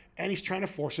door, and he's trying to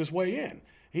force his way in.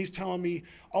 He's telling me,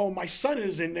 oh, my son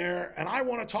is in there, and I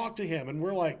want to talk to him. And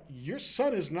we're like, your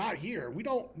son is not here. We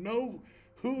don't know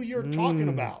who you're talking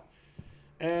about.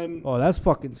 And that's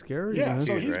fucking scary. Yeah, man.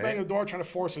 so he's banging the door trying to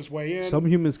force his way in. Some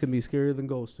humans can be scarier than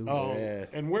ghosts, too. Oh, yeah.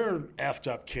 And we're effed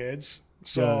up kids.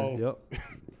 So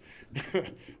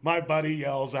my buddy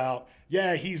yells out,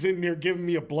 yeah, he's in there giving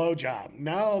me a blowjob.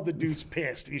 Now the dude's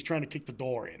pissed. He's trying to kick the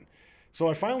door in. So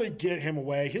I finally get him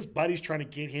away. His buddy's trying to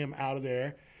get him out of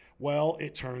there. Well,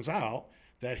 it turns out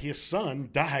that his son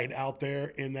died out there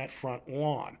in that front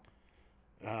lawn.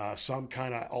 Some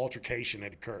kind of altercation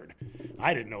had occurred.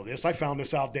 I didn't know this. I found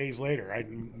this out days later.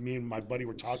 Me and my buddy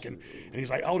were talking, and he's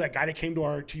like, oh, that guy that came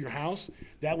to your house,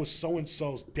 that was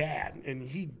so-and-so's dad, and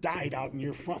he died out in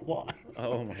your front lawn.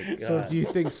 Oh, my God. So do you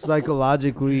think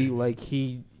psychologically, like,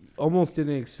 he almost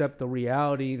didn't accept the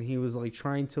reality, and he was, like,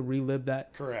 trying to relive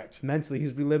that? Correct. Mentally,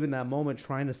 he's reliving that moment,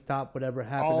 trying to stop whatever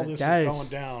happened. All this is going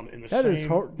down in the same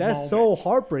moment. That's so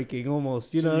heartbreaking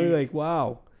almost, like,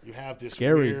 wow. You have this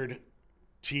scary. Weird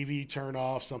TV turn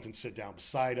off, something sit down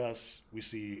beside us. We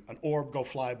see an orb go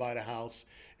fly by the house,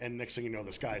 and next thing you know,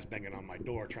 this guy's banging on my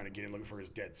door trying to get in looking for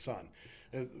his dead son.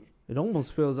 It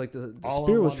almost feels like the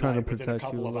spirit was trying to protect you.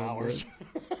 A couple of hours.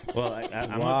 Well,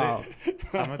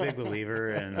 I'm a big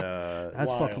believer in. That's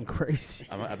fucking crazy.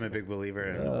 I'm a big believer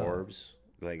in orbs.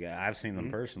 Like I've seen them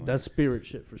personally. That's spirit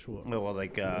shit for sure. Well,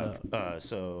 like General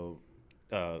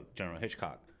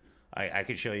Hitchcock. I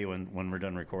could show you when we're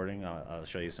done recording. I'll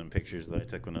show you some pictures that I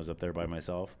took when I was up there by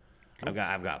myself. Cool.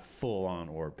 I've got full on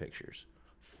orb pictures,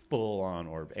 full on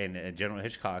orb. And General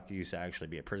Hitchcock used to actually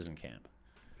be a prison camp.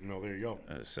 No, there you go.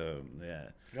 So yeah,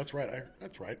 that's right.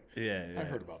 That's right. Yeah, I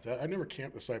heard about that. I never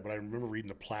camped the site, but I remember reading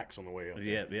the plaques on the way up.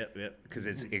 Yep. Because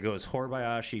it goes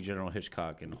Horabayashi, General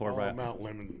Hitchcock, and Mount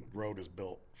Lemon Road is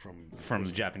built from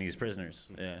the Japanese prisoners.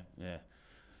 Yeah.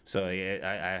 So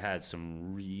I had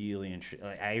some really interesting.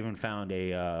 Like, I even found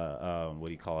a what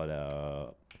do you call it?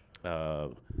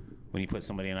 When you put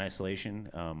somebody in isolation,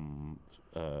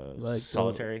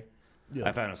 solitary. Yeah.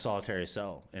 I found a solitary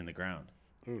cell in the ground.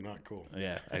 Ooh, not cool.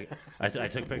 Yeah, I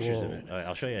took pictures of it.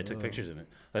 I'll show you. I took pictures of it.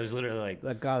 I was literally like,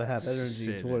 that gotta have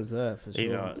energy towards that for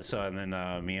sure. So and then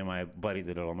me and my buddy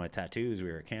did all my tattoos.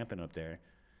 We were camping up there,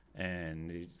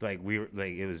 and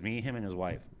it was me, him, and his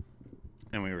wife.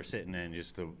 And we were sitting and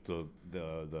just the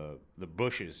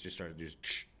bushes just started it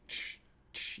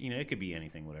could be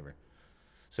anything, whatever.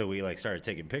 So we started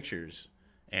taking pictures,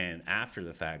 and after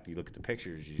the fact, you look at the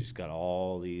pictures, you just got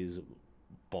all these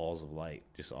balls of light,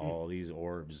 just all these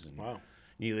orbs. And wow.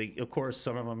 Of course,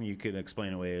 some of them you could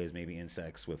explain away as maybe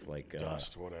insects with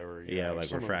dust, whatever. Yeah, like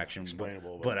refraction.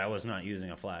 But I was not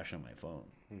using a flash on my phone,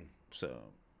 so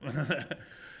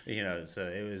so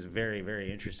it was very,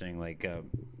 very interesting. I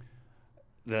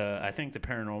think the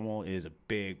paranormal is a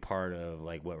big part of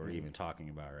what we're even talking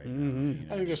about right now.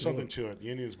 I think there's something to it. The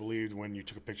Indians believed when you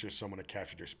took a picture of someone, it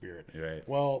captured their spirit. Right.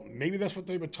 Well, maybe that's what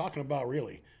they've been talking about.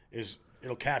 Really, is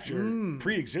it'll capture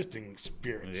pre-existing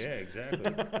spirits. Yeah, exactly.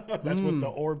 That's what the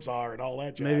orbs are and all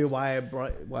that jazz. Maybe why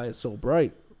it's so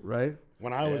bright, right?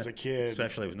 When I was a kid,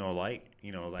 especially with no light,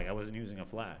 I wasn't using a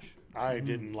flash. I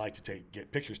didn't like to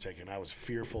get pictures taken. I was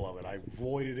fearful of it. I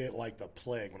avoided it like the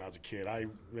plague when I was a kid.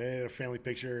 They had a family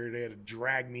picture. They had to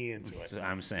drag me into it.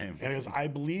 I'm saying. And I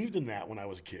believed in that when I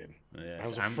was a kid. Yes, I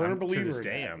was a firm believer to this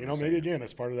day, in that. Maybe again,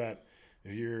 as part of that,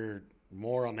 if you're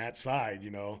more on that side,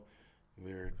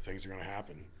 things are going to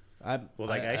happen.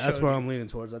 That's where I'm leaning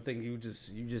towards. I think you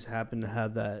just happen to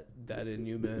have that in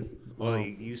you, man. Well,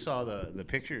 you saw the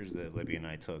pictures that Libby and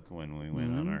I took when we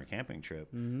went on our camping trip.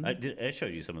 I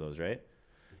showed you some of those, right?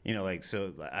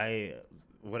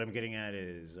 What I'm getting at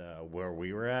is where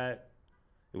we were at.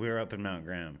 We were up in Mount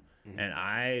Graham, and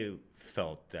I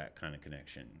felt that kind of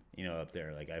connection. Up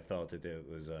there, I felt that it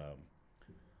was.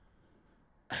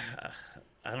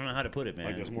 I don't know how to put it,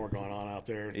 man. There's more going on out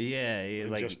there. Yeah,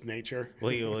 than just nature.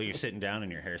 Well, you're sitting down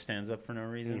and your hair stands up for no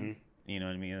reason. You know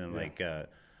what I mean? And like,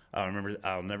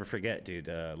 I'll never forget, dude.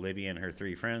 Libby and her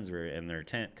 3 friends were in their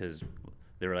tent because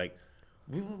they were like,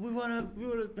 we want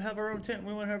to have our own tent.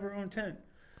 We want to have our own tent.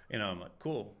 You know, I'm like,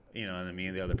 cool. You know, and then me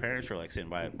and the other parents were like sitting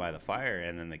by the fire,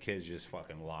 and then the kids just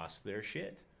fucking lost their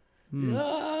shit.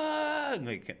 Ah! And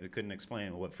they couldn't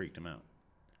explain what freaked them out.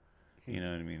 You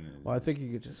know what I mean? Well, I think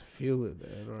you could just feel it,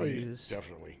 man. Or you just,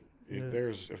 definitely. If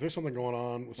there's something going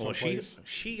on with someplace,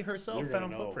 she herself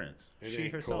found footprints. She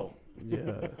herself. Cool.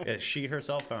 Yeah, she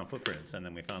herself found footprints, and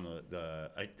then we found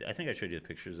I think I showed you the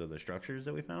pictures of the structures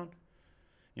that we found.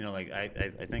 You know, like I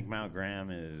think Mount Graham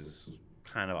is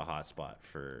kind of a hot spot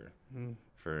for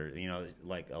you know,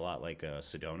 like a lot like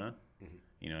Sedona.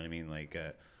 You know what I mean? Like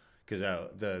because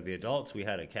the adults, we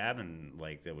had a cabin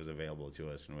like that was available to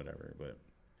us and whatever, but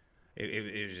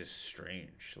it was just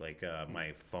strange. Like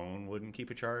my phone wouldn't keep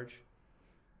a charge.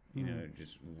 You know,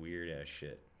 just weird ass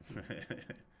shit.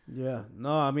 Yeah.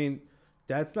 No, I mean,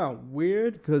 that's not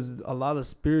weird because a lot of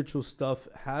spiritual stuff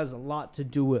has a lot to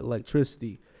do with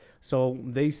electricity. So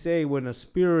they say when a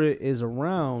spirit is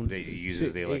around, it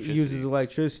uses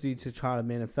electricity to try to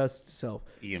manifest itself.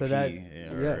 EMP so that, or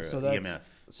EMF.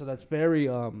 So that's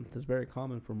very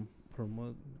common from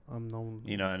what I'm known.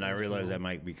 You know, and I realize that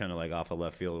might be kind of like off of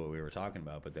left field what we were talking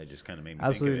about, but that just kind of made me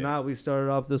absolutely think of not. We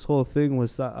started off this whole thing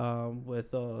with the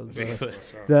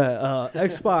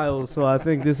X-Files, so I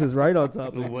think this is right on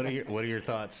top. What are your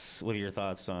thoughts? What are your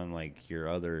thoughts on like your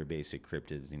other basic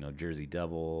cryptids? You know, Jersey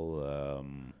Devil,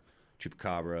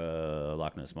 Chupacabra,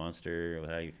 Loch Ness Monster.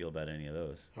 How do you feel about any of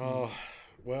those?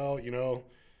 Well, you know,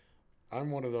 I'm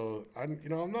one of those. I'm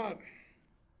not.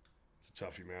 It's a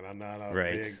toughie, man. I'm not a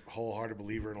big, wholehearted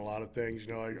believer in a lot of things.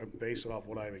 You know, I base it off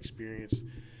what I've experienced.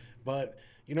 But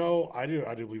you know, I do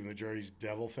believe in the Jersey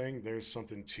Devil thing. There's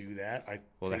something to that.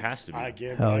 There has to be.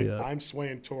 I'm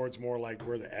swaying towards more like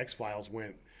where the X-Files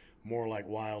went, more like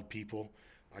wild people.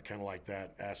 I kind of like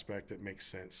that aspect. That makes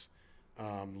sense.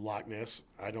 Loch Ness.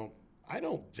 I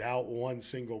don't doubt one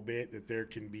single bit that there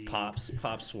can be. Pops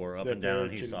swore up and down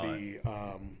he saw it.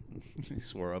 He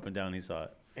swore up and down he saw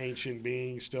it. Ancient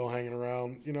beings still hanging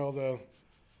around. You know,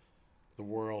 the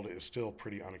world is still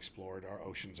pretty unexplored. Our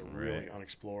oceans are really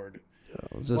unexplored.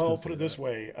 Yeah, well, put it this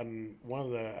way, and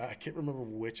I can't remember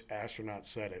which astronaut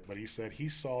said it, but he said he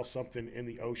saw something in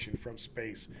the ocean from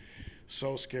space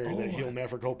so scary that he'll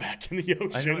never go back in the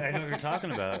ocean. I know what you're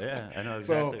talking about. Yeah, I know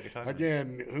exactly what you're talking about.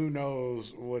 Again, who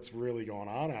knows what's really going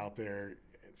on out there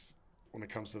when it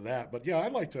comes to that. But yeah,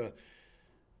 I'd like to,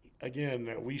 again,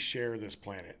 we share this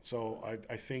planet. So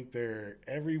I think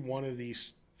every one of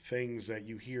these things that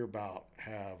you hear about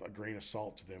have a grain of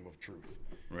salt to them of truth.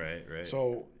 Right.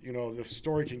 So, you know, the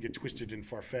story can get twisted and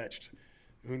far-fetched.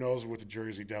 Who knows with the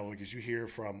Jersey Devil, because you hear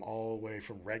from all the way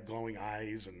from red glowing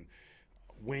eyes and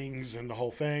wings and the whole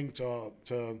thing to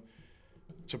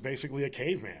basically a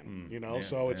caveman, you know?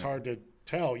 It's hard to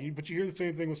tell. But you hear the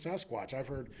same thing with Sasquatch. I've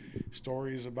heard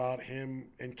stories about him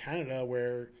in Canada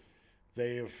where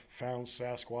they have found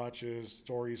Sasquatches,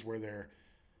 stories where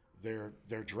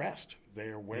they're dressed,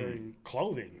 they're wearing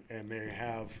clothing, and they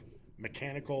have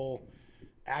mechanical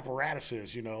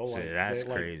apparatuses, you know. That's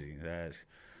crazy.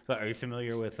 So are you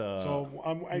familiar with?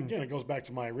 Again, it goes back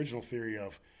to my original theory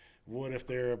of, what if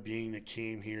they're a being that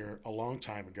came here a long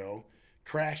time ago,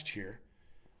 crashed here,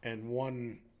 and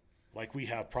like we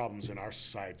have problems in our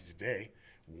society today.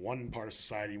 One part of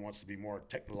society wants to be more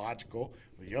technological.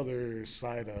 The other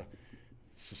side of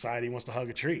society wants to hug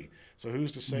a tree. So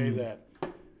who's to say that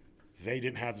they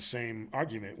didn't have the same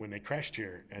argument when they crashed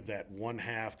here, and that one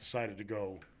half decided to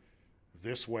go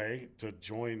this way to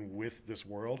join with this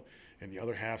world, and the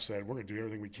other half said, we're going to do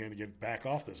everything we can to get back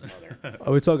off this mother.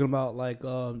 Are we talking about like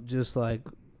just like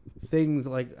things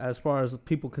like as far as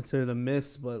people consider them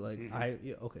myths, but like I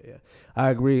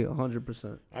agree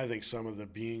 100%. I think some of the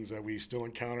beings that we still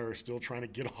encounter are still trying to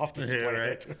get off this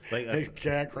planet. Right.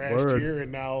 They crashed here,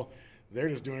 and now they're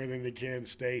just doing everything they can to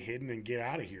stay hidden and get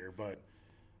out of here. But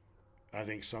I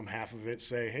think some half of it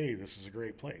say, hey, this is a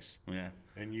great place. Yeah.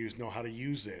 And know how to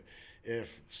use it.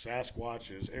 If Sasquatch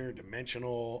is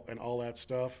interdimensional and all that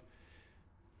stuff,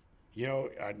 you know,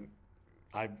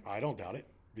 I don't doubt it,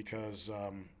 because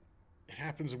it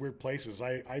happens in weird places.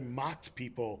 I mocked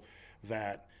people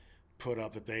that put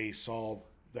up that they saw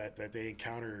that they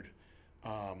encountered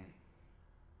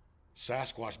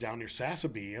Sasquatch down near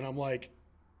Sassabee, and I'm like,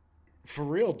 for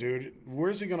real, dude,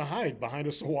 where's he gonna hide? Behind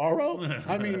a saguaro?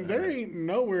 I mean, there ain't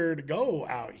nowhere to go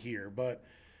out here. But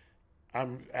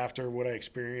after what I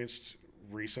experienced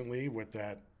recently with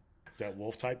that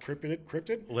wolf type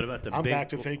cryptid. What about I'm back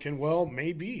to thinking, well,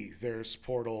 maybe there's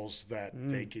portals that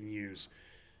they can use.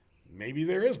 maybe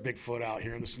there is Bigfoot out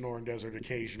here in the Sonoran Desert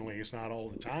occasionally. It's not all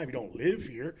the time. You don't live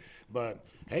here, but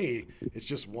hey, it's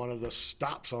just one of the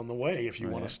stops on the way if you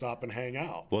want to stop and hang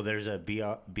out. Well, there's a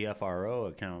BFRO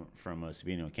account from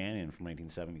Sabino Canyon from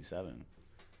 1977.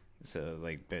 So,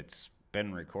 like, it's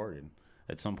been recorded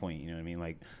at some point, you know what I mean?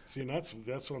 Like, see, and that's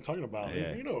what I'm talking about.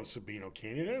 Yeah. You know, Sabino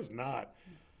Canyon is not.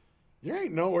 There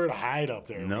ain't nowhere to hide up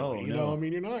there. No, really. You know, I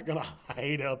mean, you're not gonna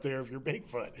hide up there if you're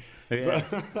Bigfoot. Yeah.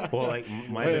 So, Well, like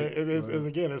it is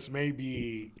again. It's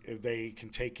maybe if they can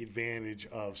take advantage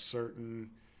of certain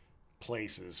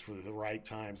places for the right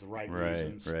times, the right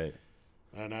reasons. Right.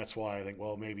 And that's why I think,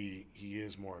 well, maybe he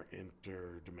is more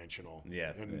interdimensional.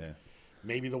 Yeah. And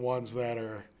maybe the ones that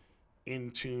are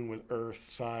in tune with Earth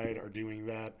side are doing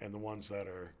that, and the ones that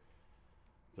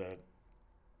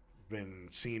been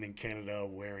seen in Canada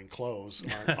wearing clothes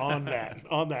aren't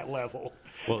on that level.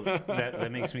 Well,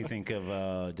 that makes me think of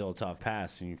Dilatov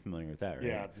Pass, and you're familiar with that,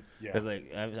 right? Yeah. But,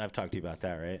 like, I've talked to you about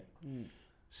that, right?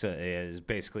 So it was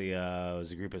basically it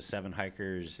was a group of 7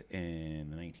 hikers in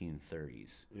the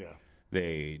 1930s. Yeah.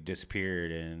 They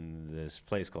disappeared in this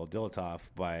place called Dilatov.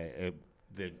 By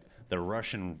the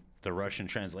Russian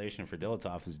translation for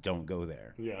Dilatov is "don't go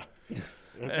there." Yeah.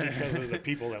 That's because of the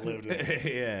people that lived in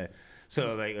it. Yeah.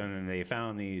 So, like, and then they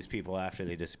found these people after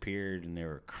they disappeared, and they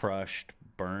were crushed,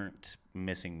 burnt,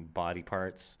 missing body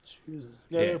parts. Jesus.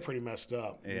 Yeah, they're pretty messed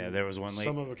up. Yeah, there was one lady.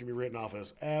 Some of it can be written off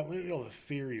as, you know, the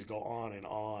theories go on and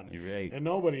on. You're right. And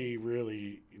nobody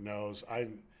really knows.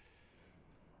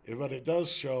 But it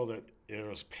does show that there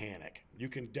was panic. You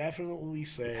can definitely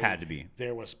say Had to be.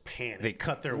 There was panic. They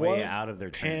cut their way out of their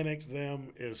tent. Panicked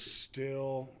them is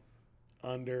still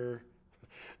under.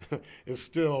 It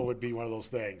still would be one of those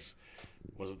things.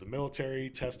 Was it the military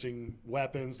testing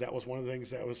weapons? That was one of the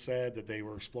things that was said, that they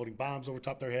were exploding bombs over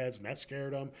top their heads, and that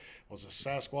scared them. Was it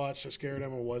Sasquatch that scared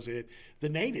them, or was it the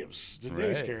natives? Did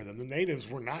they scare them? The natives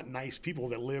were not nice people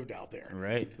that lived out there.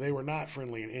 Right. They were not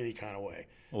friendly in any kind of way.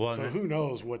 Well, so who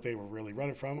knows what they were really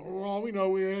running from? Well, all we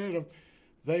know,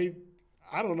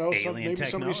 I don't know. Maybe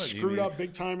somebody screwed up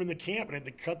big time in the camp and had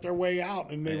to cut their way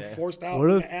out, and they were forced out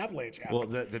when the avalanche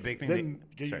happened. Well, the big thing.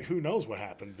 Who knows what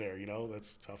happened there? You know,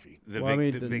 that's toughy. The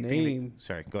big thing.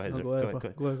 Sorry, go ahead. Go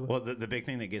ahead. Well, the big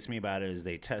thing that gets me about it is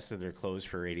they tested their clothes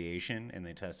for radiation, and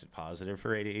they tested positive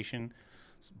for radiation.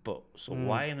 But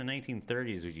why in the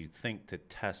 1930s would you think to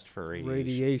test for radiation?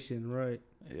 Radiation, right?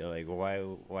 Yeah, like why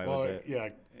would that? Yeah,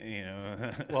 you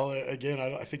know. Well, again,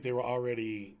 I think they were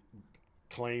already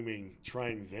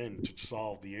trying then to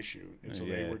solve the issue, and so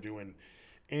they were doing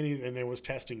and there was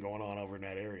testing going on over in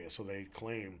that area. So they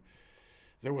claim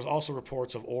there was also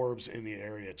reports of orbs in the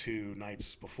area 2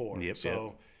 nights before.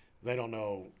 They don't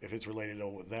know if it's related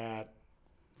to that.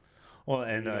 Well,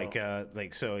 and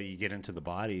so you get into the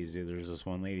bodies. There's this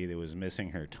one lady that was missing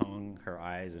her tongue, her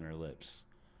eyes, and her lips,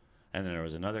 and then there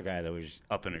was another guy that was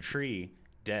up in a tree,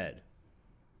 dead,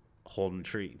 holding a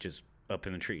tree, just up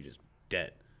in the tree, just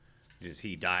dead.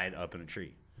 He died up in a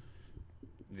tree.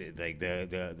 Like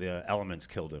the elements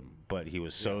killed him, but he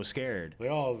was so scared. They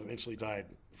all eventually died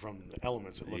from the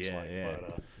elements. It looks like. Yeah.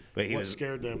 But what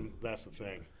scared them? That's the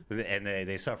thing. And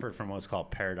they suffered from what's called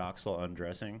paradoxical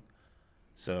undressing.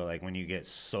 So, like, when you get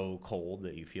so cold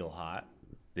that you feel hot,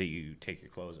 that you take your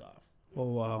clothes off.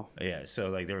 Oh wow. Yeah. So,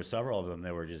 like, there were several of them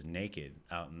that were just naked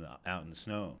out in the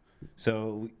snow.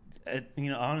 So,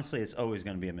 honestly, it's always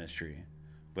going to be a mystery.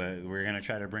 But we're going to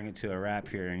try to bring it to a wrap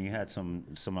here, and you had some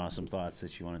awesome thoughts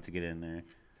that you wanted to get in there.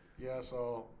 Yeah,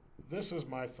 so this is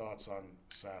my thoughts on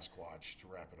Sasquatch to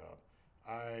wrap it up.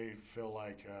 I feel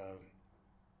like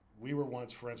we were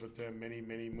once friends with them many,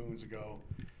 many moons ago,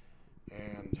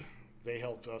 and they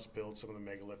helped us build some of the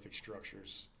megalithic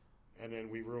structures, and then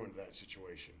we ruined that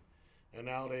situation. And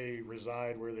now they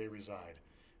reside where they reside.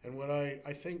 And what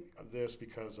I think of this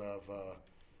because of...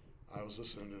 I was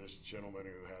listening to this gentleman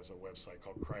who has a website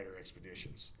called Kreider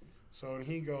Expeditions. So and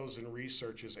he goes and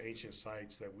researches ancient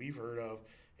sites that we've heard of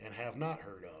and have not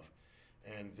heard of.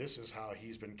 And this is how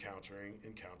he's been encountering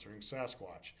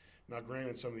Sasquatch. Now,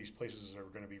 granted, some of these places are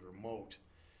going to be remote,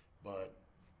 but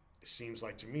it seems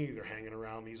like to me they're hanging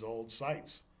around these old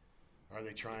sites. Are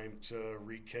they trying to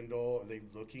rekindle? Are they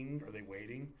looking? Are they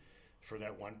waiting for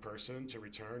that one person to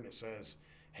return that says,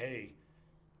 hey,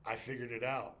 I figured it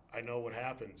out. I know what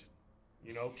happened.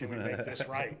 Can we make this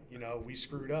right? We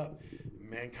screwed up.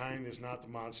 Mankind is not the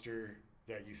monster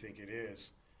that you think it is.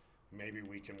 Maybe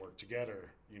we can work together,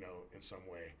 in some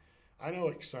way. I know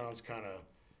it sounds kind of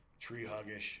tree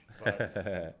huggish, but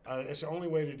it's the only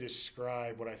way to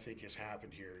describe what I think has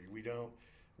happened here.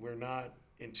 We're not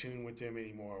in tune with them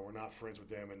anymore. We're not friends with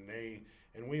them, and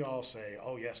we all say,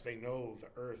 oh yes, they know the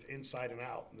earth inside and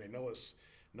out, and they know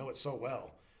it so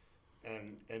well,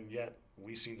 and yet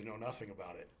we seem to know nothing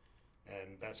about it.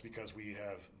 And that's because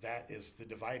that is the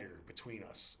divider between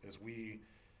us, is we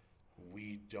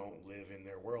don't live in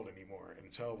their world anymore.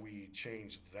 Until we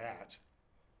change that,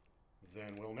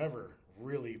 then we'll never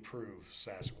really prove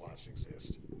Sasquatch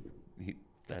exists.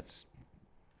 That's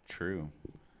true.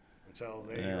 Until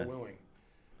they are willing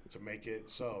to make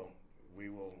it so,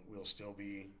 we'll still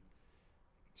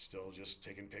just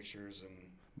taking pictures and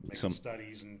making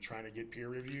studies and trying to get peer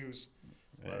reviews.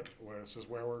 But this is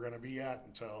where we're going to be at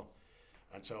until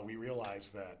we realize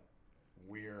that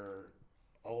we're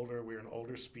an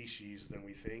older species than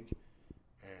we think,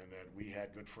 and that we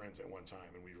had good friends at one time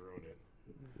and we ruined it.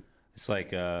 It's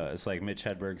like Mitch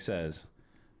Hedberg says,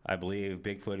 I believe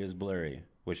Bigfoot is blurry,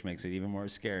 which makes it even more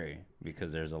scary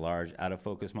because there's a large out of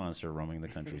focus monster roaming the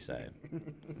countryside.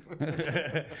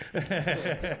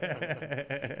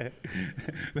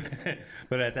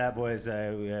 But at that, boys,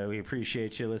 we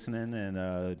appreciate you listening,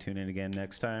 and tune in again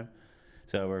next time.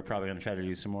 So we're probably going to try to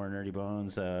do some more Nerdy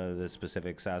Bones, the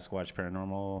specific Sasquatch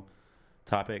paranormal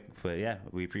topic. But yeah,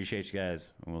 we appreciate you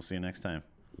guys, and we'll see you next time.